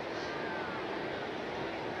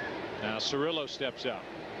 Now Cirillo steps out.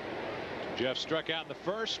 Jeff struck out in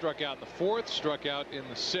the 1st, struck out in the 4th, struck out in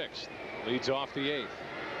the 6th. Leads off the 8th.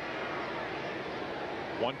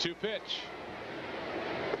 1-2 pitch.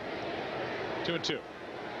 2-2.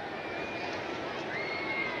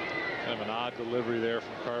 Kind of an odd delivery there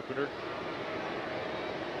from Carpenter.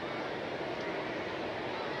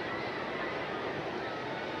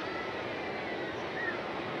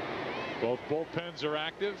 Both bullpens are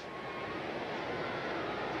active.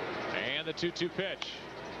 And the 2-2 pitch.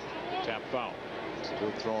 Tap foul.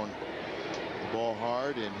 Still throwing the ball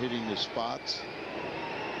hard and hitting the spots.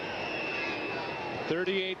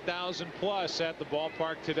 38,000 plus at the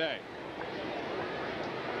ballpark today.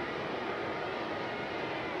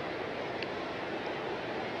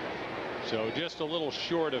 So just a little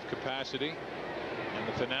short of capacity. And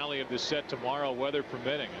the finale of this set tomorrow, weather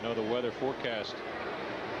permitting. I know the weather forecast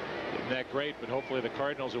isn't that great, but hopefully the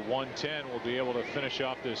Cardinals at 110 will be able to finish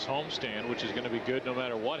off this homestand, which is going to be good no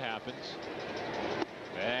matter what happens.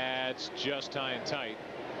 That's just high and tight.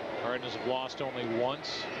 Cardinals have lost only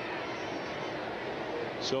once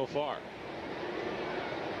so far.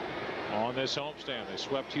 on this homestand. They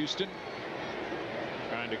swept Houston.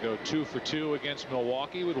 Trying to go 2 for 2 against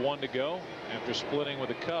Milwaukee with 1 to go after splitting with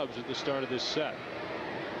the Cubs at the start of this set.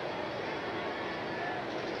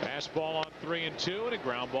 Fastball on 3-2 and a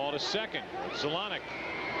ground ball to second. Grudzielanek.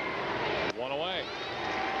 1 away.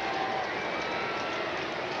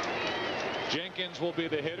 Jenkins will be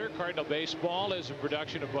the hitter. Cardinal Baseball is a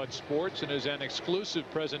production of Bud Sports and is an exclusive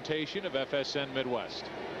presentation of FSN Midwest.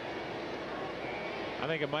 I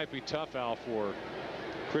think it might be tough, Al, for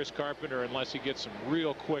Chris Carpenter unless he gets some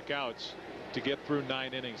real quick outs to get through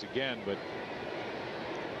 9 innings again. But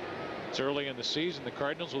it's early in the season. The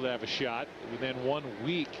Cardinals will have a shot within 1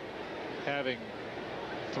 week having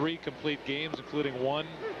 3 complete games, including 1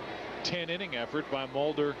 10-inning effort by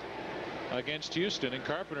Mulder against Houston, and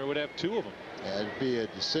Carpenter would have 2 of them. Yeah, it'd be a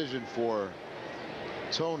decision for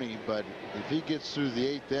Tony, but if he gets through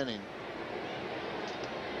the 8th inning,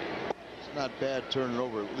 it's not bad turning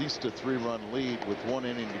over at least a 3-run lead with 1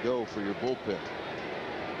 inning to go for your bullpen.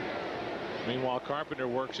 Meanwhile, Carpenter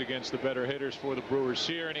works against the better hitters for the Brewers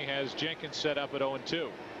here, and he has Jenkins set up at 0-2.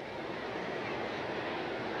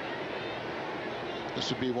 This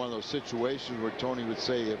would be one of those situations where Tony would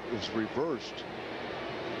say it was reversed.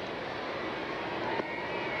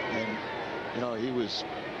 And you know, he was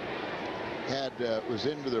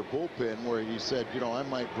into their bullpen where he said, you know, I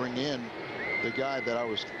might bring in the guy that I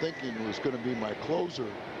was thinking was going to be my closer.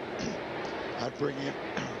 I'd bring him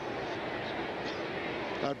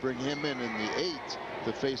in the 8th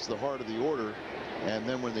to face the heart of the order, and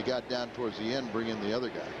then when they got down towards the end, bring in the other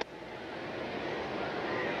guy.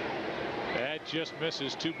 That just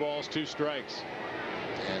misses. 2 balls, 2 strikes.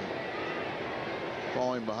 And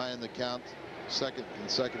falling behind the count, 2nd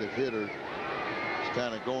consecutive hitter. He's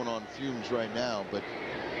kind of going on fumes right now, but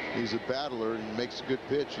he's a battler and he makes a good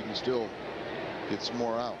pitch. He can still get some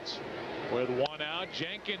more outs. With 1 out,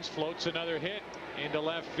 Jenkins floats another hit into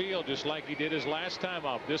left field just like he did his last time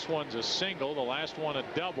up. This one's a single, the last one a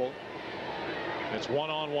double. It's 1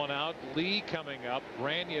 on, 1 out. Lee coming up,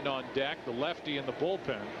 Branyan on deck, the lefty in the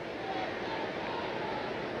bullpen.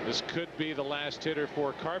 This could be the last hitter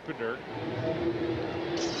for Carpenter,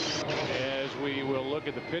 as we will look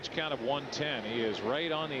at the pitch count of 110. He is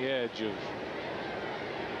right on the edge of.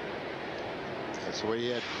 That's the way he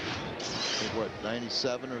had, what,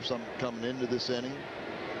 97 or something coming into this inning.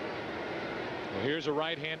 Well, here's a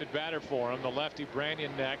right-handed batter for him. The lefty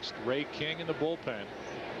Branyan next. Ray King in the bullpen.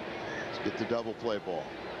 Let's get the double play ball.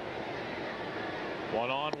 1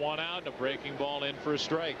 on, 1 out, and a breaking ball in for a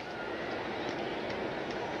strike.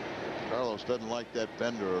 Carlos doesn't like that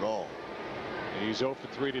bender at all. He's 0 for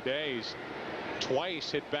 3 today. He's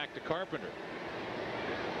twice hit back to Carpenter.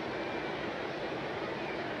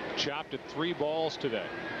 Chopped at 3 balls today.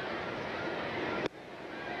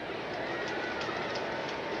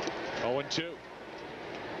 0-2.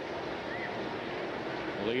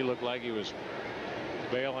 Lee looked like he was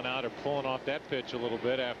bailing out or pulling off that pitch a little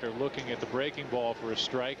bit after looking at the breaking ball for a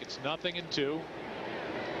strike. It's 0-2.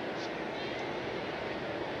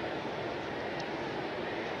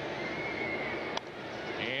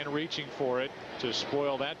 And reaching for it to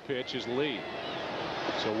spoil that pitch is Lee.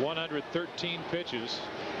 So 113 pitches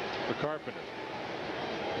for Carpenter.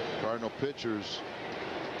 Cardinal pitchers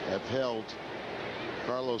have held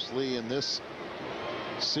Carlos Lee in this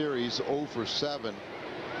series 0 for 7,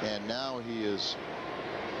 and now he is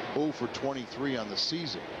 0 for 23 on the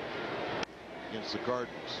season against the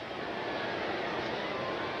Cardinals.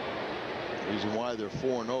 Reason why they're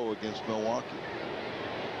 4-0 against Milwaukee.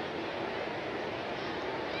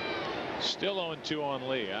 Still 0-2 on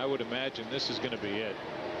Lee. I would imagine this is going to be it.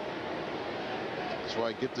 That's why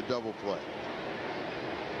I get the double play.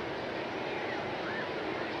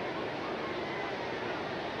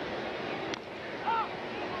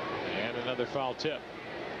 And another foul tip.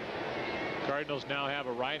 Cardinals now have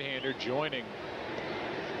a right-hander joining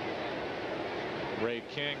Ray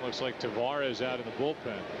King. Looks like Tavares out in the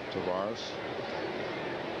bullpen. Tavares.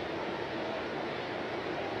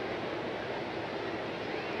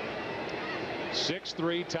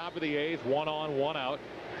 (6-3) top of the 8th. 1 on, 1 out.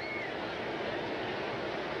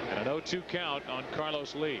 And an 0-2 count on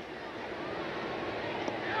Carlos Lee.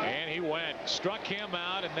 And he went. Struck him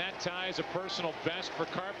out, and that ties a personal best for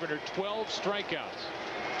Carpenter. 12 strikeouts.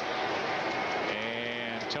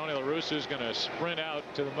 And Tony La Russa is going to sprint out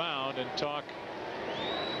to the mound and talk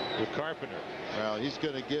with Carpenter. Well, he's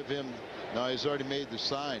going to give him. Now he's already made the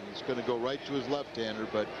sign. He's going to go right to his left-hander,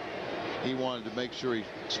 but he wanted to make sure he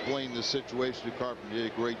explained the situation to Carpenter. He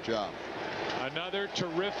did a great job. Another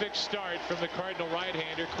terrific start from the Cardinal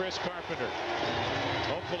right-hander, Chris Carpenter.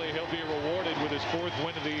 Hopefully he'll be rewarded with his 4th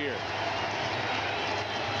win of the year.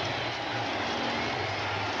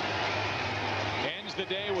 ends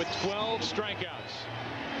the day with 12 strikeouts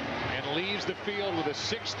and leaves the field with a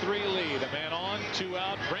 6-3 lead. A man on, 2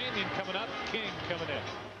 out. Branyan coming up, King coming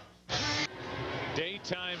in.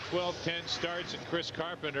 Daytime 12-10 starts, and Chris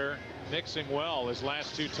Carpenter mixing well his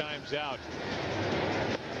last 2 times out.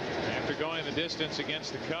 After going the distance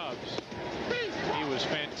against the Cubs, he was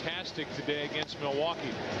fantastic today against Milwaukee.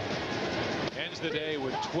 Ends the day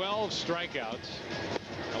with 12 strikeouts,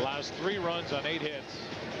 allows 3 runs on 8 hits,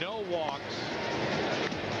 no walks,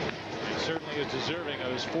 and certainly is deserving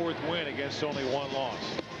of his 4th win against only 1 loss.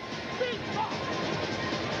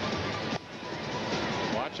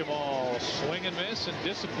 Watch them all swing and miss and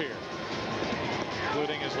disappear,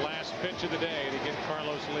 including his last pitch of the day to get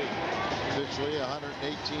Carlos' lead. Officially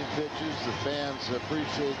 118 pitches. The fans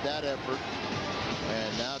appreciate that effort.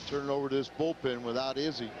 And now turn it over to this bullpen without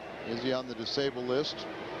Izzy. Izzy on the disabled list.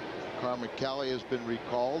 Carmen Kelly has been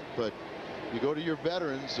recalled, but you go to your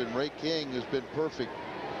veterans, and Ray King has been perfect.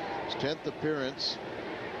 His 10th appearance,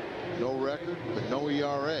 no record, but no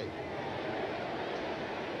ERA.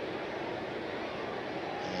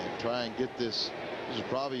 And try and get this. This is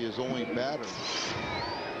probably his only batter.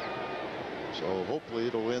 So hopefully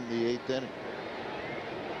it'll end the 8th inning.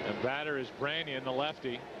 And batter is Branyan, the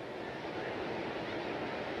lefty.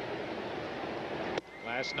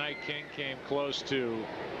 Last night King came close to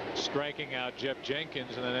striking out Jeff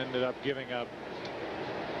Jenkins and then ended up giving up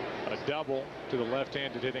a double to the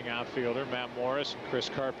left-handed hitting outfielder Matt Morris and Chris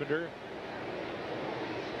Carpenter.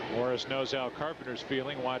 Morris knows how Carpenter's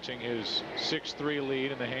feeling watching his 6-3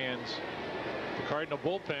 lead in the hands of the Cardinal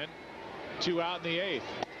bullpen. 2 out in the 8th.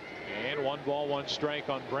 And 1 ball 1 strike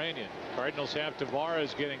on Branyan. Cardinals have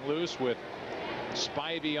Tavares getting loose with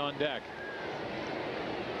Spivey on deck.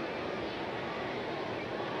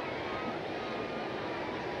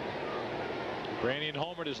 Branyan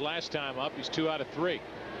homered his last time up. He's 2 out of 3.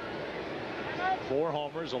 4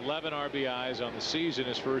 homers, 11 RBIs on the season,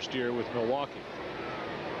 his first year with Milwaukee.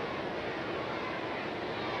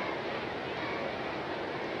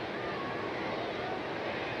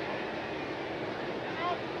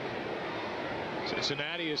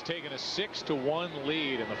 Cincinnati has taken a 6-1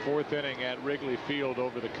 lead in the 4th inning at Wrigley Field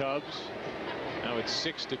over the Cubs. Now it's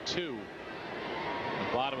 6-2 in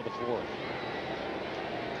the bottom of the 4th.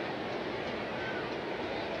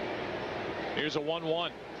 Here's a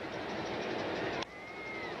 1-1.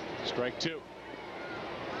 Strike 2.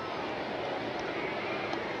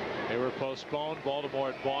 They were postponed. Baltimore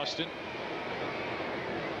at Boston.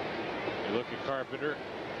 You look at Carpenter.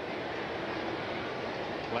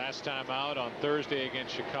 Last time out on Thursday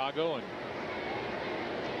against Chicago, and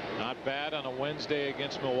not bad on a Wednesday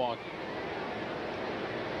against Milwaukee.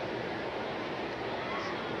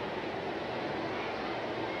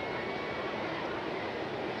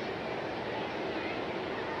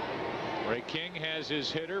 Ray King has his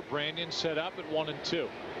hitter Branyan set up at 1-2.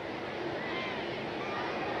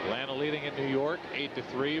 Atlanta leading in New York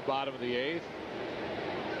 8-3, bottom of the 8th.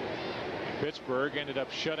 Pittsburgh ended up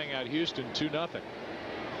shutting out Houston 2-0.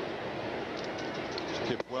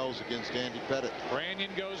 Skip Wells against Andy Pettit.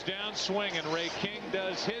 Branyan goes down swinging. Ray King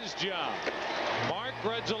does his job. Mark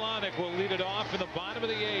Grudzielanek will lead it off in the bottom of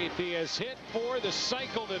the 8th. He has hit for the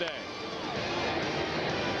cycle today.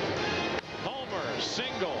 Homer,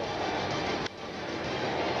 single,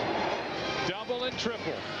 double and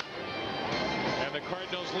triple. And the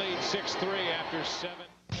Cardinals lead 6-3 after 7.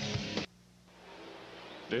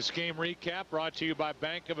 This game recap brought to you by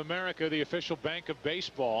Bank of America, the official bank of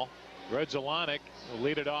baseball. Grudzielanek will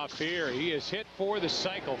lead it off here. He is hit for the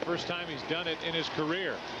cycle. First time he's done it in his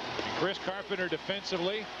career. And Chris Carpenter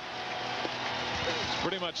defensively is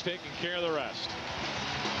pretty much taking care of the rest.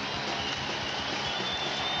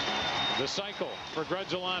 The cycle for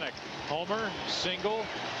Grudzielanek. Homer, single,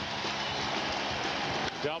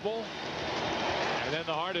 double, and then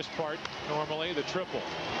the hardest part normally, the triple.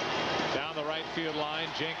 Down the right field line,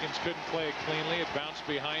 Jenkins couldn't play it cleanly. It bounced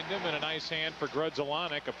behind him, and a nice hand for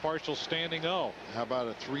Grudzielanek, a partial standing O. How about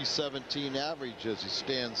a .317 average as he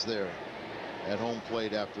stands there at home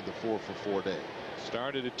plate after the 4-for-4 day?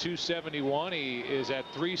 Started at .271. He is at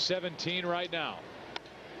 .317 right now.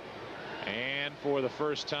 And for the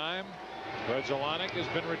first time, Grudzielanek has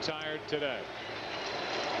been retired today.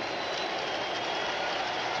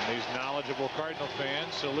 And these knowledgeable Cardinal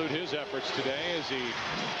fans salute his efforts today as he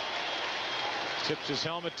tips his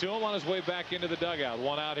helmet to him on his way back into the dugout.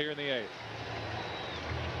 1 out here in the 8th.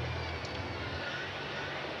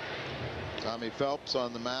 Tommy Phelps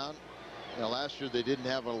on the mound. Now, last year they didn't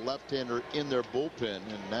have a left-hander in their bullpen,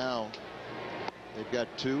 and now they've got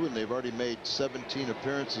 2, and they've already made 17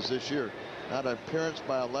 appearances this year. Not an appearance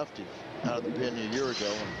by a lefty out of the pen a year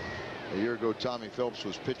ago. And A year ago, Tommy Phillips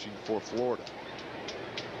was pitching for Florida.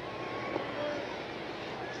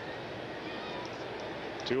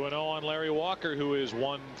 Two and 0 on Larry Walker, who is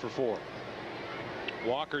 1 for 4.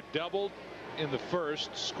 Walker doubled in the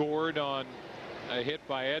first, scored on a hit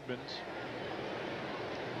by Edmonds.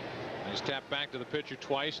 He's tapped back to the pitcher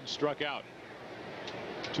twice and struck out.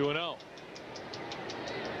 2 and 0.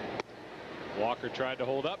 Walker tried to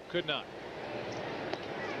hold up, could not.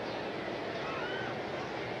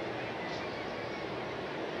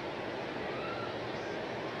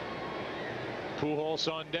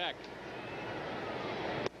 Pujols on deck.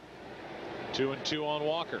 2 and 2 on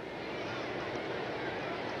Walker.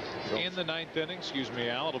 In the 9th inning, excuse me,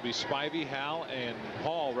 Al, it'll be Spivey, Hal, and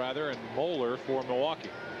Hall, rather, and Moeller for Milwaukee.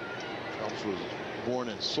 Phelps was born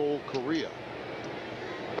in Seoul, Korea.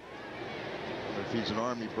 If he's an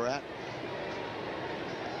Army brat.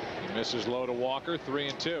 He misses low to Walker, 3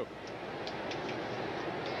 and 2.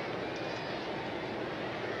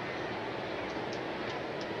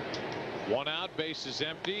 One out, base is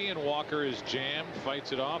empty, and Walker is jammed,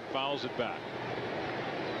 fights it off, fouls it back.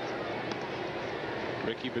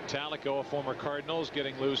 Ricky Bottalico, a former Cardinals,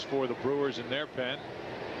 getting loose for the Brewers in their pen.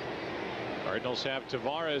 Cardinals have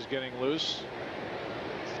Tavares getting loose.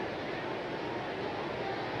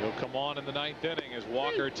 He'll come on in the 9th inning as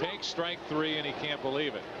Walker takes strike 3, and he can't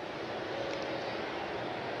believe it.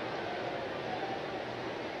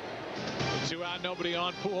 2 out, nobody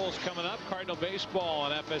on. Pujols coming up. Cardinal baseball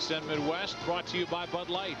on FSN Midwest, brought to you by Bud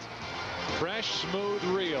Light. Fresh, smooth,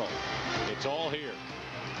 real. It's all here.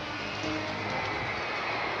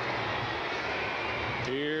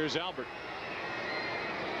 Here's Albert.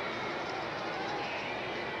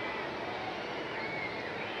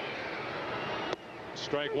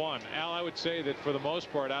 Strike 1. Al, I would say that for the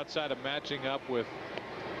most part, outside of matching up with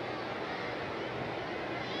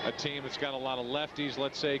a team that's got a lot of lefties,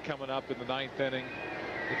 let's say, coming up in the 9th inning,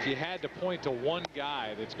 if you had to point to one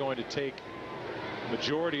guy that's going to take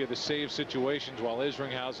majority of the save situations while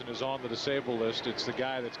Isringhausen is on the disabled list, it's the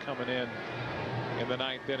guy that's coming in the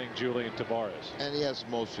 9th inning, Julian Tavares. And he has the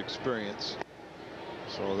most experience,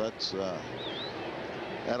 so that's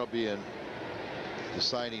that'll be a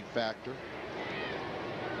deciding factor.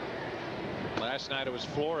 Last night it was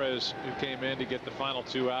Flores who came in to get the final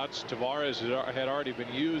 2 outs. Tavares had already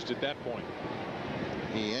been used at that point.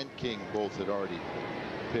 He and King both had already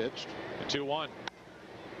pitched. The 2-1.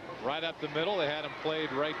 Right up the middle. They had him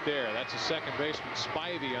played right there. That's a second baseman,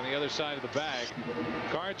 Spivey, on the other side of the bag.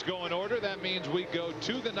 Cards go in order. That means we go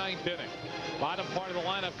to the 9th inning. Bottom part of the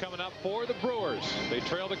lineup coming up for the Brewers. They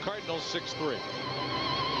trail the Cardinals 6-3.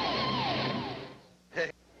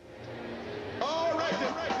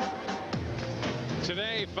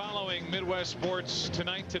 Today, following Midwest Sports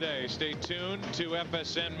Tonight Today, stay tuned to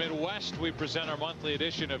FSN Midwest. We present our monthly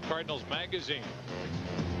edition of Cardinals Magazine.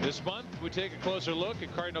 This month, we take a closer look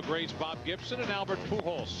at Cardinal greats Bob Gibson and Albert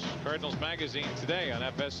Pujols. Cardinals Magazine today on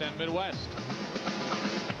FSN Midwest.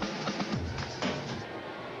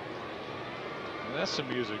 And that's some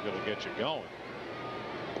music that'll get you going.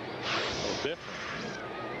 A little different.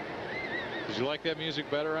 Did you like that music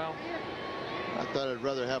better, Al? I thought I'd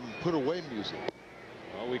rather have him put away music.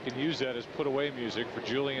 Well, we can use that as put away music for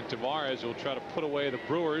Julian Tavares, who will try to put away the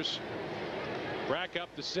Brewers. Rack up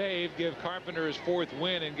the save, give Carpenter his 4th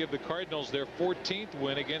win, and give the Cardinals their 14th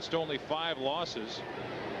win against only 5 losses,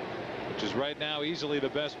 which is right now easily the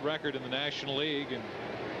best record in the National League, and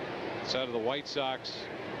outside of the White Sox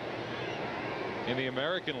in the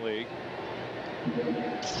American League.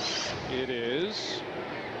 It is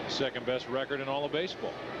second best record in all of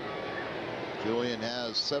baseball. Julian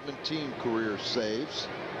has 17 career saves.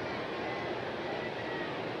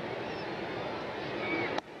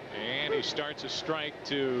 And he starts a strike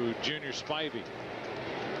to Junior Spivey.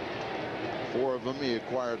 4 of them he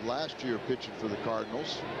acquired last year pitching for the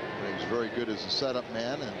Cardinals. He was very good as a setup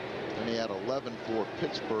man, and then he had 11 for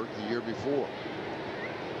Pittsburgh the year before.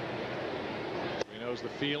 He knows the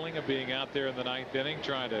feeling of being out there in the 9th inning,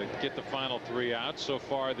 trying to get the final 3 outs. So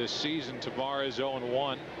far this season, Tavares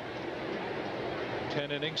 0-1.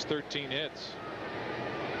 10 innings, 13 hits.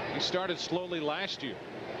 He started slowly last year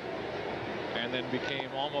and then became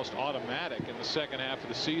almost automatic in the second half of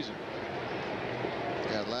the season.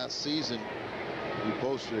 Yeah, last season he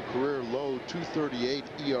posted a career low 2.38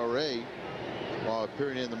 ERA while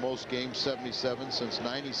appearing in the most games, 77 since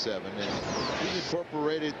 97, and he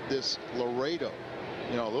incorporated this Laredo,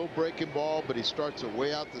 you know, a little breaking ball, but he starts it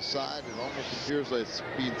way out the side. It almost appears like it's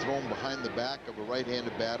being thrown behind the back of a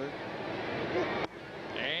right-handed batter.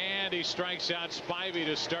 And he strikes out Spivey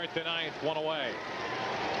to start the 9th, 1 away.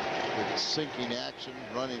 With sinking action,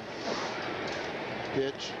 running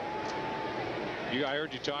pitch. I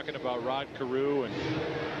heard you talking about Rod Carew, and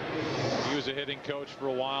he was a hitting coach for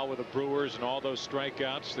a while with the Brewers and all those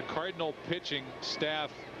strikeouts. The Cardinal pitching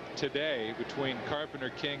staff today, between Carpenter,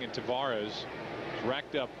 King, and Tavares,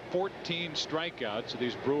 racked up 14 strikeouts of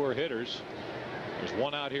these Brewer hitters. There's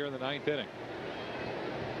one out here in the 9th inning.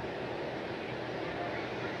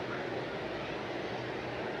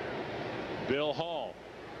 Bill Hall,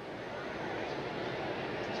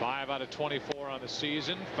 5 out of 24 on the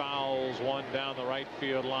season, fouls one down the right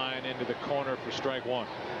field line into the corner for strike one.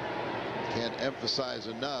 Can't emphasize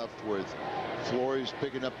enough with Flores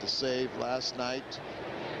picking up the save last night,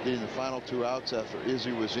 getting the final 2 outs after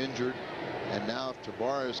Izzy was injured, and now if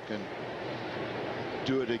Tavares can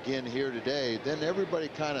do it again here today, then everybody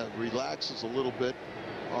kind of relaxes a little bit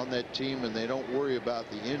on that team, and they don't worry about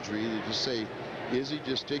the injury. They just say, Izzy,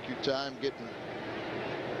 just take your time getting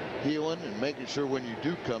healing and making sure when you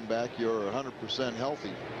do come back you're 100% healthy.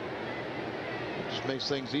 It just makes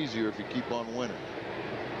things easier if you keep on winning.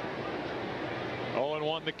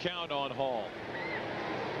 0-1 the count on Hall.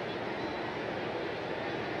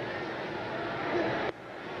 That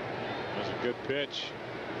was a good pitch.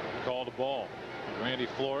 Called a ball. Randy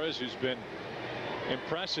Flores, who's been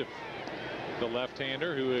impressive, the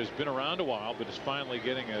left-hander who has been around a while but is finally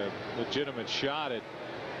getting a legitimate shot at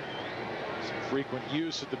some frequent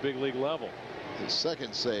use at the big league level. His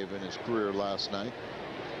second save in his career last night.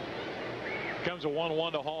 Comes a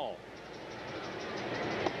 1-1 to Hall.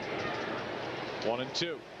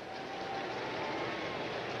 1-2.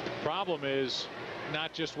 Problem is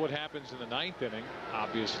not just what happens in the 9th inning,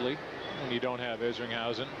 obviously, when you don't have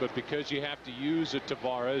Isringhausen, but because you have to use a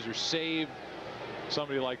Tavares or save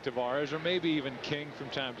somebody like Tavares or maybe even King from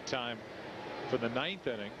time to time for the 9th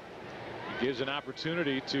inning. It gives an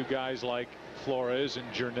opportunity to guys like Flores and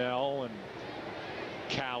Jernell and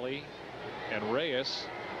Cali and Reyes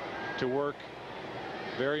to work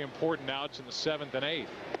very important outs in the 7th and 8th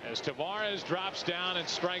as Tavares drops down and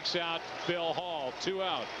strikes out Bill Hall. 2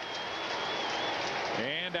 out.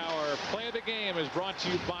 And our play of the game is brought to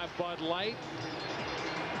you by Bud Light.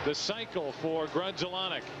 The cycle for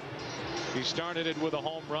Grudzielanek. He started it with a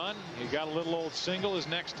home run. He got a little old single his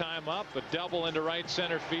next time up, a double into right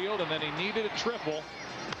center field, and then he needed a triple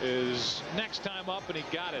his next time up, and he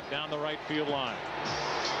got it down the right field line.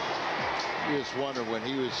 You just wonder when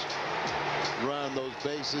he was running those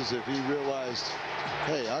bases if he realized,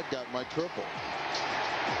 hey, I got my triple.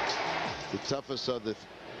 The toughest of the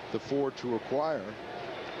 4 to acquire.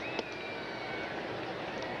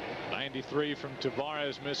 93 from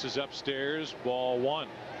Tavares misses upstairs. Ball 1.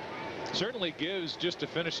 Certainly gives, just to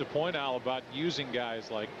finish the point, Al, about using guys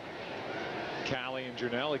like Cali and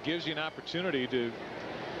Jernell, it gives you an opportunity to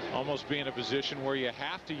almost be in a position where you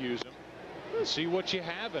have to use them and see what you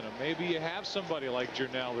have in them. Maybe you have somebody like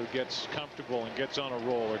Jernell who gets comfortable and gets on a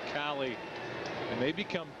roll, or Cali, and they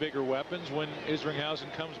become bigger weapons when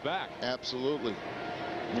Isringhausen comes back. Absolutely.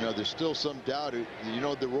 You know, there's still some doubt. You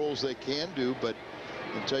know the roles they can do, but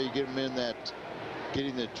until you get them in that,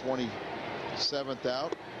 getting the 27th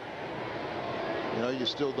out, you know, you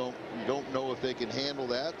still don't know if they can handle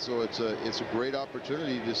that. So it's a great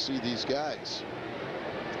opportunity to see these guys.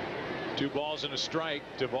 2 balls and a strike.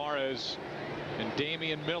 Tavares and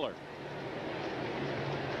Damian Miller.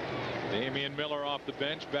 Damian Miller off the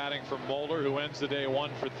bench, batting for Moeller, who ends the day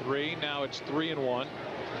 1 for 3. Now it's 3-1.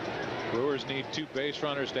 Brewers need 2 base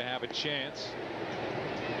runners to have a chance.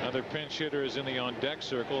 Another pinch hitter is in the on deck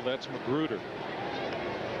circle. That's Magruder.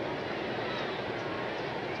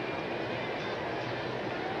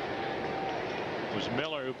 It was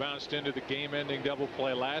Miller who bounced into the game-ending double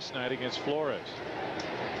play last night against Flores.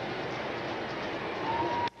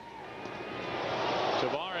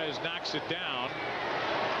 Tavares knocks it down,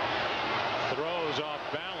 throws off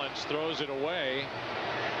balance, throws it away,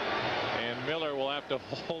 and Miller will have to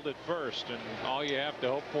hold it first. And all you have to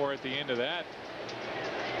hope for at the end of that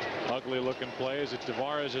ugly looking play is that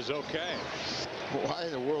Tavares is okay. Why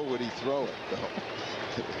in the world would he throw it,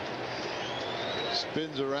 though?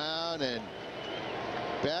 Spins around and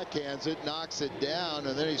backhands it, knocks it down,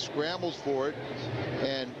 and then he scrambles for it,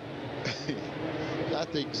 and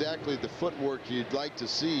not exactly the footwork you'd like to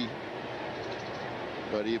see,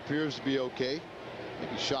 but he appears to be okay.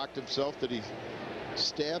 He shocked himself that he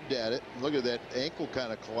stabbed at it. Look at that ankle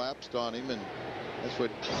kind of collapsed on him, and that's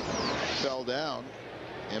what fell down.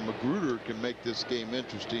 And Magruder can make this game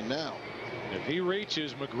interesting now. If he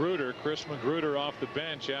reaches Magruder, Chris Magruder off the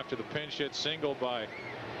bench after the pinch hit single by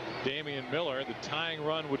Damian Miller, the tying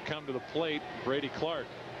run would come to the plate. Brady Clark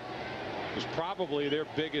was probably their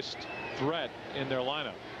biggest threat in their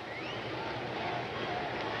lineup.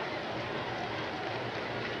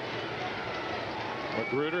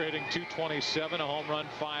 Magruder hitting .227, a home run,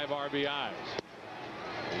 5 RBIs.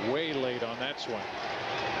 Way late on that swing.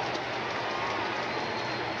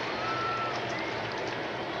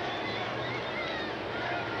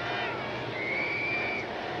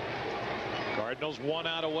 Cardinals 1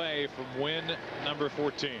 out away from win number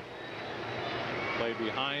 14. Play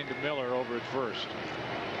behind Miller over at first.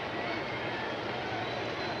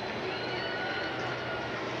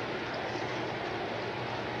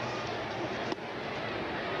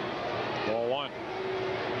 Ball 1.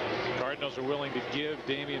 Cardinals are willing to give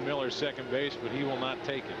Damian Miller second base, but he will not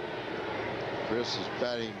take it. Chris is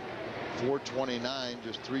batting .429,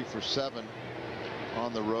 just 3 for 7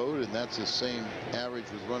 on the road, and that's his same average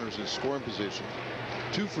with runners in scoring position.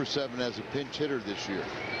 2 for 7 as a pinch hitter this year.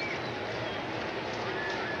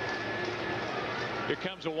 Here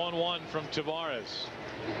comes a 1-1 from Tavares.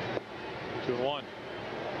 2-1.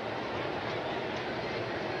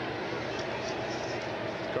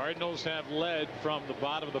 Cardinals have led from the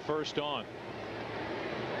bottom of the first on.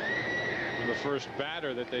 The first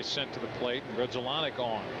batter that they sent to the plate, Grudzielanek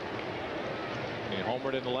on. He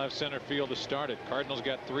homered in the left center field to start it. Cardinals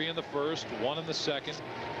got 3 in the first, 1 in the second,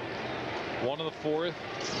 1 in the fourth,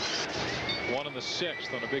 1 in the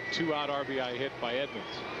sixth on a big 2-out RBI hit by Edmonds.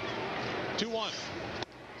 2-1.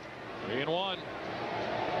 3-1.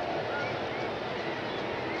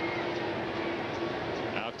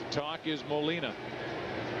 Out to talk is Molina.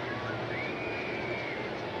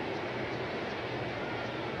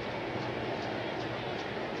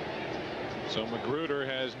 So Magruder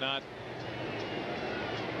has not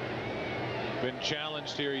been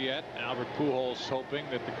challenged here yet. Albert Pujols hoping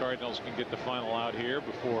that the Cardinals can get the final out here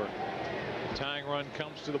before the tying run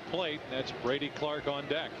comes to the plate. That's Brady Clark on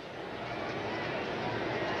deck.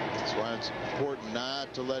 That's why it's important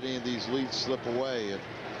not to let any of these leads slip away,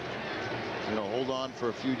 and hold on for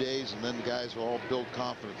a few days, and then the guys will all build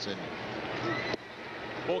confidence in you.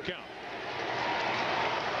 Full count.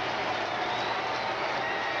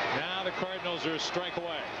 Now the Cardinals are a strike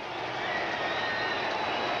away.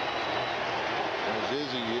 There's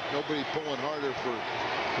Izzy. Nobody pulling harder for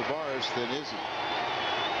Tavares than Izzy.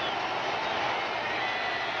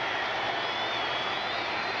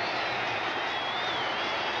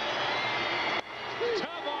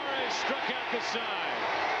 Tavares struck out the side,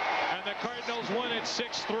 and the Cardinals win it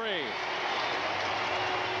 6-3.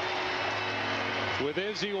 With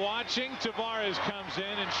Izzy watching, Tavares comes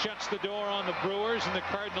in and shuts the door on the Brewers, and the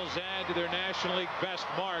Cardinals add to their National League best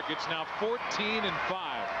mark. It's now 14-5.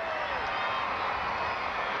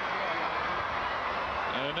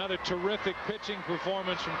 And another terrific pitching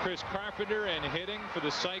performance from Chris Carpenter, and hitting for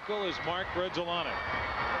the cycle is Mark Grudzielanek.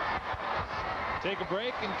 Take a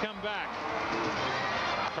break and come back.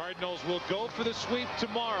 Cardinals will go for the sweep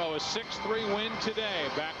tomorrow. A 6-3 win today.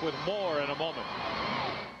 Back with more in a moment.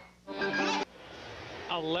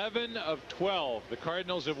 11 of 12. The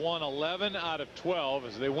Cardinals have won 11 out of 12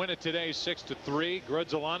 as they win it today 6-3.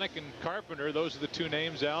 Grudzielanek and Carpenter, those are the two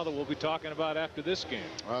names, Al, that we'll be talking about after this game.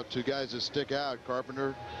 Well, two guys that stick out.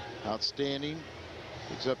 Carpenter, outstanding.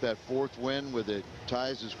 Picks up that 4th win with it.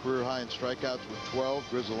 Ties his career high in strikeouts with 12.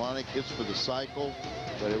 Grudzielanek hits for the cycle,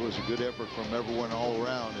 but it was a good effort from everyone all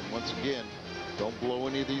around. And once again, don't blow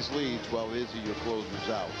any of these leads while Izzy, your closer's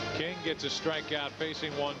out. King gets a strikeout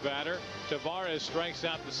facing one batter. Tavares strikes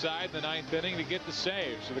out the side in the 9th inning to get the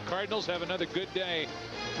save. So the Cardinals have another good day.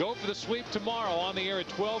 Go for the sweep tomorrow on the air at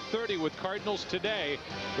 12:30 with Cardinals today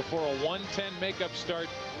before a 1:10 makeup start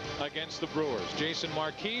against the Brewers. Jason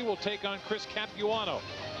Marquis will take on Chris Capuano.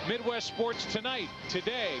 Midwest Sports tonight,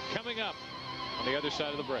 today, coming up on the other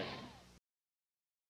side of the break.